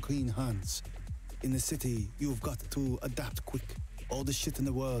those are some clean hands. In the city, you've got to adapt quick. All the shit in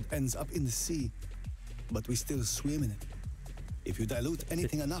the world ends up in the sea. But we still swim in it. If you dilute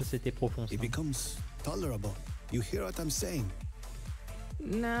anything enough, it becomes tolerable. You hear what I'm saying?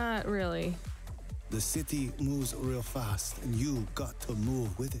 Not really. The city moves real fast, and you got to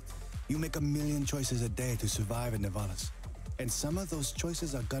move with it. You make a million choices a day to survive in Nevalis. And some of those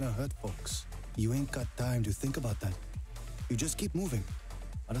choices are gonna hurt folks. You ain't got time to think about that. You just keep moving.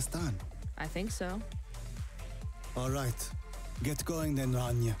 Understand? I think so. All right. Get going then,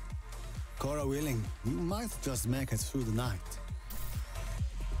 Rania. Cora willing, you might just make it through the night.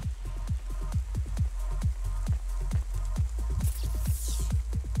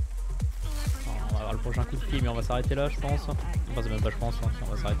 On va avoir le prochain coup de pied, mais on va s'arrêter là, je pense. Enfin, c'est même pas je pense, hein. On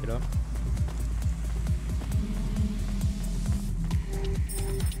va s'arrêter là.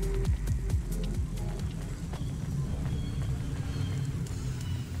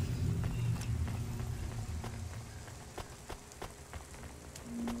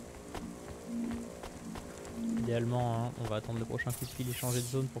 Idéalement, hein, on va attendre le prochain coup de fil et changer de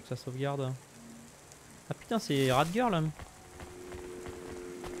zone pour que ça sauvegarde. Ah putain, c'est Radgirl.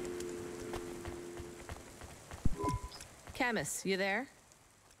 Camus, you there?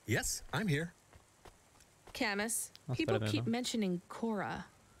 Yes, I'm here. Camus, Non, c'est pas people la même, keep hein. mentioning Cora.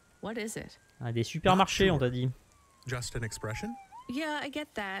 What is it? Ah, des supermarchés, on t'a dit. Just an expression? Yeah, I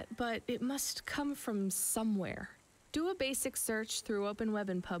get that, but it must come from somewhere. Do a basic search through Open Web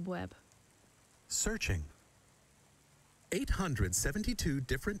and PubWeb. Searching. 872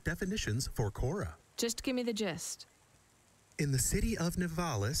 different definitions for Cora. Just give me the gist. In the city of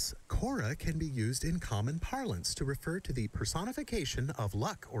Nevalis, Cora can be used in common parlance to refer to the personification of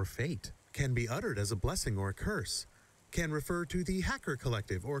luck or fate, can be uttered as a blessing or a curse, can refer to the hacker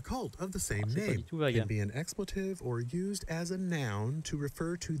collective or cult of the same name, can be an expletive or used as a noun to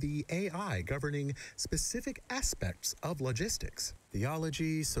refer to the AI governing specific aspects of logistics,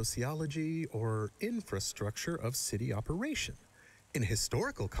 theology, sociology, or infrastructure of city operation. In a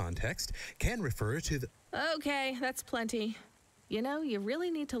historical context, can refer to the... Okay, that's plenty. You know, you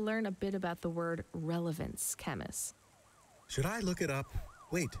really need to learn a bit about the word relevance, Camus. Should I look it up?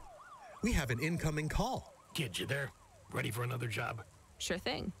 Wait, we have an incoming call. Kid, you there? Ready for another job? Sure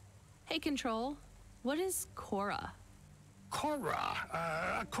thing. Hey, Control, what is Cora?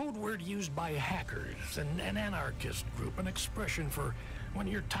 Cora, a code word used by hackers, an anarchist group, an expression for when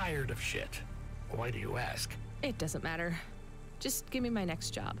you're tired of shit. Why do you ask? It doesn't matter. Just give me my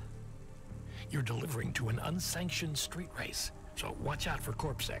next job. You're delivering to an unsanctioned street race, so watch out for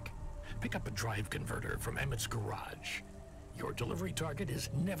CorpSec. Pick up a drive converter from Emmett's garage. Your delivery target is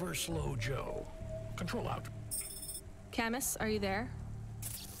Never Slow Joe. Control out. Camus, are you there?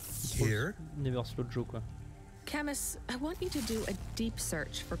 Here? Never Slow Joe, quoi. Camus, I want you to do a deep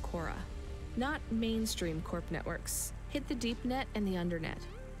search for Cora. Not mainstream corp networks. Hit the deep net and the undernet.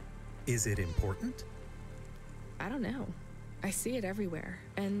 Is it important? I don't know. I see it everywhere.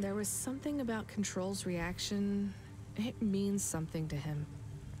 And there was something about Control's reaction. It means something to him.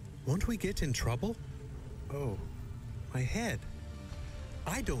 Won't we get in trouble? Oh, my head.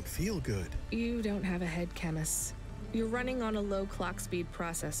 I don't feel good. You don't have a head, Camus. You're running on a low clock speed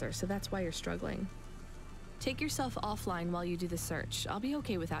processor, so that's why you're struggling. Take yourself offline while you do the search. I'll be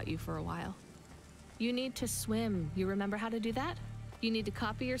okay without you for a while. You need to swim. You remember how to do that? You need to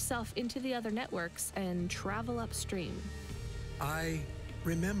copy yourself into the other networks and travel upstream. I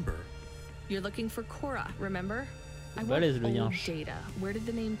remember. You're looking for Cora, remember? I want Balèze, le old yinche. data. Where did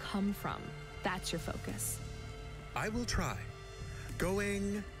the name come from? That's your focus. I will try.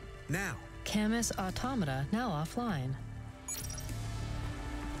 Going now. Camus Automata now offline.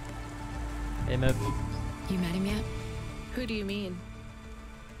 Eh meuf. You met him yet? Who do you mean?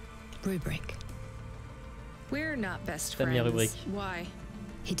 Rubric. We're not best Samy friends. Rubric. Why?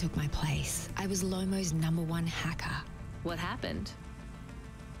 He took my place. I was Lomo's #1 hacker. What happened?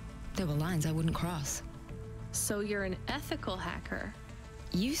 There were lines I wouldn't cross. So you're an ethical hacker.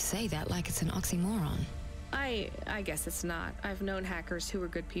 You say that like it's an oxymoron. I guess it's not. I've known hackers who were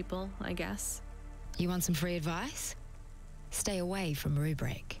good people, I guess. You want some free advice? Stay away from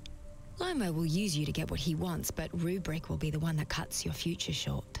Rubric. Lomo will use you to get what he wants, but Rubric will be the one that cuts your future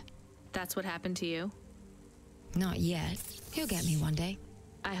short. That's what happened to you? Not yet. He'll get me one day.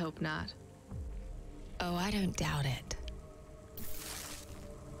 I hope not. Oh, I don't doubt it.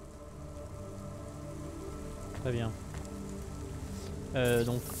 Très bien.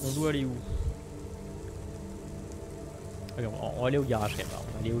 Donc on doit aller où? Okay, on va aller au garage quand même.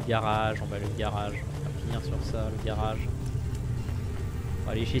 On va aller au garage, on va aller au garage. On va finir sur ça, le garage. On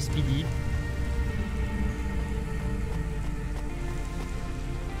va aller chez Speedy.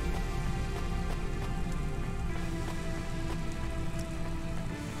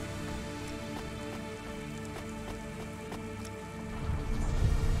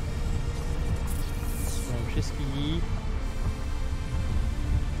 Donc chez Speedy.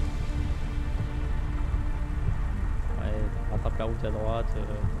 Rattrape la route à droite.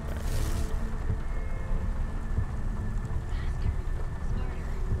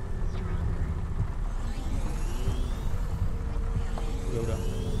 Oula.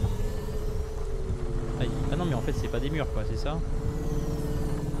 Ah non mais en fait c'est pas des murs quoi, c'est ça?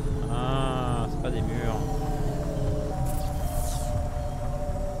 Ah c'est pas des murs.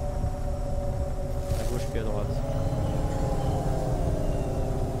 À gauche puis à droite.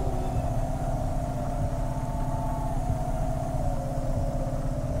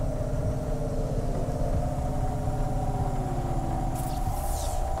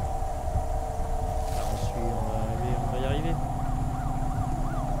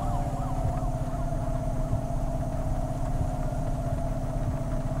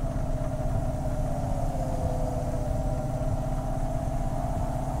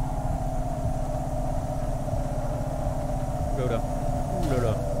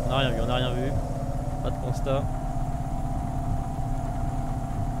 Oulala, on n'a rien vu, pas de constat.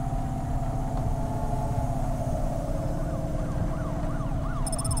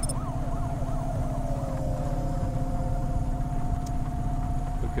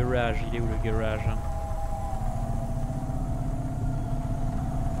 Le garage, il est où le garage?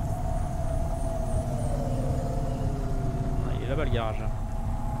 Ah, il est là-bas le garage.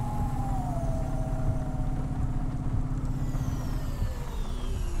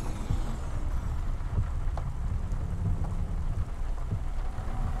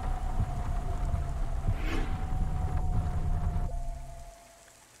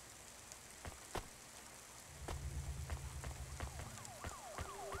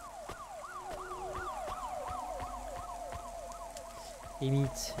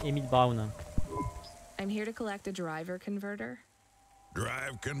 Emmett Brown. I'm here to collect a driver converter.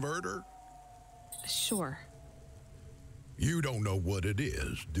 Drive converter? Sure. You don't know what it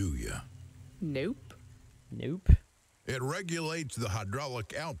is, do you? Nope. Nope. It regulates the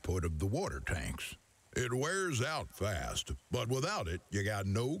hydraulic output of the water tanks. It wears out fast, but without it, you got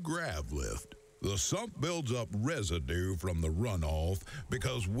no grav lift. The sump builds up residue from the runoff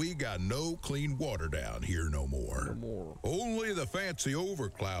because we got no clean water down here no more. Only the fancy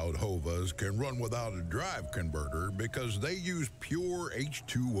overcloud hovas can run without a drive converter because they use pure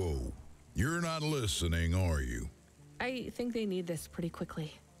H2O. You're not listening, are you? I think they need this pretty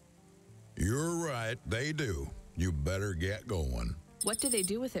quickly. You're right, they do. You better get going. What do they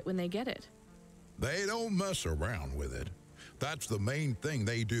do with it when they get it? They don't mess around with it. That's the main thing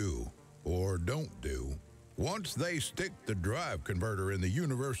they do. Or don't do. Once they stick the drive converter in the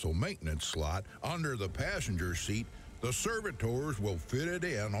universal maintenance slot under the passenger seat, the servitors will fit it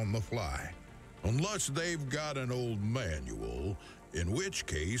in on the fly. Unless they've got an old manual, in which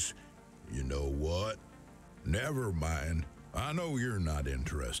case, you know what? Never mind. I know you're not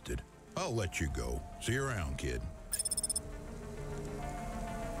interested. I'll let you go. See you around, kid.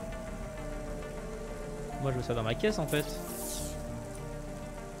 Moi je veux ça dans ma caisse en fait.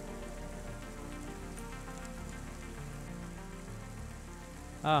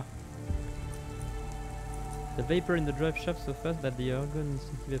 Ah. The vapor in the drive shaft so fast that the organ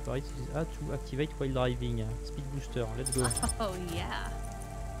instantly evaporates to activate while driving. Speed booster, let's go. Oh yeah.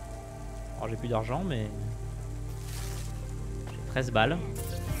 Alors j'ai plus d'argent mais j'ai 13 balles.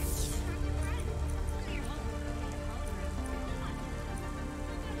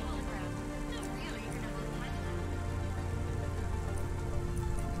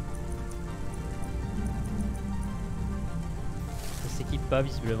 Pas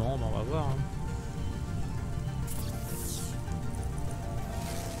visiblement, mais on va voir. Hein.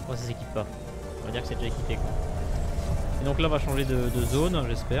 Oh, ça s'équipe pas. On va dire que c'est déjà équipé quoi. Et donc là on va changer de zone,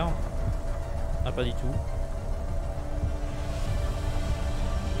 j'espère. Ah pas du tout.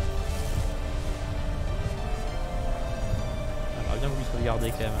 J'aurais bien voulu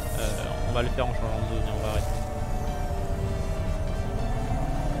sauvegarder quand même. On va le faire en changeant de zone et on va arrêter.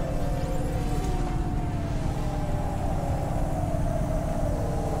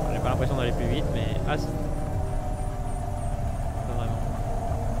 J'ai pas l'impression d'aller plus vite, mais ah si. Pas vraiment.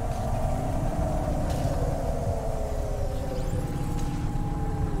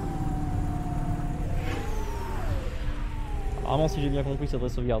 Apparemment, si j'ai bien compris, ça devrait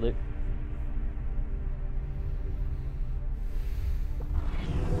sauvegarder.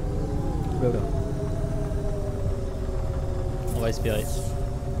 Voilà. On va espérer.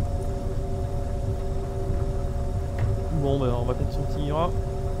 Bon, ben on va peut-être continuera.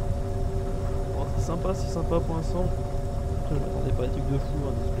 Oh, c'est sympa pour l'instant. Je m'attendais pas à des trucs de fou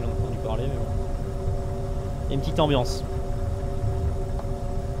hein, de ce que j'ai entendu parler, mais bon. Il y a une petite ambiance.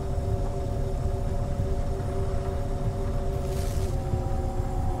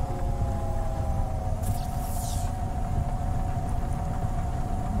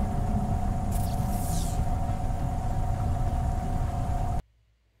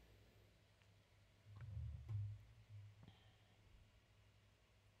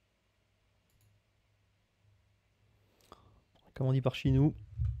 Comme on dit par chez nous.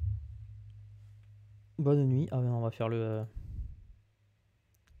 Bonne nuit. Ah ben on va faire le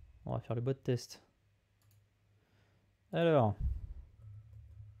bot test. Alors.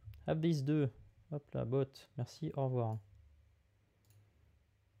 Abdis 2. Hop là, bot. Merci, au revoir.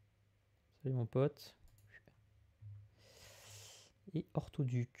 Salut mon pote. Et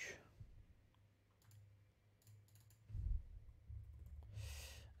Orthoduc.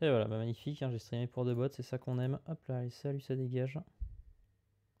 Et voilà, bah magnifique, hein, j'ai streamé pour 2 bots, c'est ça qu'on aime. Hop là, allez, salut, ça dégage.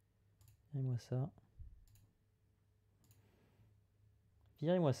 Virez-moi ça.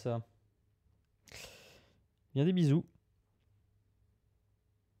 Virez-moi ça. Bien des bisous.